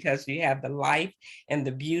would, because you have the life and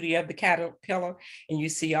the beauty of the caterpillar, and you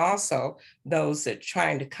see also those that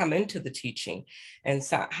trying to come into the teaching, and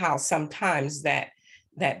so how sometimes that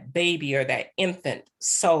baby or that infant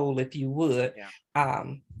soul, if you would,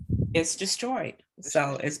 is destroyed.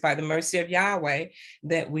 So it's by the mercy of Yahweh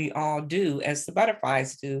that we all do, as the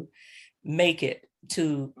butterflies do, make it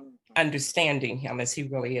to understanding him as he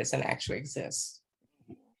really is and actually exists.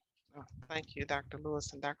 Oh, thank you, Dr.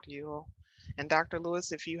 Lewis and Dr. Ewell. And Dr.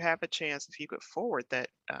 Lewis, if you have a chance, if you could forward that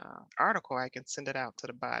article, I can send it out to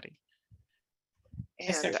the body.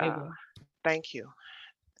 And thank you.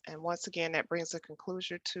 And once again, that brings a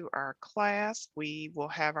conclusion to our class. We will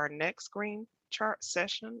have our next screen chart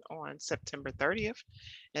session on September 30th,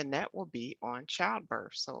 and that will be on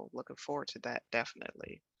childbirth. So looking forward to that,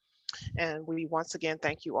 definitely. And we once again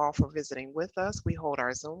thank you all for visiting with us. We hold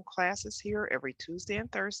our Zoom classes here every Tuesday and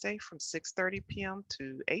Thursday from 6:30 p.m.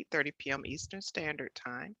 to 8:30 p.m. Eastern Standard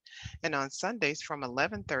Time, and on Sundays from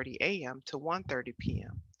 11:30 a.m. to 1:30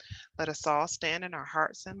 p.m. Let us all stand in our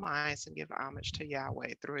hearts and minds and give homage to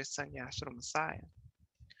Yahweh through his son Yahshua Messiah.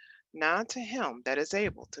 Now unto him that is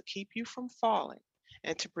able to keep you from falling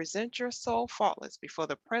and to present your soul faultless before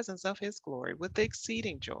the presence of his glory with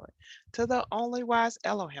exceeding joy, to the only wise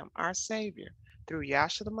Elohim, our Savior, through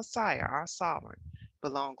Yahshua the Messiah, our sovereign,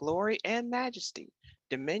 belong glory and majesty,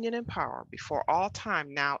 dominion and power before all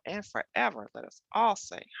time, now and forever. Let us all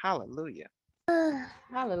say hallelujah.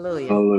 Hallelujah.